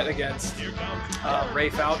set against Here comes Ray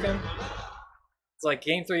Falcon. It's like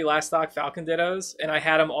game 3 last stock Falcon Dittos, and I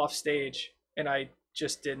had him off stage, and I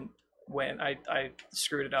just didn't win. I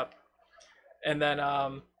screwed it up. And then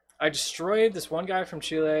I destroyed this one guy from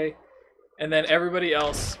Chile, and then everybody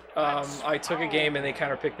else, I took a game and they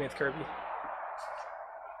counterpicked me with Kirby.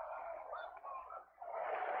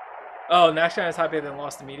 Oh, Nax got on top 8 then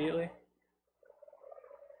lost immediately.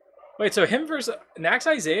 Wait, so him versus Nax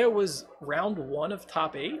Isaiah was round 1 of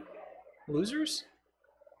top 8 losers?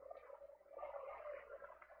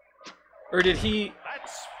 Or did he?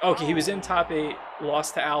 Okay, he was in top 8,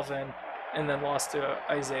 lost to Alvin, and then lost to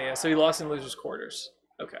Isaiah. So he lost in losers quarters.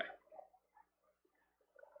 Okay.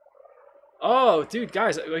 Oh, dude,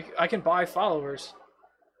 guys, I can buy followers.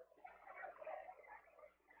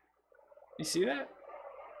 You see that?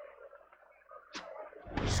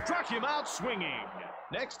 Struck him out swinging.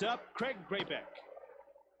 Next up, Craig Graybeck.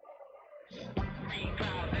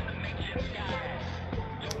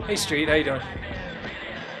 Hey, Street, how you doing?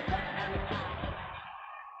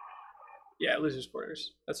 Yeah, losers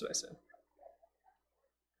quarters. That's what I said.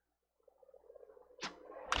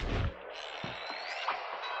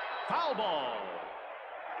 Foul ball.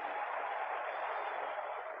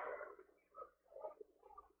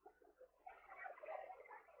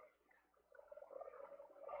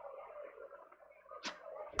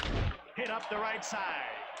 Hit up the right side.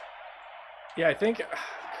 Yeah, I think,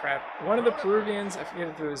 crap, one of the Peruvians, I forget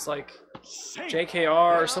if it was like Safe.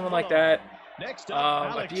 JKR or someone like that. Next up, I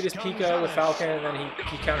Alex beat his Pika Gonzalez. with Falcon, and then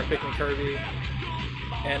he counterpicked me Kirby.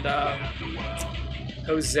 And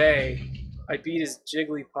Jose, I beat his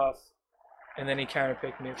Jigglypuff, and then he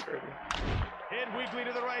counterpicked me with Kirby. Hit weakly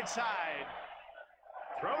to the right side.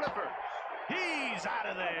 Throw to first. He's out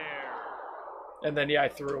of there. And then, yeah,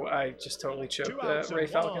 I just totally 2 choked outs the Ray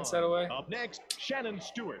and Falcon 1. set away. Up next, Shannon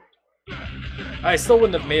Stewart. I still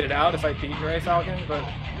wouldn't have made it out if I'd beaten Ray Falcon, but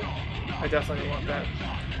I definitely want that.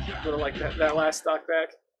 Would have liked that last stock back.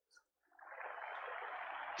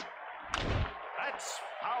 That's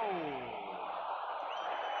foul.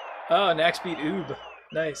 Oh, Nax beat Oob.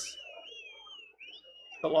 Nice.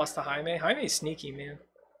 But lost to Jaime. Jaime's sneaky, man.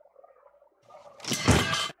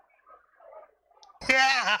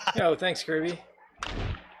 Yo, thanks, Kirby.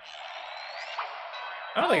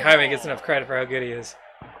 I don't think Jaime gets enough credit for how good he is.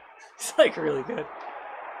 He's like really good.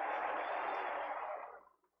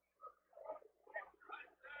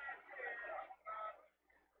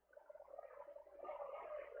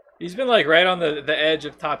 He's been like right on the edge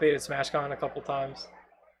of top 8 at SmashCon a couple times.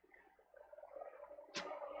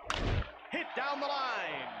 Hit down the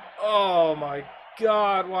line. Oh my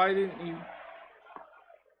God! Why didn't you?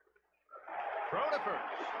 Throw to first.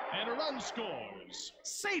 And a run scores.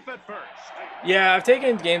 Safe at first. Yeah, I've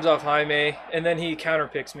taken games off Jaime, and then he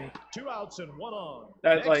counterpicks me. 2 outs and 1 on.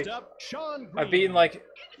 That Next like up, Sean Green. I've beaten like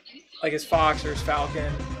his Fox or his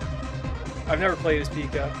Falcon. I've never played his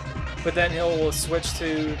Pika, but then he'll switch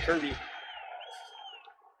to Kirby.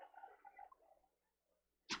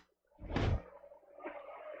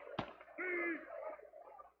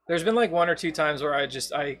 There's been like 1 or 2 times where I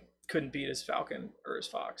couldn't beat his Falcon or his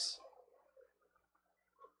Fox.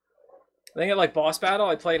 I think at like boss battle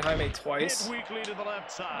I played Jaime twice. Hit weakly to the left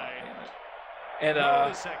side. And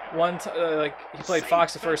like he played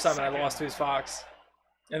Fox the first time and I lost to his Fox.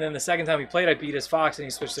 And then the second time he played I beat his Fox and he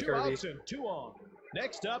switched to 2 Kirby. outs and 2 on.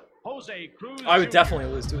 Next up, Jose Cruz. I would Jr. definitely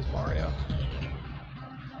lose to his Mario.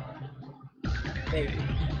 Maybe.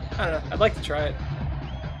 I don't know. I'd like to try it.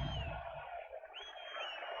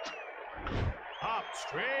 Hop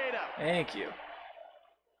straight up. Thank you.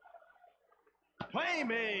 Play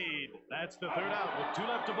made. That's the 3rd out with 2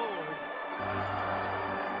 left to board.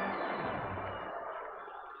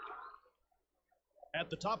 At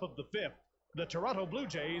the top of the 5th, the Toronto Blue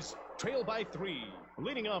Jays trail by 3.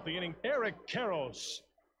 Leading off the inning, Eric Karros.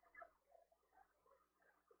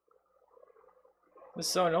 This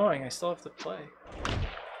is so annoying. I still have to play.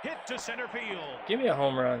 Hit to center field. Give me a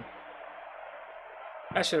home run.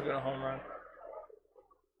 That should have been a home run.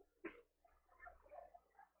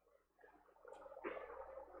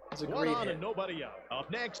 It's a 1 great on hit. and nobody out.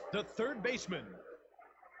 Up next, the 3rd baseman.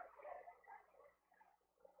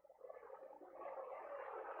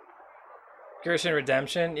 Gershon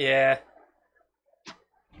Redemption, yeah.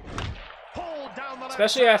 Pulled down the left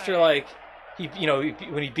Especially after side. like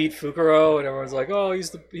when he beat Fukuro and everyone's like, oh,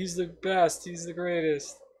 he's the best, he's the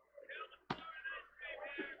greatest.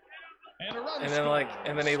 And a run And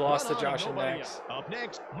then he scores. lost to 1 on and Josh and nobody Max. out. Up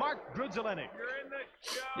next, Mark Grudzielanek. You're in the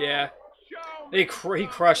show. Yeah. Show He me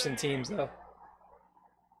crushed in something. teams though.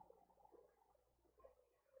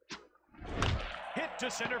 Hit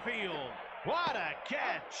to center field. What a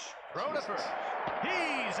catch. Throw to first.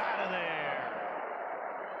 He's out of there.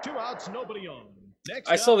 2 outs, nobody on. Next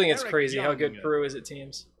I still up, think it's Eric crazy how Young. good Peru is at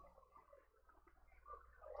teams.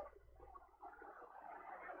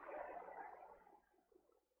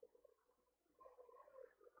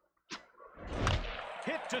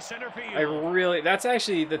 Hit to center field. That's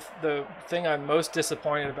actually the thing I'm most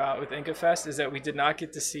disappointed about with Inca Fest is that we did not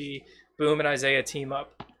get to see Boom and Isaiah team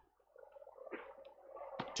up.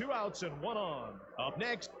 2 outs and 1 on. Up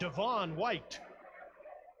next, Devon White.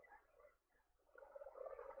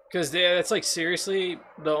 Because that's like seriously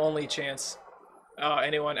the only chance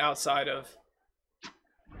anyone outside of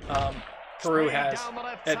Peru Sprayed has down the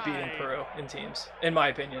left at beating side. Peru in teams, in my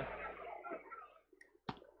opinion.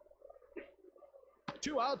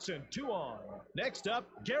 2 outs and 2 on. Next up,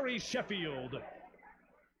 Gary Sheffield.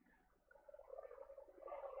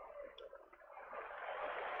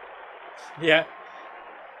 Yeah.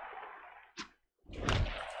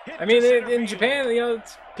 Hit I mean, to center in field. Japan,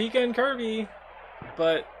 it's Pika and Kirby,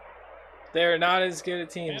 but they're not as good at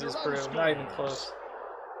teams And a as run Peru. Not even scores. close.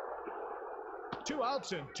 2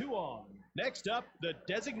 outs and 2 on. Next up, the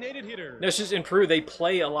designated hitter. No, it's just in Peru, they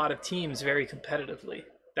play a lot of teams very competitively.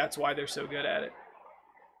 That's why they're so good at it.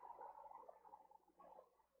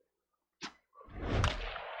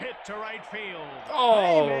 Hit to right field.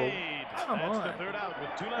 Oh, Play made. come That's on. the 3rd out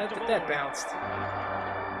with 2 left to That board. bounced.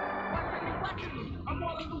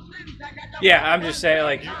 Yeah, I'm just saying,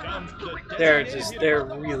 like, Here comes the they're designated they're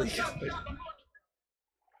hitter. really good.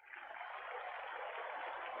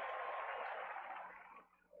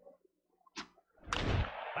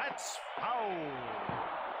 That's foul.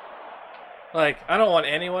 Like, I don't want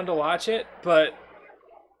anyone to watch it, but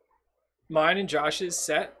mine and Josh's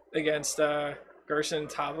set against Gerson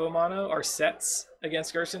Tavomano, our sets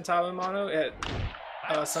against Gerson Tavomano at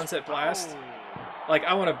That's Sunset Blast. foul. Like,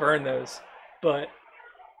 I want to burn those, but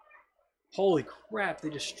holy crap, they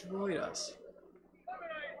destroyed us.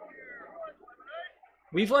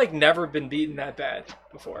 We've like never been beaten that bad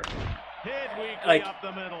before Hit weakly Like, up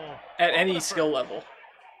the middle. at Over any the skill first. level.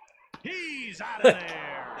 He's out of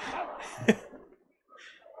there.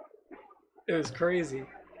 It was crazy.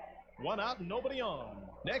 1 out and nobody on.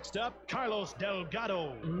 Next up, Carlos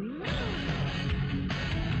Delgado.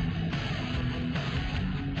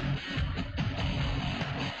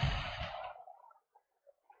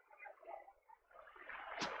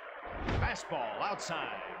 Fastball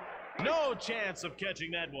outside. No chance of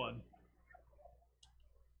catching that one.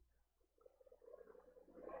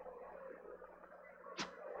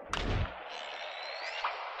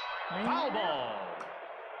 Foul ball.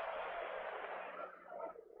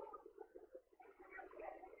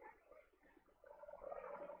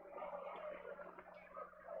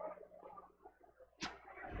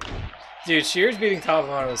 Dude, Shears beating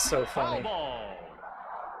Talabon was so Foul funny. ball.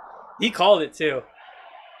 He called it too.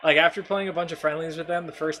 Like after playing a bunch of friendlies with them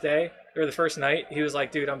the first day or the first night, he was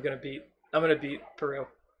like, "Dude, I'm gonna beat Peru."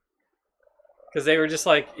 Because they were just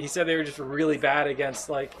like, he said they were just really bad against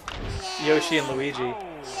like Yoshi and Luigi.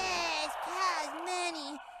 Yes,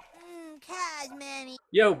 Cosmany. Cosmany.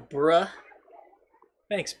 Yo, bruh.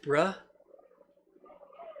 Thanks, bruh.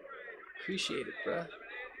 Appreciate it, bruh.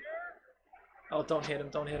 Oh, don't hit him,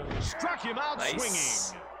 don't hit him. Struck him out Nice.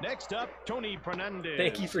 swinging. Next up, Tony Fernandez.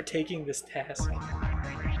 Thank you for taking this task.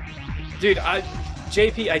 Dude,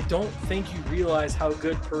 JP, I don't think you realize how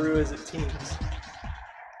good Peru is at teams.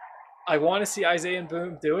 I want to see Isaiah and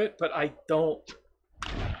Boom do it, but I don't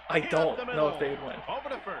know if they'd win. Over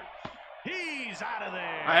to first. He's out of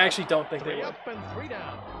there. I actually don't think they Three would. up and three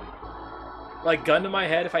down. Like, gun to my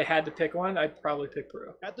head, if I had to pick one, I'd probably pick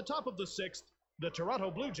Peru. At the top of the sixth, the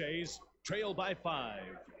Toronto Blue Jays trail by 5.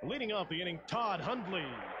 Leading off the inning, Todd Hundley.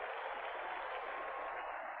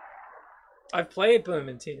 I've played Boom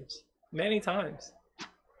in teams many times.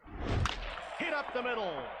 Hit up the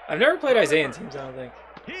middle. I've never played Isaiah in teams, I don't think.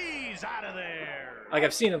 He's out of there. Like,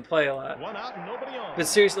 I've seen him play a lot. One out and nobody on. But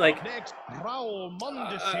seriously, like, Next, Raul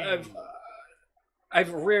Mondesi.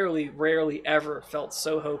 I've rarely ever felt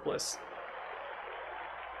so hopeless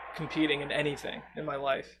competing in anything in my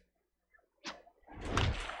life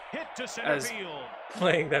Hit to center as field.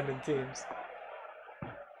 playing them in teams.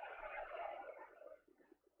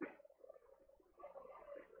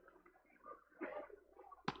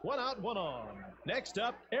 One out, one on. Next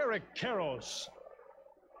up, Eric Karros.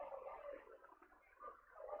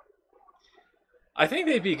 I think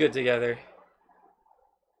they'd be good together.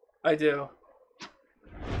 I do.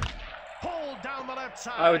 Pulled down the left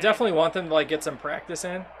side. I would definitely want them to like get some practice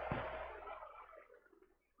in.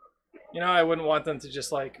 You know, I wouldn't want them to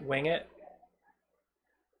just like wing it.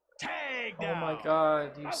 Tag Oh down. my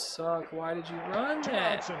god, you suck. Why did you run 2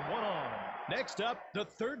 that? outs and 1 on. Next up, the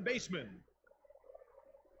third baseman.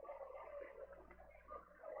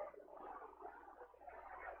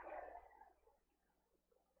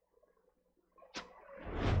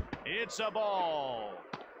 It's a ball.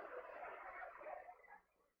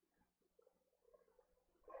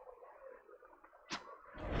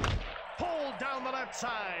 Pulled down the left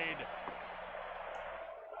side.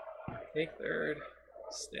 Take third.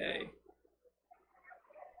 Stay.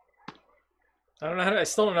 I don't know how to, I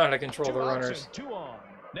still don't know how to control 2 the outs runners. and 2 on.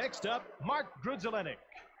 Next up, Mark Grudzielenic.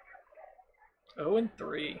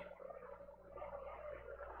 0-3.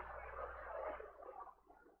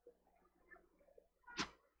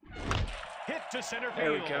 Hit to center field.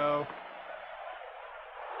 There we go.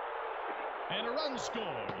 And a run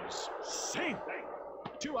scores. Safe.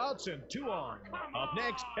 2 outs and 2 on. Up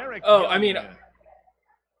next, Eric. Oh, Young. I mean,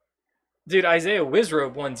 dude, Isaiah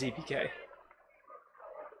Wizrobe won ZPK.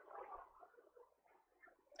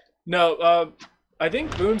 No, I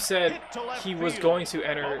think Boom said Hit to left he was field. going to Over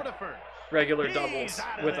enter to first. regular He's doubles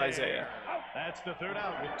out of with there. Isaiah. That's the third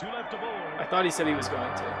out with 2 left to bowl. I thought he said he was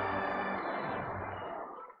going to.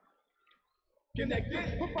 Connected.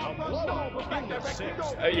 A blow in the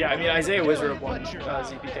sixth. Yeah, I mean, Isaiah Wizrobe won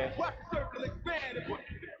ZPK. Circle expanded.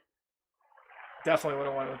 Definitely would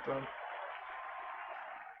have won with Boom.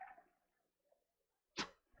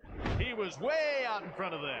 He was way out in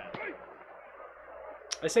front of that.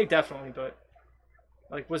 I say definitely, but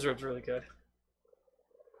like Wizrobe's really good.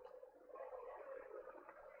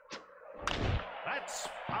 That's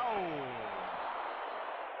foul.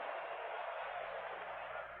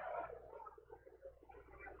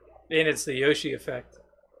 And it's the Yoshi effect.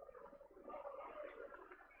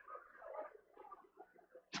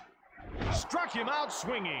 Struck him out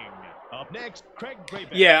swinging. Up next, Craig Brayback.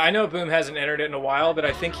 Yeah, I know Boom hasn't entered it in a while, but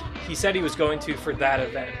I think he said he was going to for that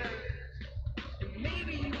event.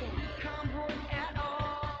 Maybe you won't come home at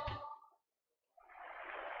all.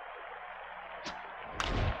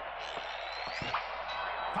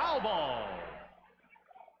 Foul ball.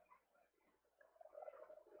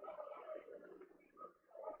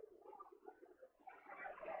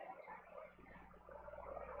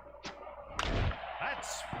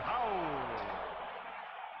 That's foul.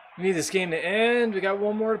 We need this game to end. We got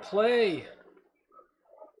one more to play.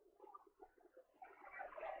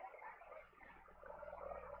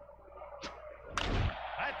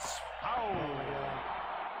 That's foul.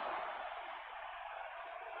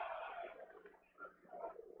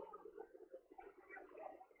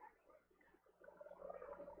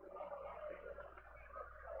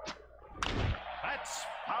 That's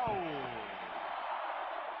foul.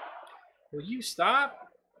 Will you stop?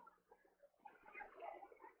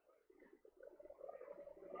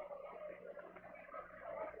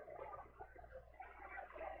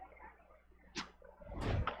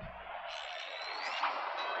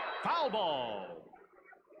 Foul ball.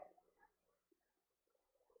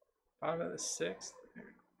 Bottom of the 6th.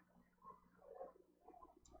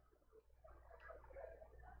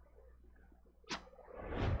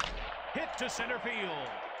 Hit to center field.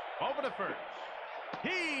 Over to first.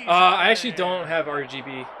 I actually don't have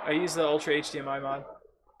RGB. I use the Ultra HDMI mod.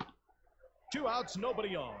 2 outs,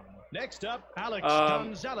 nobody on. Next up, Alex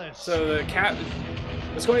Gonzalez. So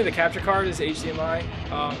what's going to the capture card is HDMI,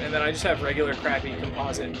 and then I just have regular crappy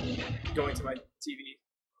composite going to my TV.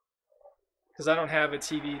 Because I don't have a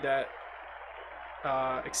TV that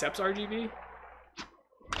accepts RGB,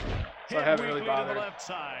 so I haven't really bothered. To the left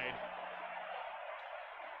side.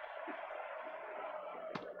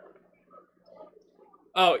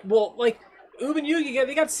 Oh, well, like, Ub and Yugi,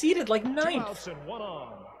 they got seeded like 2 9th. outs and 1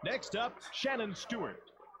 on. Next up, Shannon Stewart.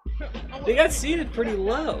 They got seeded pretty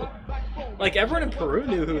low. Like, everyone in Peru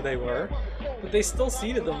knew who they were, but they still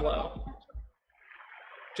seeded them low.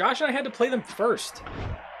 Josh and I had to play them first.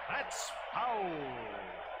 That's foul.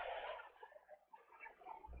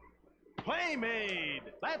 Play made.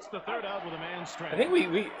 That's the 3rd out with a man's strand. I think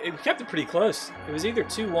we kept it pretty close. It was either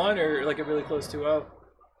 2-1 or like a really close 2-0.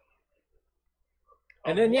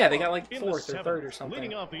 And then, yeah, they got like 4th or 3rd or something.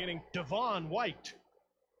 Leading off the inning, Devon White.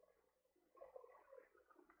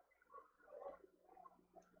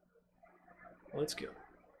 Let's go.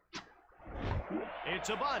 It's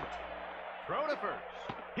a bunt. Throw to first.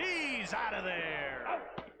 He's out of there.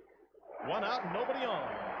 1 out, nobody on.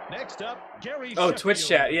 Next up, Gary. Oh, Sheffield. Twitch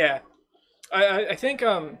chat, yeah. I think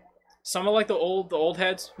some of like the old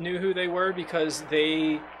heads knew who they were because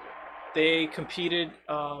they competed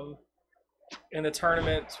in the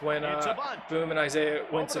tournaments when Boom and Isaiah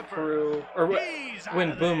went to Peru, or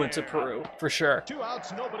when Boom went to Peru, for sure. 2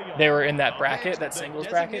 outs, nobody on. They were in that bracket, Next, that the singles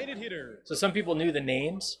bracket. designated hitter. So some people knew the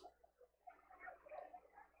names.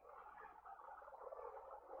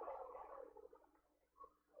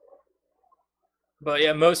 But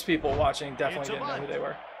yeah, most people watching definitely didn't know who they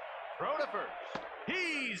were. Throw to first.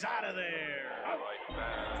 He's out of there.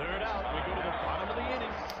 3rd out, we go to the bottom of the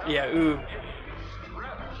inning. Yeah, ooh.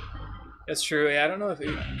 That's true. Yeah, I don't know if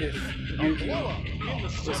Yuki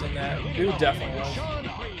was in that. Ooh, definitely was.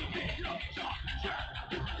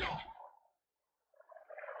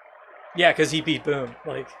 Yeah, because he beat Boom.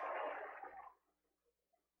 Like.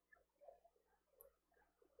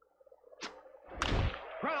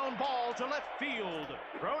 Ground ball to left field.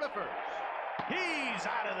 Throw to first. He's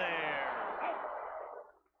out of there.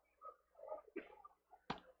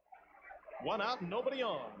 1 out, nobody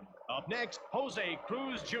on. Up next, Jose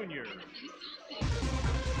Cruz Jr.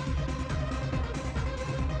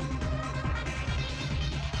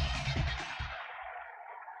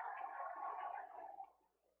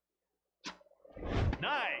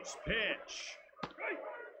 Nice pitch.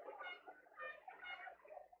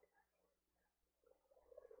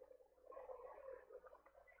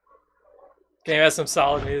 Can you have some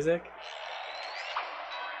solid music?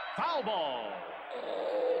 Foul ball.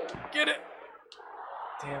 Oh, get it.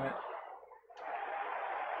 Damn it.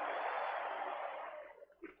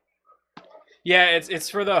 Yeah, it's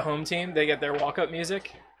for the home team. They get their walk-up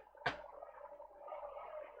music.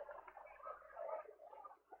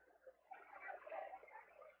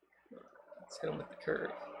 Let's hit him with the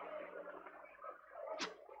curve.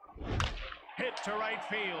 Hit to right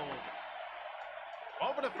field.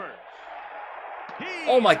 Over to first.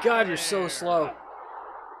 Oh my God, you're so slow.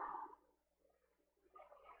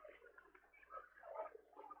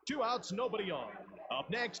 2 outs, nobody on. Up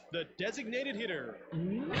next, the designated hitter.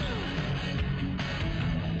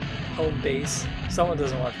 Home base. Someone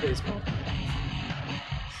doesn't watch baseball.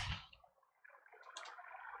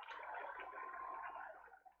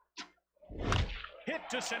 Hit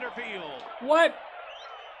to center field. What?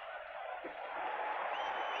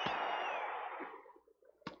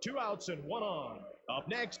 2 outs and 1 on. Up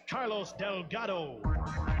next, Carlos Delgado.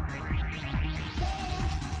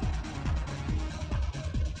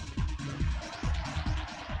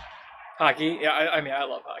 Hockey? Yeah, I mean, I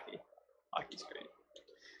love hockey. Hockey's great.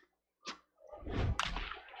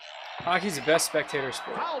 Hockey's the best spectator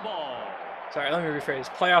sport. Foul ball. Sorry, let me rephrase.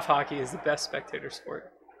 Playoff hockey is the best spectator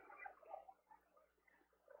sport.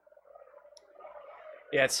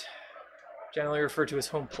 Yeah, it's generally referred to as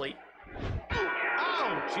home plate.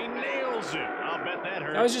 Ouch, he nails it. I'll bet that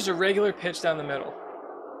hurt. That was just a regular pitch down the middle.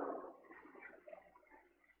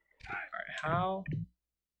 Alright, how?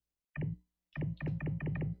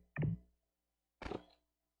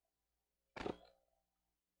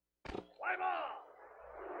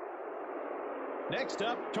 Next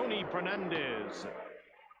up, Tony Fernandez.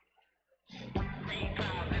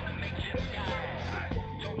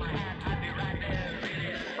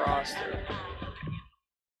 Froster.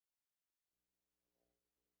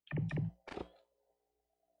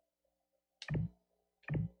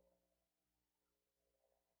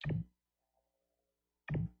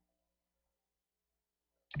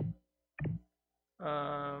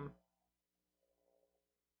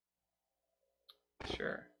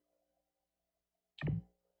 Sure.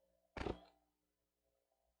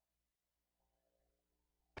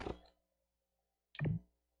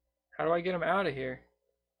 How do I get him out of here?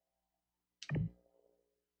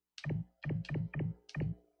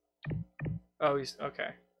 Oh, he's okay.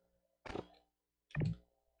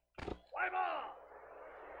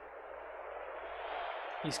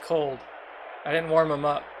 He's cold. I didn't warm him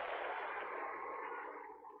up.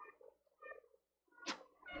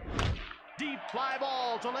 Deep fly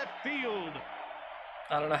ball to left field.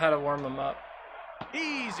 I don't know how to warm him up.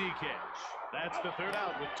 Easy catch. That's the third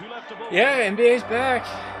out with 2 left to bowl. Yeah, NBA's back.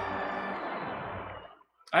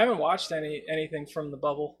 I haven't watched anything from the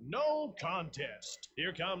bubble. No contest.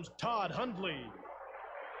 Here comes Todd Hundley.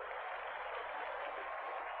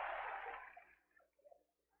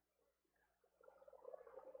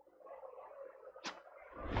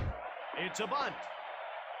 It's a bunt.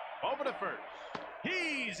 Over to first.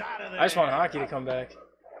 He's out of there. I just want hockey to come back.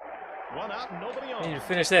 1 out and nobody on. I need to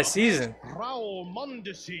finish that season. Raul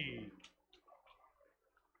Mondesi.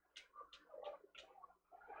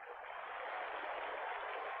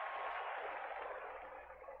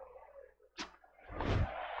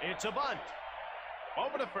 It's a bunt.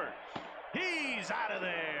 Over to first. He's out of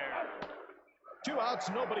there. 2 outs,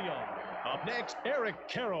 nobody on. Up next, Eric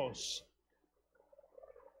Karros.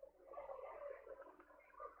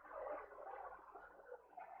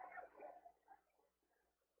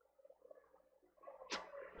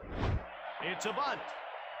 It's a bunt.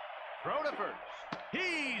 Throw to first.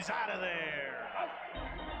 He's out of there.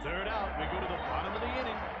 3rd out. We go to the bottom of the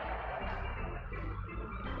inning.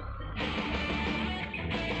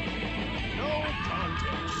 No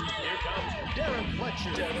contest. Here comes Darren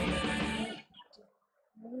Fletcher.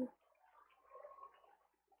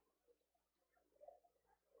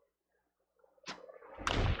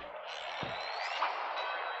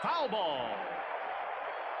 Foul ball.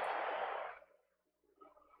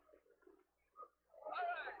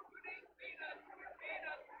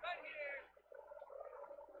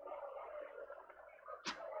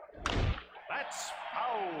 That's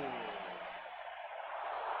foul.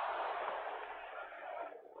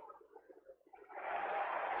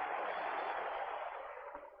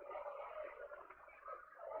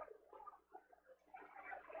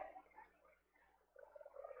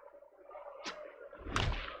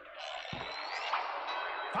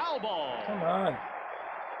 Foul ball. Come on.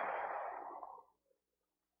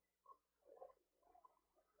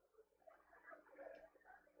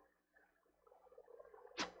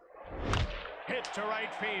 Hit to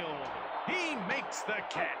right field. He makes the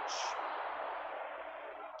catch.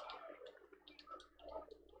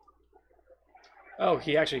 Oh,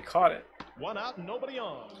 he actually caught it. 1 out and nobody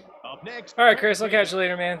on. Up next. All right, Chris. I'll catch you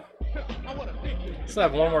later, man. I wanna thank you. Still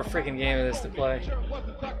have one more freaking game of this to play. Sure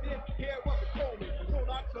wasn't tucked in, hair wasn't combed, so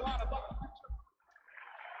knocks a lot about.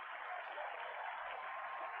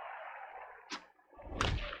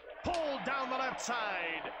 Pulled down the left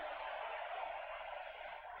side.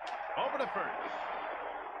 Over to first.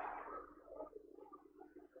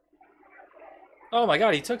 Oh my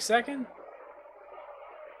God, he took second?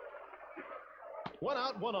 1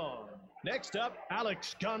 out, 1 on. Next up,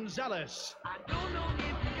 Alex Gonzalez. I don't know if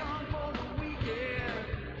you're gone for the weekend.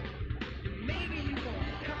 Maybe you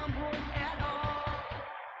won't come home at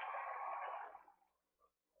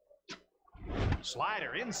all.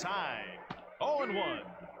 Slider inside. 0-1.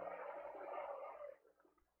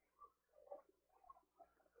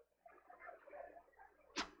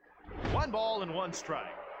 One ball and 1 strike.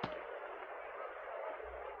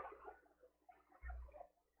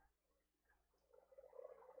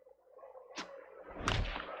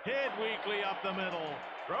 Hit weakly up the middle.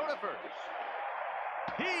 Throw to first.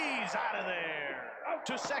 He's out of there. Out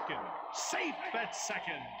to second. Safe at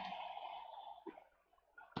second.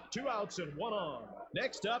 2 outs and 1 on.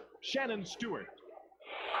 Next up, Shannon Stewart.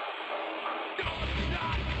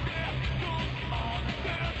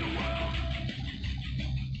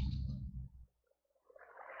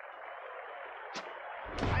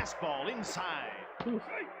 Fastball inside. Oof.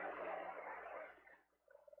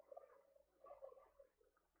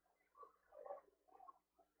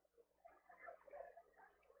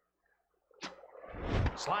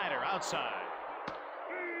 Slider outside.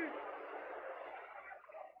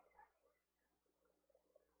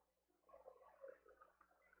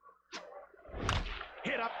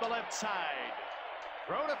 Hit up the left side.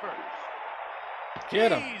 Throw to first.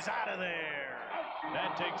 Get him. He's out of there.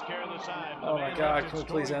 That takes care of the side. Oh The my man God, left can we in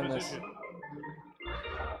please scoring end this? position.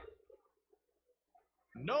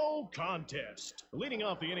 No contest. Leading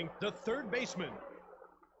off the inning, the third baseman.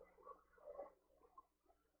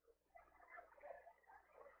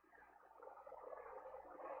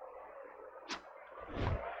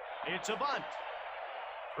 It's a bunt.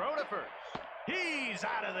 Throw to first. He's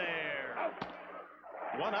out of there.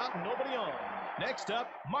 One out and nobody on. Next up,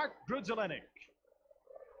 Mark Grudzelenik.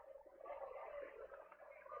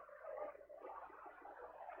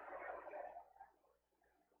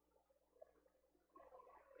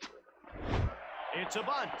 It's a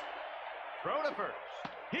bunt. Throw to first.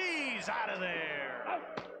 He's out of there.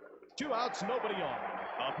 2 outs, nobody on.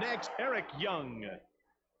 Up next, Eric Young.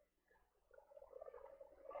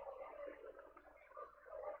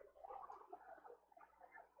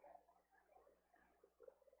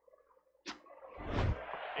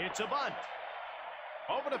 It's a bunt.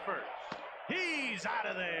 Over to first. He's out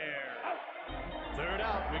of there. 3rd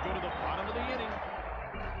out. We go to the bottom of the inning.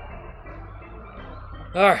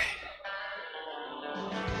 All right.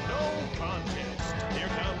 No contest. Here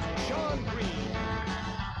comes Sean Green.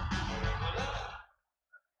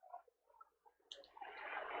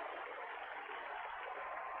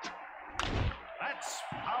 That's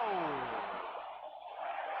foul.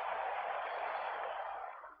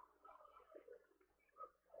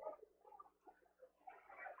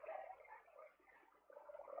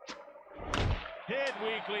 Hit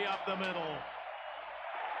weakly up the middle.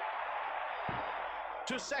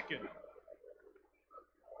 To second.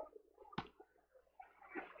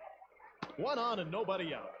 1 on and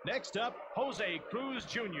nobody out. Next up, Jose Cruz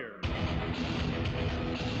Jr.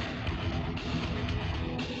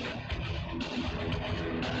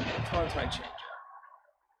 Times might change.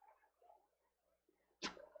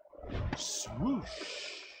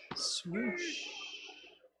 Swoosh. Swoosh.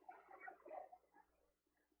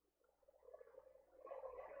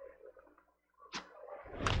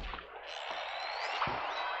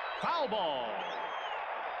 Foul ball.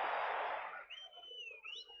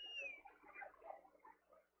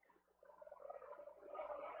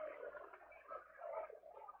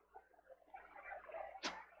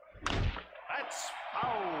 That's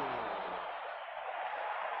foul.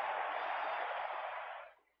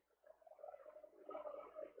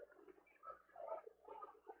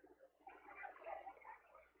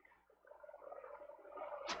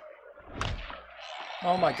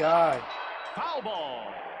 Oh my God. Foul ball.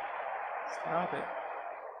 Stop it.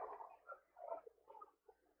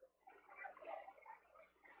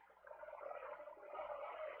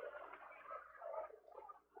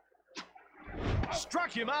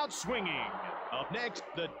 Struck him out swinging. Up next,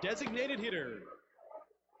 the designated hitter.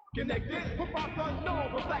 Connected, put my son known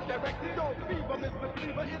for black directed. Don't believe him, is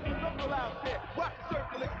believer, it's a circle out there. Watch the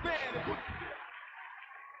circle expand and put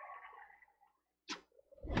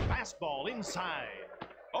Fastball inside.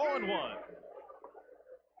 0-1.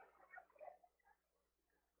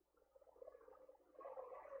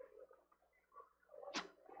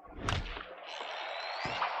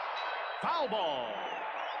 Foul ball.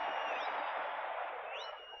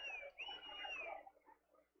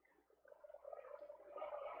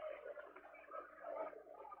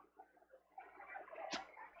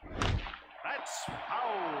 That's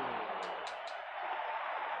foul.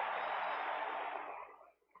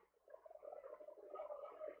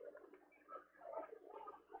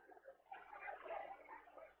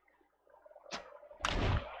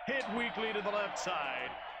 Hit weakly to the left side.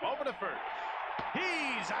 Over to first.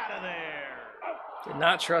 He's out of there. Did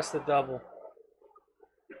not trust the double.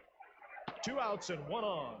 2 outs and 1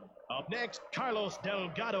 on. Up next, Carlos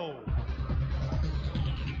Delgado.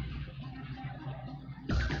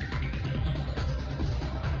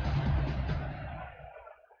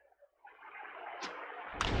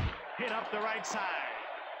 Hit up the right side.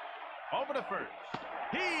 Over to first.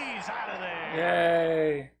 He's out of there.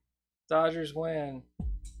 Yay. Dodgers win.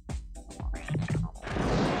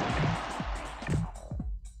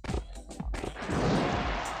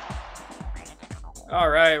 All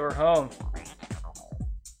right, we're home.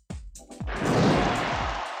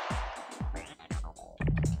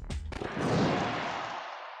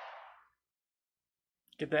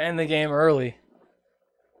 Get to end the game early.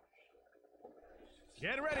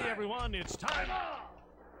 Get ready, everyone. It's time.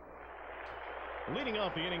 Leading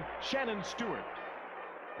off the inning, Shannon Stewart.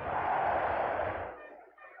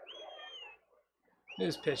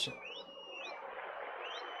 Who's pitching?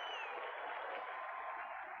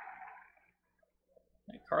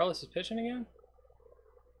 Hey, Carlos is pitching again?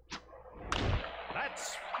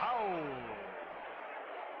 That's foul.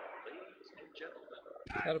 Ladies and gentlemen,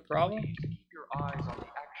 Got a problem? Keep your eyes on the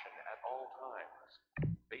action at all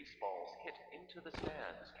times. Baseballs hit into the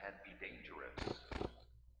stands can be dangerous.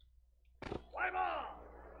 Play ball!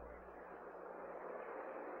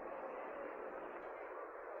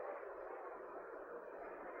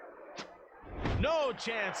 No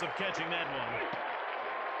chance of catching that one.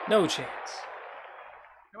 No chance.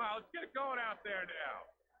 Come on, let's get it going out there now.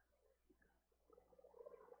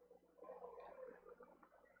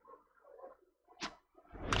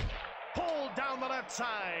 Pulled down the left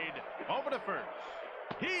side. Over to first.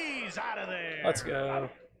 He's out of there. Let's go.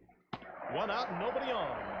 One out and nobody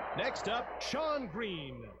on. Next up, Sean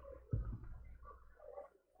Green.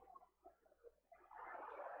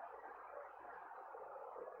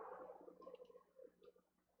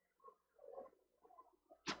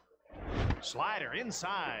 Slider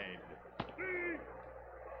inside.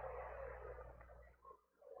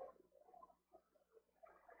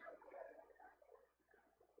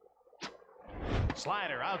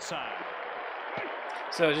 Slider outside.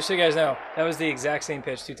 So just so you guys know, that was the exact same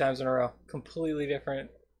pitch 2 times in a row. Completely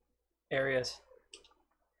different areas.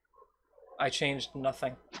 I changed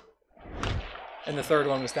nothing. And the third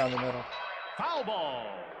one was down the middle. Foul ball.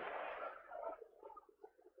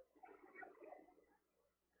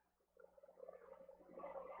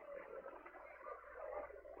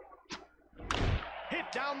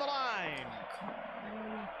 Hit down the line.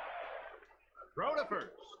 Throw to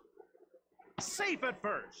first. Safe at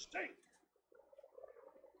first.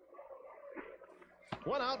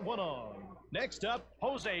 One out, one on. Next up,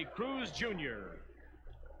 Jose Cruz Jr.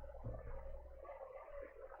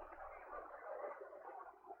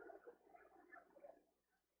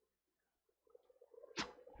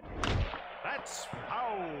 That's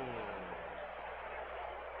foul.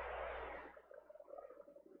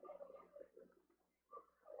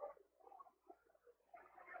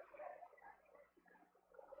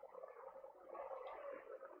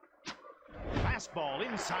 Fastball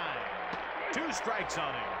inside. 2 strikes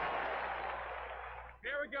on him.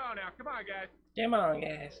 Here we go now. Come on, guys. Come on,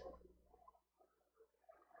 guys.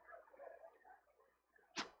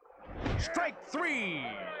 Strike 3.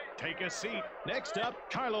 Take a seat. Next up,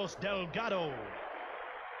 Carlos Delgado.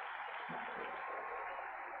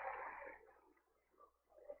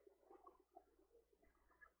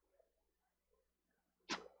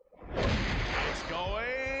 It's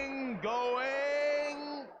going.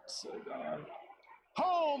 So gone.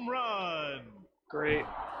 Home run. Great.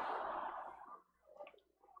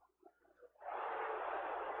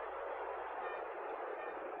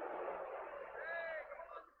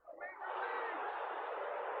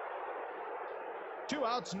 Two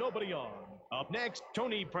outs, nobody on. Up next,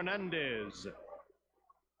 Tony Fernandez.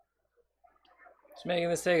 Just making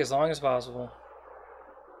this take as long as possible.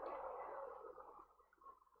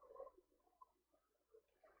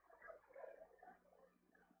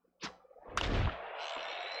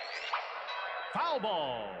 Foul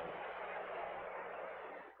ball.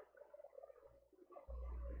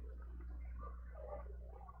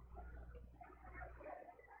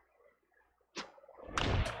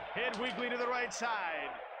 Hit weakly to the right side.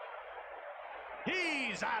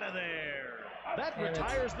 He's out of there. That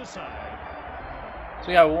retires the side. So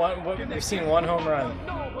we got one. We've seen one home run.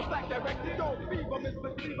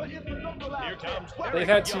 Here comes They've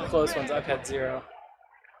had 2 close ones. I've had 0.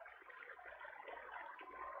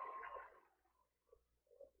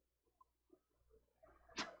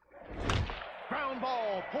 Ground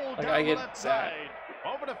ball pulled Like, down I the get left that. side.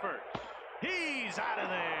 Over to first. He's out of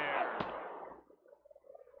there.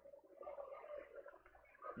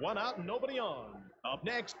 One out and nobody on. Up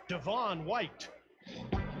next, Devon White.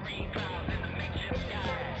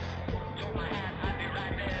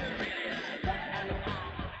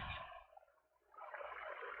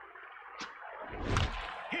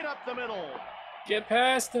 Hit up the middle. Get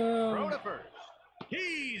past Throw him. to first.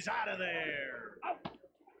 He's out of there.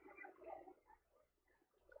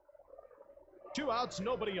 2 outs,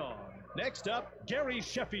 nobody on. Next up, Gary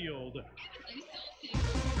Sheffield.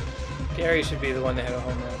 Gary should be the one to hit a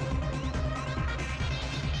home run.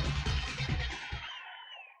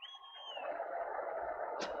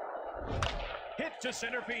 Hit to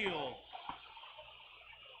center field.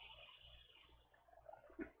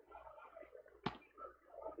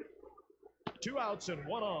 Two outs and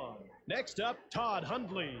one on. Next up, Todd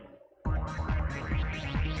Hundley.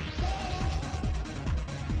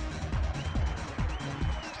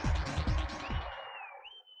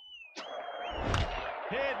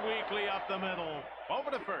 Hit weakly up the middle.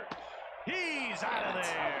 Over to first. He's out of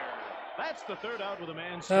there. That's the 3rd out with a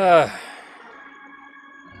man stranded.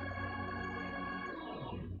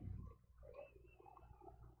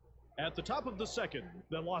 At At the top of the second,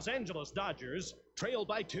 the Los Angeles Dodgers trail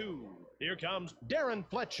by 2. Here comes Darren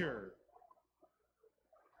Fletcher.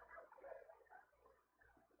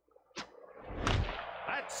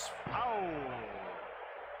 That's foul.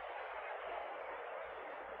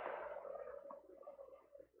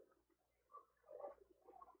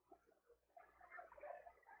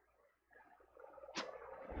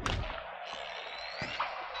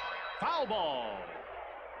 Foul ball.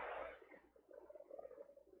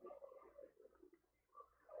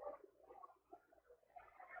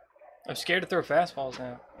 I'm scared to throw fastballs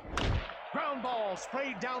now. Ground ball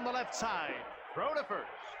sprayed down the left side. Throw to first.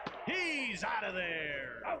 He's out of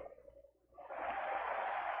there.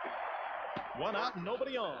 One out and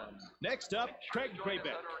nobody on. Next up, Craig Join us Graybeck.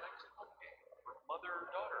 at our next home game for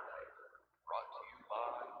Mother-Daughter Night, brought to you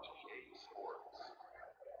by EA Sports.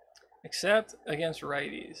 Except against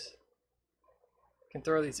righties. Can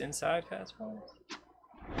throw these inside fastballs.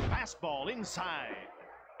 Fastball inside.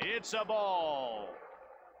 It's a ball.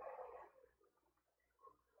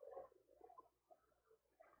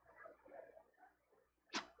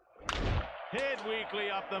 Hit weakly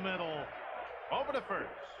up the middle. Over to first.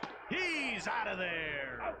 He's out of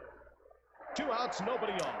there. 2 outs,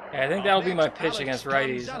 nobody on. Yeah, I think that'll be my Next, pitch Alex against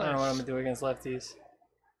righties. I don't know what I'm Gonzalez. gonna do against lefties.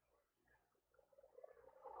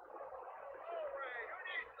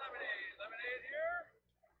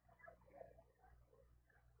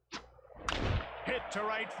 Hit to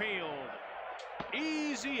right field.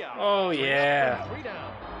 Easy out. Oh, 3 up yeah. and 3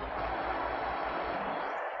 down.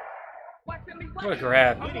 What a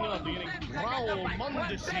grab. Leading off the inning, Raul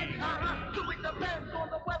Mondesi.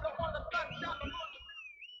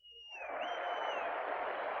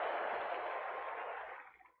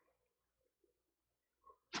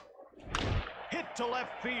 Hit to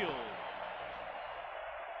left field.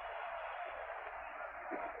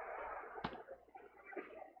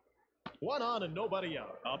 One on and nobody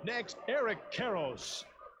out. Up next, Eric Karros.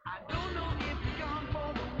 I don't know if you're gone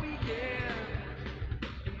for the weekend.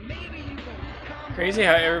 Maybe you won't come. Crazy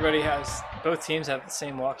how everybody has, both teams have the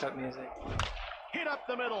same walk-up music. Hit up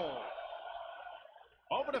the middle.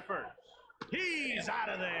 Over to first. He's out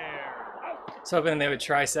of there. I was hoping they would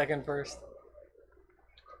try second first.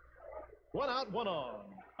 One out, one on.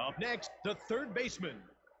 Up next, the third baseman.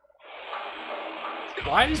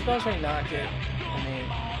 Why does Beltray not get a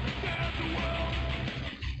name?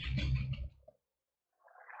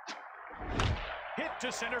 Hit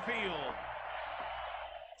to center field.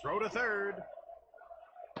 Throw to third.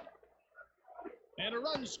 And a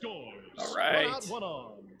run scores. All right. 1 out, 1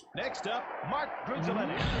 on. Next up, Mark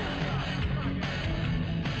Grudzielny.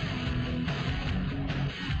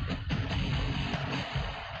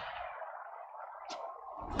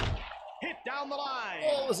 Hit down the line.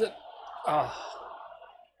 What was it? Oh,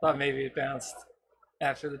 thought maybe it bounced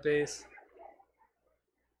after the base.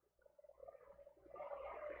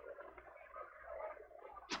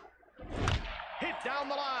 Hit down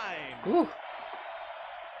the line. Ooh.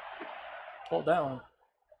 Pulled that one.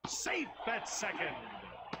 Safe at second.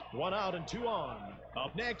 1 out and 2 on.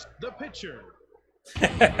 Up next, the pitcher.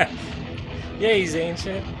 Yeah, he's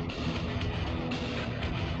ancient.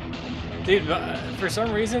 Dude, for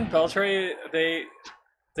some reason, Beltray, they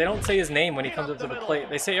don't say his name when he comes up to the plate.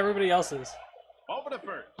 They say everybody else's. Over to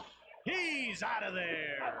first. He's out of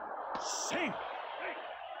there. Safe.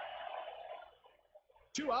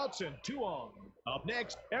 2 outs and 2 on. Up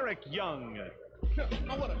next, Eric Young.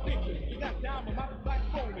 I want a picture. You got down with my black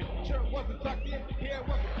phony. Shirt wasn't tucked in, hair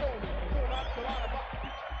wasn't combed. Going out to line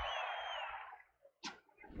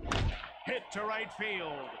about. Hit to right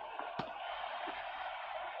field.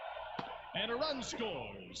 And a run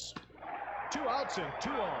scores. 2 outs and 2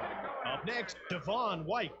 on. Up next, Devon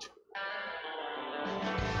White.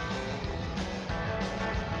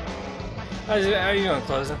 How are you doing,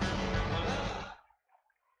 closing?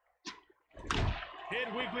 Hit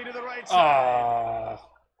weakly to the right side. Aww.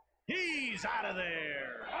 He's out of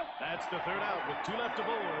there. That's the third out with 2 left to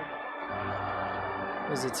board.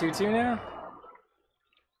 Is it 2-2 now?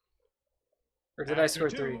 Or did I After score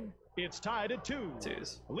 2, 3? It's tied at 2.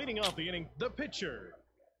 Twos. Leading off the inning, the pitcher.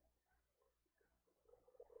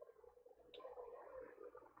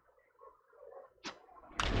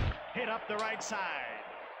 Hit up the right side.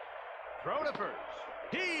 Throw to first.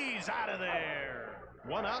 He's out of there.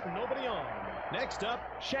 1 out and nobody on. Next up,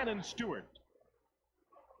 Shannon Stewart.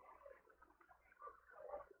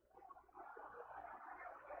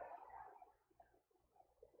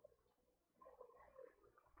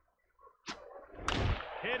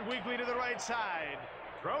 Hit weakly to the right side.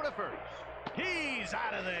 Throw to first. He's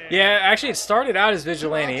out of there. Yeah, actually, it started out as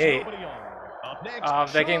Vigilante 8. Nobody on. Up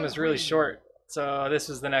next, That game Sean was really Green. short, So this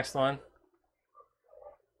is the next one.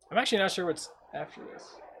 I'm actually not sure what's after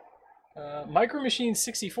this. Micro Machine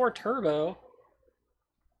 64 Turbo.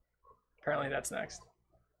 Apparently that's next.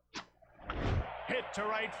 Hit to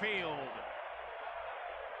right field.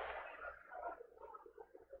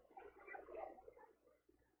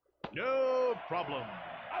 No problem.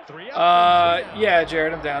 3 up and 3 down. Yeah,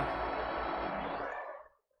 Jared, I'm down.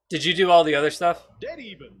 Did you do all the other stuff? Dead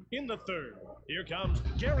even in the third. Here comes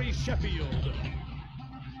Gary Sheffield.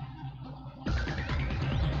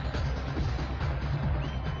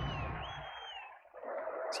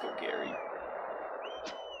 Let's go, Gary.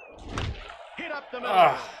 Hit up the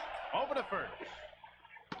middle. Over to first.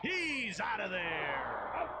 He's out of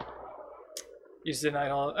there. You just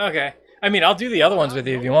denied all. Okay. I mean, I'll do the other ones with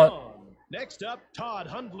you if you want. Next up, Todd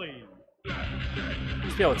Hundley.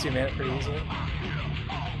 You feel with 2 minutes pretty easily.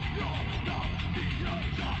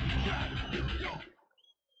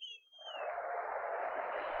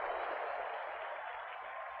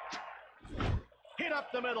 Hit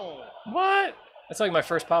up the middle. What? That's like my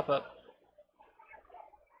first pop-up.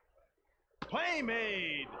 Play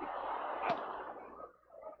made.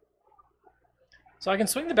 So I can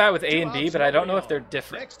swing the bat with A and B, but I don't know if they're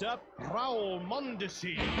different. Next up, Raul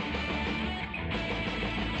Mondesi.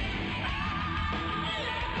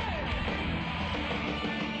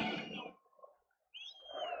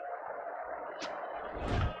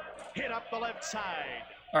 Hit up the left side.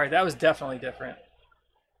 All right, that was definitely different.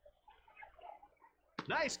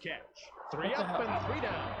 Nice catch. 3 up and 3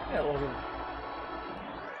 down. Yeah, a little bit.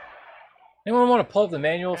 Anyone want to pull up the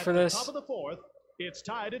manual for At the this? top of the fourth, it's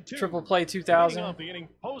tied at 2. Triple Play Leading 2000. off the inning,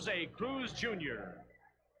 Jose Cruz Jr.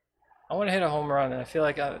 I want to hit a home run, and I feel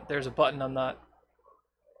like there's a button I'm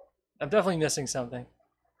definitely missing something.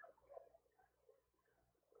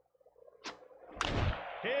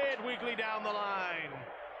 Hit weakly down the line.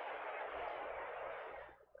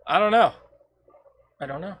 I don't know. I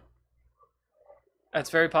don't know. That's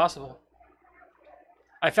very possible.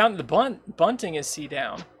 I found the bunting is C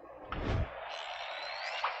down.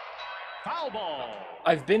 Foul ball.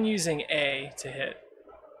 I've been using A to hit,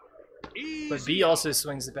 but B also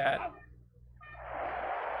swings the bat.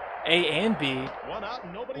 A and B. 1 out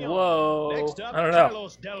and nobody on. Whoa. Next up, I don't know.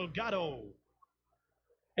 Carlos Delgado.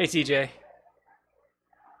 Hey, TJ.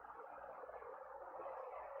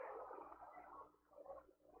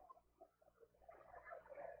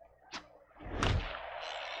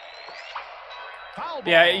 Foul ball.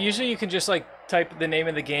 Yeah, usually you can just like type the name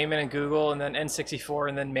of the game in Google and then N64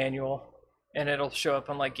 and then manual, and it'll show up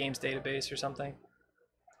on like games database or something.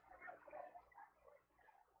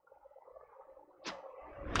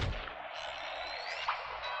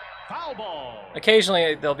 Foul ball.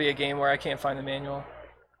 Occasionally there'll be a game where I can't find the manual.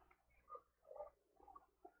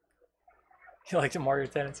 You like the Mario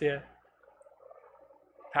Tennis, yeah.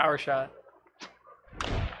 Power shot.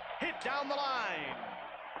 Hit down the line.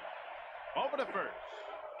 Over to first.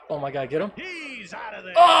 Oh my god, get him. He's out of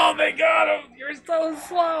there. Oh, they got him! You're so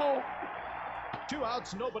slow! 2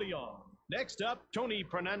 outs, nobody on. Next up, Tony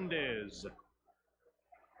Fernandez.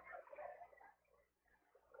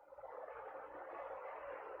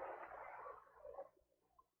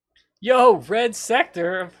 Yo, Red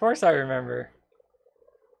Sector, of course I remember.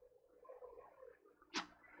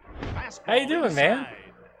 Fastball How you doing, man?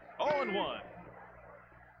 inside. 0-1.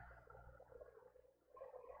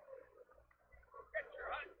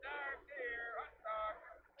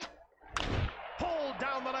 Pulled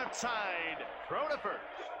down the left side. Throw to first.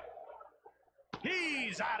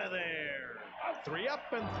 He's out of there. 3 up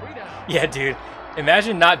and 3 down. Yeah, dude.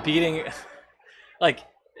 Imagine not beating, like,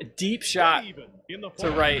 a deep shot Even in the to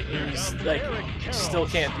fourth. right, Here and you comes like Eric Carroll. still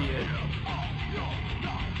can't beat it.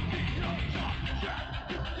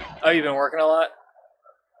 Oh, you've been working a lot?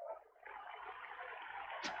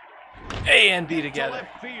 A and B To together.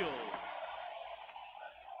 left field.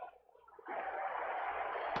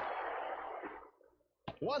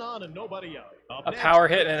 One on and nobody out. Up A next, power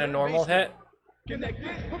hit and a third normal baseman. hit?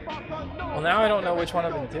 Well, now I don't know which one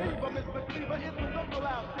I've been doing.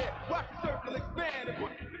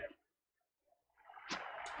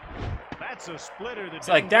 That's a splitter. It's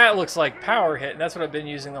like, that looks like power hit, and that's what I've been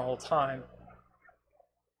using the whole time.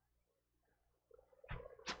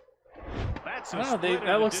 That's I a don't know, splitter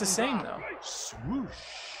that looks the didn't same, drop. though. Swoosh.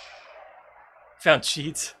 Found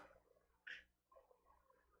cheats.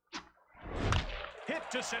 Hit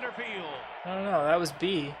to center field. I don't know, that was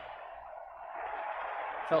B.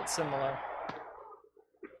 Felt similar.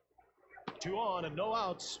 2 on and no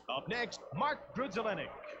outs. Up next, Mark Grudzielanek.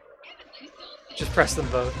 Just press them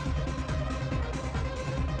both.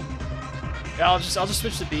 Yeah, I'll just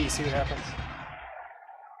switch to B, see what happens.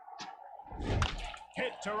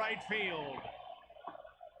 to right field.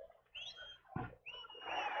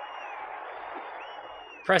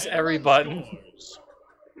 Press And every run button. scores.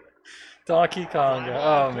 Donkey Kong. Fly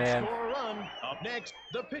ball Oh could man. score a run. Up next,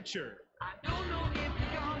 the pitcher. I don't know if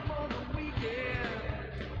you're gone for the weekend.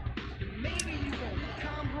 Maybe you won't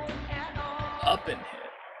come home at all. Up and hit.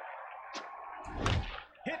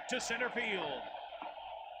 Hit to center field.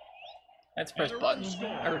 Let's press And a buttons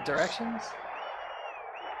run or directions.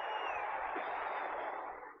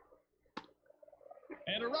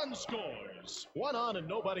 And a run scores. 1 on and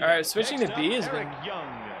nobody. All right, out. switching Next to B up, has Eric been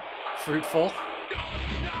Young. fruitful.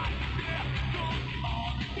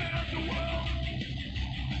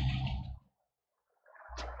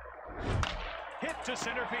 Hit to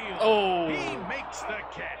center field. Oh. He makes the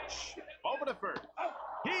catch. Over to first.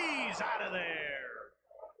 He's out of there.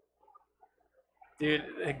 Dude,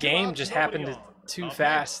 the game just happened too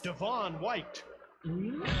fast Devon White.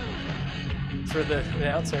 for the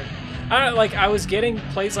announcer. I don't know, like I was getting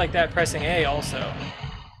plays like that pressing A also.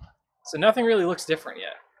 So nothing really looks different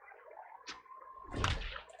yet.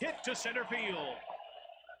 Hit to center field.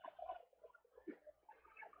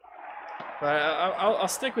 But I'll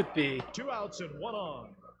stick with B. 2 outs and 1 on.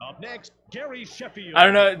 Up next, Gary Sheffield. I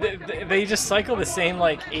don't know. They just cycle the same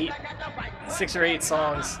like 6 or 8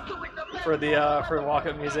 songs for the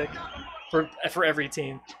walk-up music for every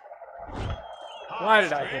team. Why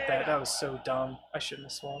did I hit that? That was so dumb. I shouldn't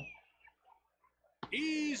have swung.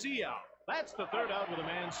 Easy out. That's the 3rd out with a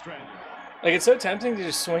man stranded. Like it's so tempting to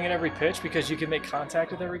just swing at every pitch because you can make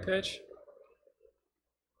contact with every pitch.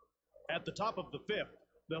 At the top of the 5th,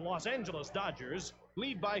 the Los Angeles Dodgers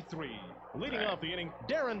lead by 3. Leading off the inning,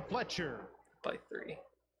 Darren Fletcher. By 3.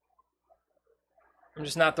 I'm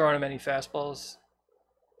just not throwing him any fastballs.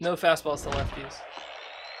 No fastballs to lefties.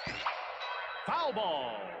 Foul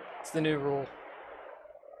ball. It's the new rule.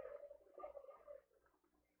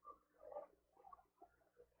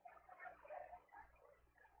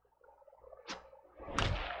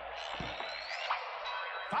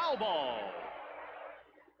 Foul ball.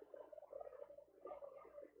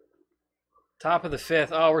 Top of the 5th.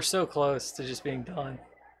 Oh, we're so close to just being done.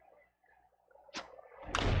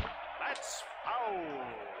 That's foul.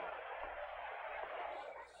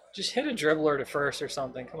 Just hit a dribbler to first or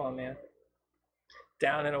something. Come on, man.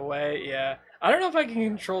 Down and away. Yeah. I don't know if I can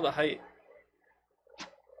control the height.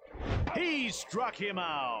 He struck him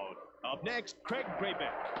out. Up next, Craig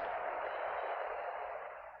Braybeck.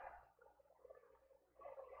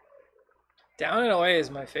 Down and away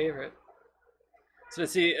is my favorite. So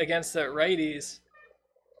see, against the righties,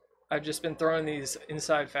 I've just been throwing these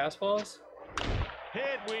inside fastballs.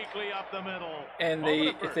 Hit weakly up the middle. And Over to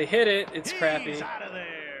if first. they hit it, it's crappy. He's out of there.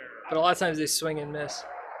 But a lot of times they swing and miss.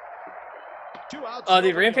 2 outs. Oh, the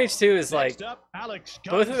nobody Rampage out. 2 is like, Next up, Alex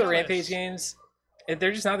both of the Gonzalez. Rampage games,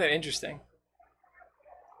 they're just not that interesting.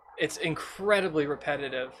 It's incredibly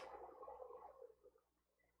repetitive.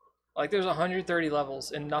 Like there's 130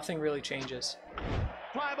 levels and nothing really changes.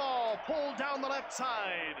 Fly ball pulled down the left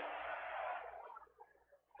side.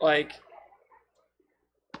 Like,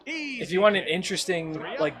 Easy if you want an kick. interesting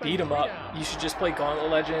 3 up like and beat 'em 3 up, down. you should just play Gauntlet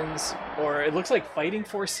Legends, or it looks like Fighting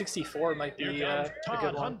Force 64 might Here be comes a Todd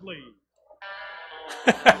good one. Hundley.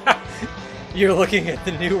 You're looking at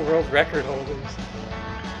the new world record holders.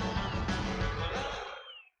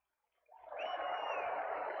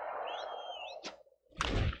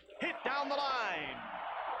 Hit down the line.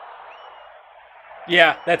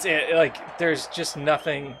 Yeah, that's it. Like, there's just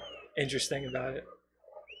nothing interesting about it.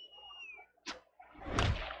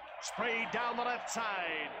 Sprayed down the left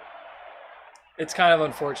side. It's kind of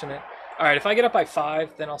unfortunate. All right, if I get up by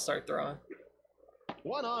 5, then I'll start throwing.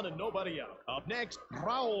 1 on and nobody out. Up next,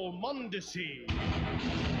 Raul Mondesi.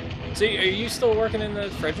 So, are you still working in the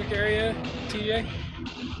Frederick area, TJ?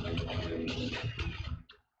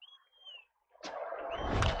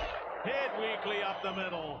 Hit weakly up the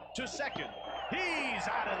middle to second. He's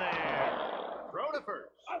out of there. Throw to first.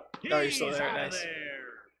 Oh, you're still He's there. out of Nice. there.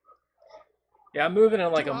 Yeah, I'm moving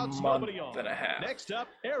in like 2 a outs, month nobody on. and a half. Next up,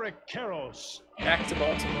 Eric Karros. Back to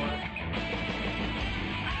Baltimore.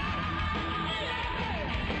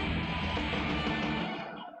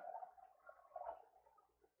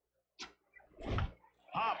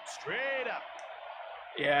 Hop straight up.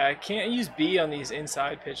 Yeah, I can't use B on these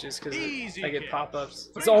inside pitches because Easy I get catch. pop-ups.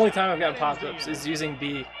 It's 3 the only shot time I've gotten ends pop-ups the is using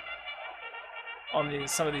B on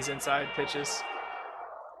some of these inside pitches.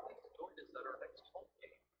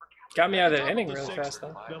 Got me out of that Top inning the real 6th, fast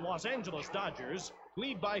though. The Los Angeles Dodgers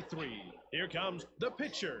lead by 3. Here comes the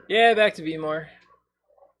pitcher. Yeah, back to B more.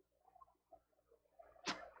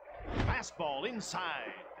 Fastball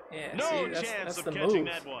inside. Yeah, No see, chance that's of the catching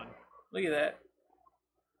move. that one. Look at that.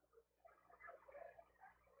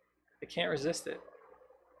 can't resist it.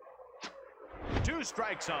 2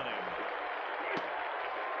 strikes on him.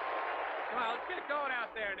 Come on, let's get it going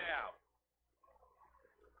out there now.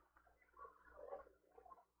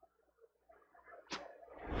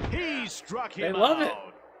 He struck him They love out. it.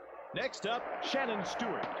 Next up, Shannon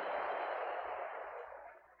Stewart.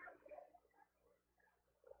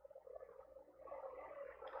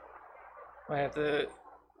 I have to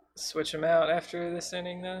switch him out after this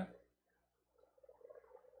inning, though.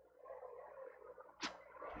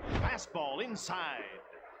 Fastball inside.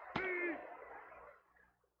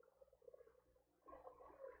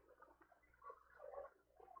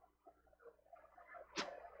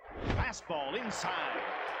 Fastball inside.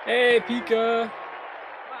 Hey, Pika! Come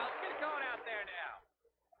on, let's get it going out there now.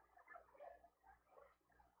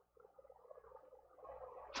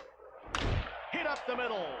 Hit up the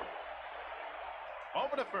middle.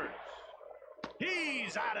 Over to first.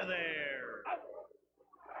 He's out of there.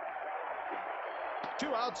 2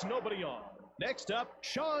 outs, nobody on. Next up,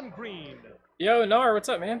 Sean Green. Yo, Nar, what's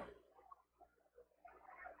up, man?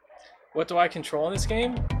 What do I control in this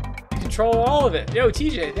game? You control all of it. Yo,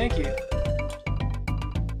 TJ, thank you.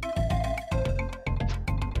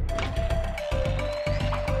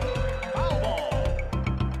 Foul ball.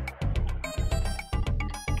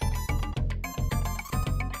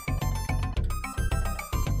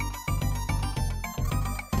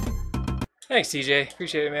 Thanks, TJ.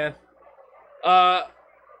 Appreciate it, man.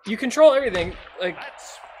 You control everything. Like,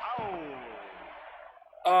 That's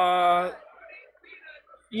foul.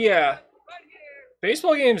 yeah.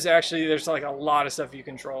 Baseball games, actually, there's like a lot of stuff you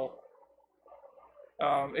control.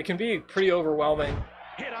 It can be pretty overwhelming,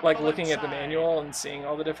 Hit up like the looking left at the side. manual and seeing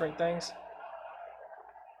all the different things.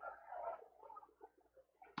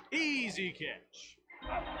 Easy catch.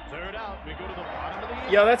 3rd out, we go to the bottom of the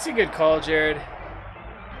inning. Yeah, that's a good call, Jared.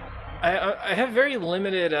 I have very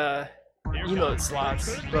limited Here emote comes slots,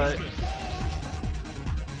 third but baseman.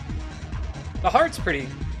 the heart's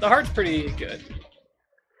pretty good.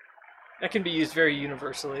 That can be used very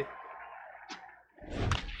universally.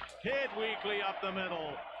 Hit weakly up the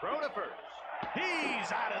middle. Throw to first.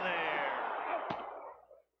 He's out of there.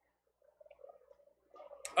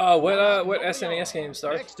 What SNES game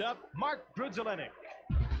starts? Next up, Mark Grudzelenik.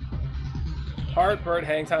 Hart, Bert,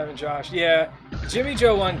 Hang Time, and Josh. Yeah, Jimmy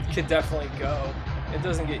Joe one could definitely go. It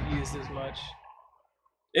doesn't get used as much.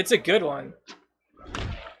 It's a good one,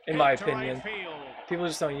 in my Hit to right opinion. field. People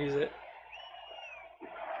just don't use it.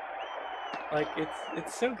 Like,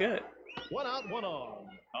 it's so good. 1 out, 1 on.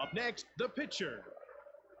 Up next, the pitcher.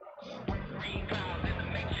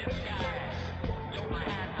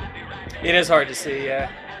 It is hard to see, yeah.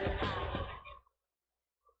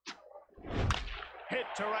 Hit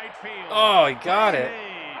to right field. Oh, he got it.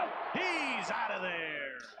 He's out of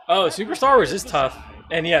there. Oh, Super Star Wars is tough.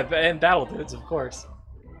 And yeah, and Battletoads, of course.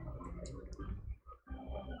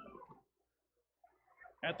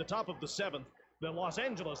 At the top of the 7th, the Los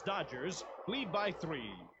Angeles Dodgers lead by 3.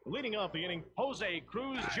 Leading off the inning, Jose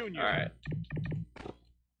Cruz Jr. All right.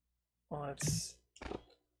 Well, let's.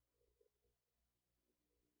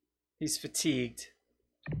 He's fatigued.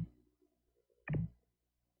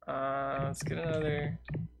 Let's get another.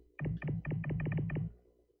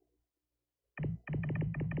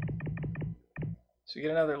 Should we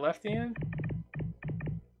get another lefty in?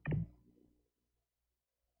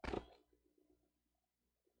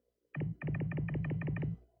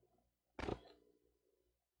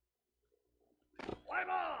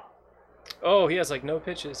 Oh, he has like no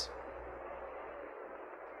pitches.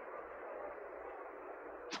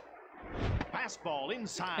 Fastball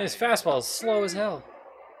inside. His fastball is slow as hell.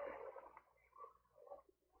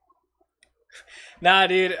 Nah,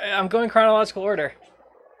 dude, I'm going chronological order.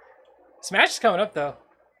 Smash is coming up though.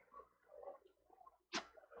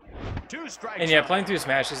 2 strikes. And yeah, on playing him. through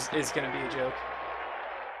Smash is gonna be a joke.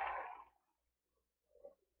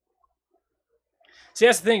 See,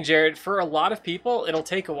 that's the thing, Jared. For a lot of people, it'll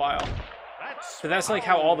take a while. But that's like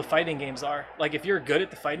how all the fighting games are. Like, if you're good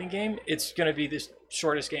at the fighting game, it's gonna be the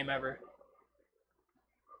shortest game ever.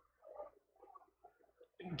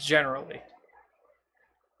 Generally.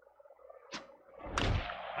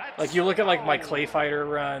 Like, you look at like my Clay Fighter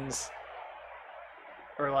runs,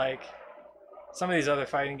 or like some of these other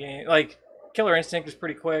fighting games. Like Killer Instinct is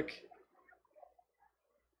pretty quick.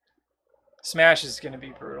 Smash is gonna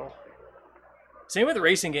be brutal. Same with the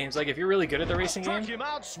racing games. Like, if you're really good at the racing Struck game, him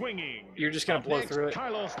out swinging. you're just gonna Up blow next, through it.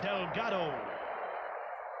 Carlos Delgado.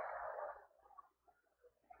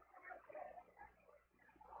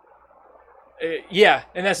 Yeah,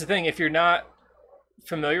 and that's the thing. If you're not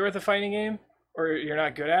familiar with the fighting game, or you're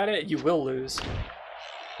not good at it, you will lose.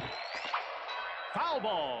 Foul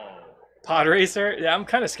ball. Pod Racer? Yeah, I'm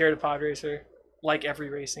kind of scared of Pod Racer. Like every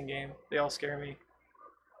racing game. They all scare me.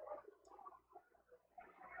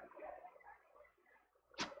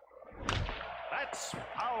 That's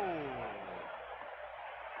foul.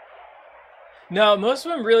 No, most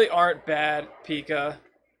of them really aren't bad, Pika.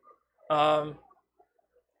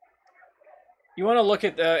 You want to look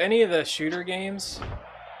at any of the shooter games?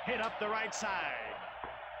 Hit up the right side.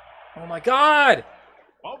 Oh my god!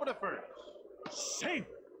 Over to first. Safe.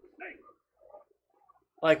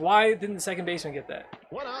 Like, why didn't the second baseman get that?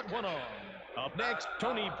 One out, one on. Up next,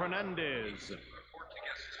 Tony Fernandez.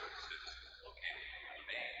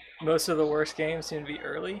 Most of the worst games seem to be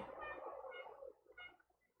early.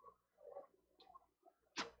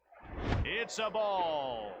 It's a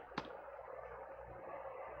ball.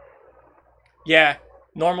 Yeah,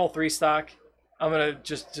 normal 3 stock. I'm gonna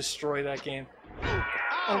just destroy that game.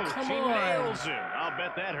 Oh, come He on. nails it. I'll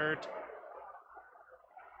bet that hurt.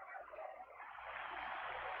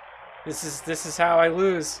 This is how I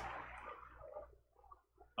lose.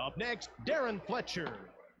 Up next, Darren Fletcher.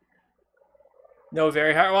 No,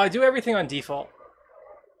 very hard. Well, I do everything on default.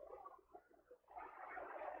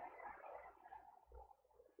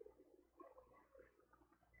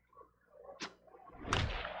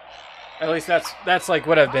 At least that's like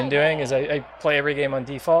what I've been doing, is I play every game on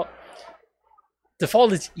default.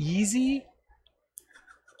 Default is easy.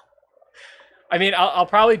 I mean, I'll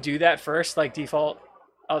probably do that first, like default.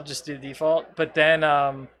 I'll just do default, but then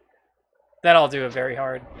I'll do it very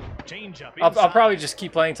hard. Change up I'll probably just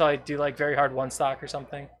keep playing until I do like very hard 1 stock or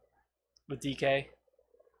something with DK.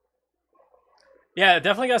 Yeah,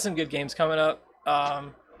 definitely got some good games coming up.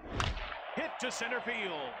 hit to center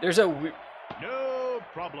field. There's a No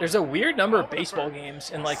problem. There's a weird number of Over to baseball first.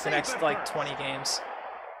 games in like the Safe next at like first. 20 games.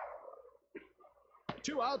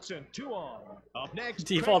 2 outs and 2 on. Up next,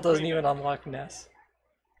 Default Craig doesn't even Freeman. unlock Ness.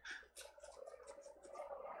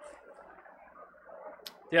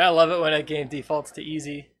 Yeah, I love it when a game defaults to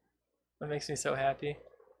easy. That makes me so happy.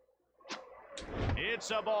 It's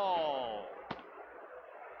a ball.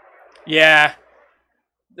 Yeah.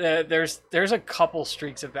 There's a couple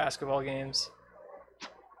streaks of basketball games.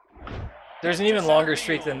 There's an even longer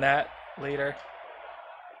streak than that later.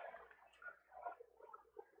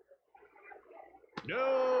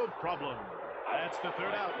 No problem. That's the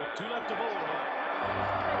 3rd out with 2 left to bowl.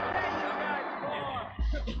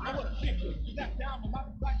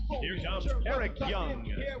 Here comes Eric Young.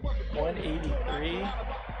 183.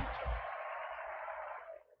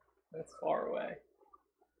 That's far away.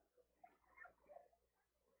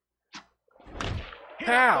 Hit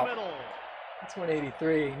How? up the middle. That's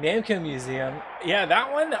 183. Namco Museum. Yeah,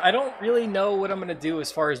 that one, I don't really know what I'm going to do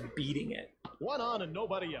as far as beating it. 1 on and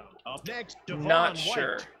nobody out. Up next, Devon Not White.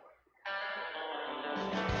 sure.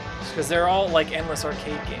 Because they're all like endless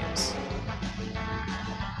arcade games.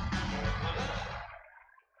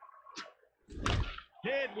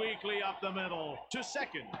 Hit weakly up the middle to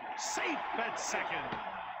second. Safe at second.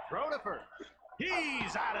 Throw to first.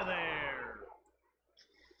 He's out of there.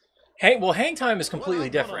 Hang Time is completely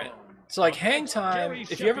different. So like Hang Time,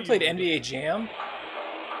 if you ever played NBA Jam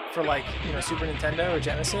for like, you know, Super Nintendo or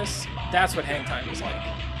Genesis, that's what Hang Time is like.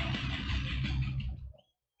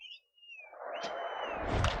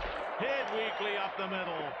 Hit weakly up the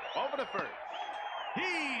middle. Over to first.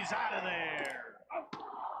 He's out of there.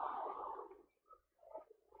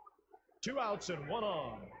 2 outs and 1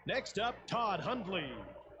 on. Next up, Todd Hundley.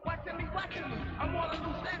 Watching me. I want to do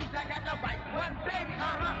things. I got the right one, baby.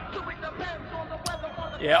 So it depends on the weather.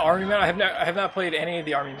 On the Yeah, Army Men. I have not played any of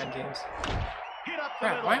the Army Men games. Hit up the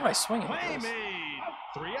Crap, middle. why am I swinging at Play this? made.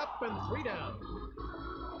 3 up and 3 down.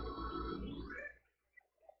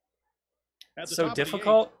 At the So top of the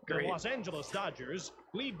difficult? 8th, the Great. Los Angeles Dodgers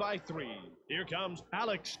lead by 3. Here comes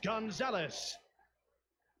Alex Gonzalez.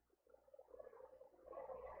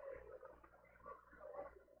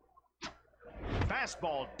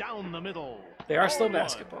 Fastball down the middle. They are still 0-1.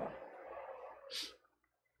 basketball.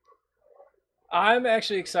 I'm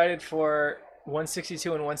actually excited for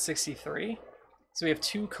 162 and 163. So we have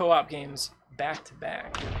 2 co-op games back to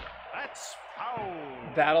back. That's foul.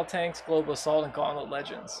 Battle Tanks, Global Assault, and Gauntlet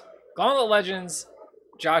Legends. Gauntlet Legends,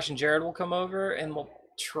 Josh and Jared will come over and we'll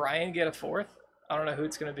try and get a 4th. I don't know who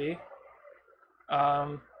it's going to be.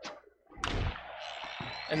 And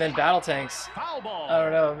then Battle Tanks, Foul ball. I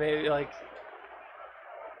don't know, maybe like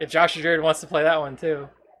if Josh or Jared wants to play that one too,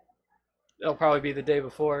 it'll probably be the day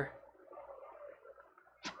before.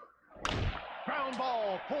 Ground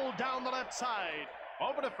ball pulled down the left side.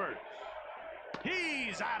 Over to first.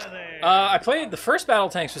 He's out of there. I played the first Battle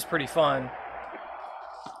Tanks, was pretty fun.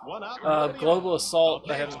 1 out. Global Assault,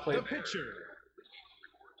 Up I haven't next, played. The pitcher.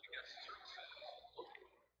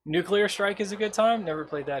 Nuclear Strike is a good time. Never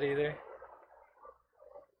played that either.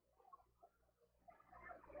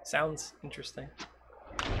 Sounds interesting.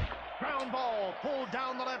 Ground ball pulled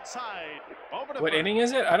down the left side. Over to What first. inning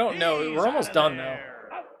is it? I don't know. He's We're almost outta done though. there.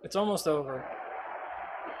 It's almost over.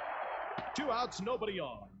 2 outs, nobody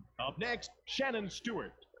on. Up next, Shannon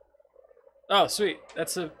Stewart. Oh, sweet.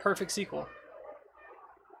 That's a perfect sequel.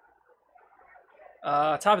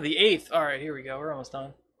 Top of the 8th. All right, here we go. We're almost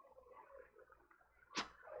done.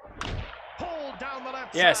 Pulled down the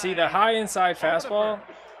left Yeah, side. see the high inside fastball.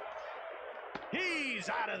 He's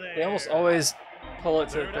out of there. They almost always pull it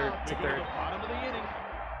to Third third. out, To we go third. the bottom of the inning.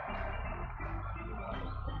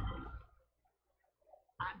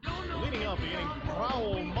 Leading off the inning,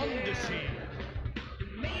 Raul Mondesi.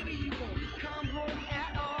 Maybe you won't come home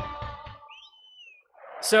at all.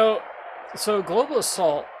 So Global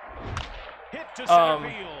Assault, Hit to center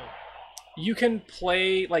field. you can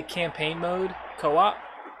play like campaign mode co-op.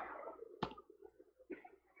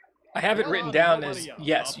 I have it written down as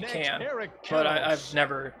yes, you can, but I've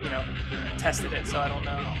never, tested it, so I don't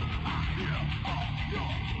know.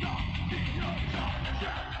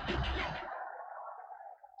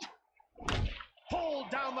 Pulled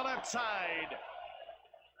down the left side.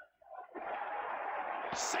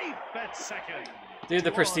 Safe at second. Dude,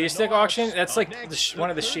 the Prestige Stick auction, that's like one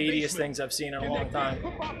of the shadiest things I've seen in a long time.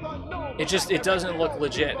 It doesn't look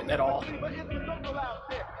legit at all.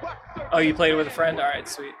 Oh, you played it with a friend? All right,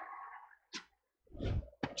 sweet.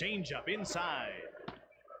 Change up inside.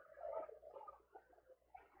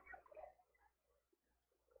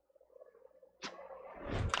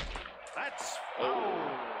 That's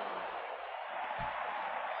foul.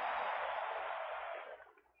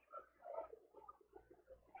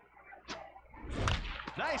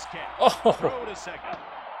 Nice catch. Oh. Throw to second.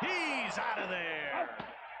 He's out of there.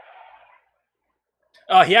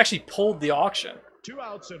 He actually pulled the auction. 2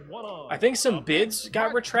 outs and 1 on. I think some Up bids next, got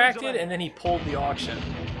Mark retracted, Guzman. and then he pulled the auction.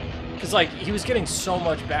 Because, like, he was getting so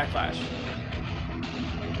much backlash.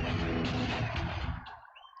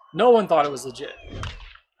 No one thought it was legit.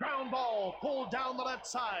 Ground ball pulled down the left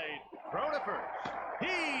side. Throw to first.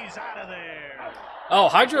 He's out of there. Oh,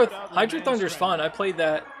 Hydro Thunder's fun. I played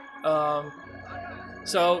that.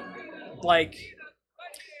 So, like,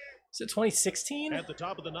 is it 2016? At the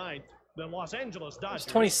top of the ninth, the Los Angeles Dodgers.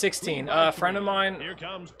 2016. A friend of mine Here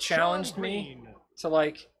comes challenged Sean me Green. to,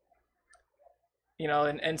 like,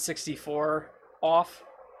 an N64 off,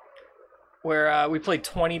 where we played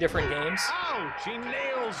 20 different games. Ouch! He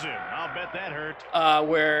nails him. I'll bet that hurt.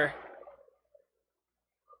 Where,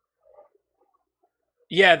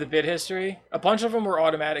 yeah, the bid history. A bunch of them were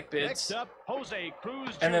automatic bids, Next up, Jose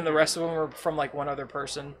Cruz. and then the Jr. rest of them were from like one other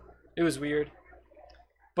person. It was weird.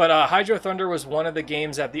 But Hydro Thunder was one of the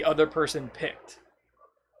games that the other person picked.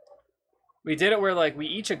 We did it where like we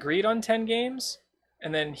each agreed on 10 games,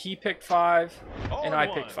 and then he picked 5, and I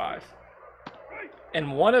picked 5.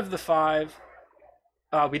 And one of the 5,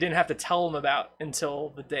 we didn't have to tell him about until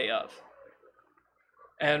the day of.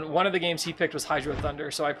 And one of the games he picked was Hydro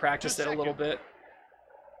Thunder, so I practiced it a little bit.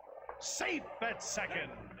 Safe at second.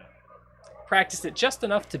 Practiced it just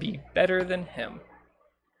enough to be better than him.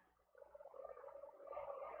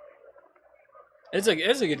 It's a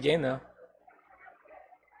good game though.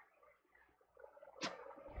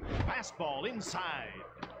 Fastball inside.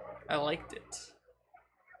 I liked it.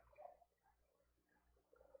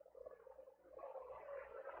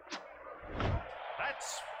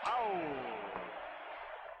 That's foul.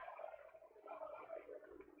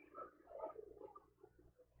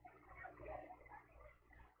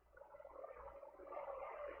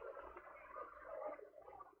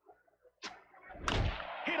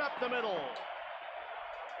 Hit up the middle.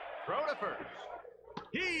 Throw to first.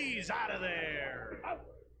 He's out of there.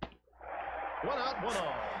 1 out, 1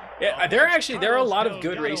 on. Yeah, there are a lot of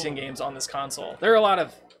good racing games on this console. There are a lot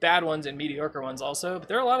of bad ones and mediocre ones also, but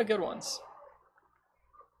there are a lot of good ones.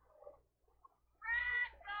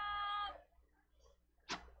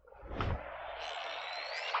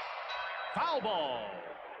 Foul ball.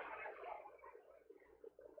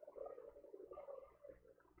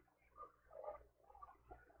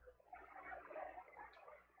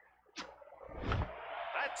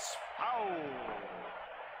 That's foul.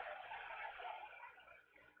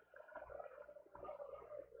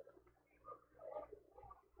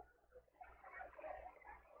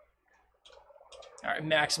 All right,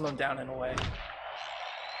 maximum down and away.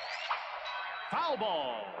 Foul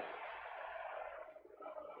ball.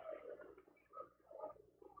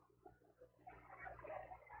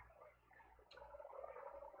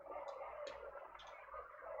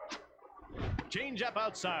 Change up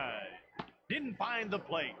outside. Didn't find the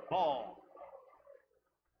plate. Ball.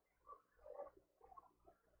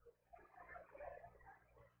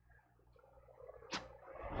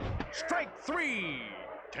 Strike 3.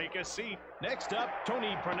 Take a seat. Next up,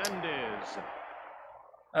 Tony Fernandez.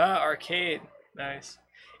 Arcade. Nice.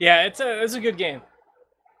 Yeah, it's a good game.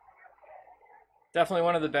 Definitely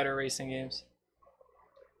one of the better racing games.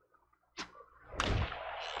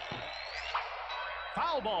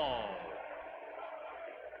 Foul ball.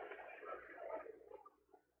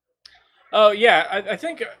 Oh yeah, I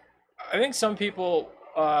think some people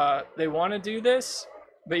they want to do this,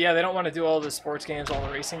 but yeah, they don't want to do all the sports games, all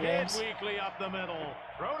the racing games. Weekly up the middle.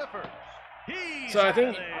 Throw to first. He's So I think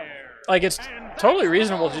out of there. like it's And totally that's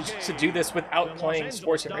reasonable the to ball do this game. without The Los playing Angeles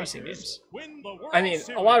sports and racing Dodgers games. win the World I mean,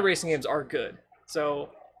 a lot of Series. racing games are good. So,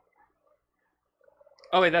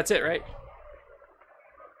 oh wait, that's it, right?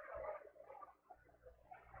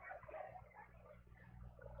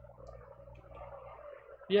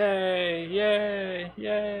 Yay! Yay!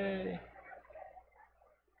 Yay!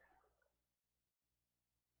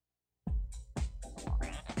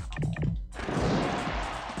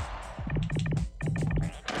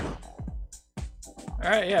 All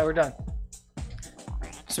right, yeah, we're done.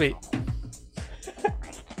 Sweet.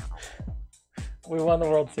 We won the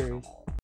World Series.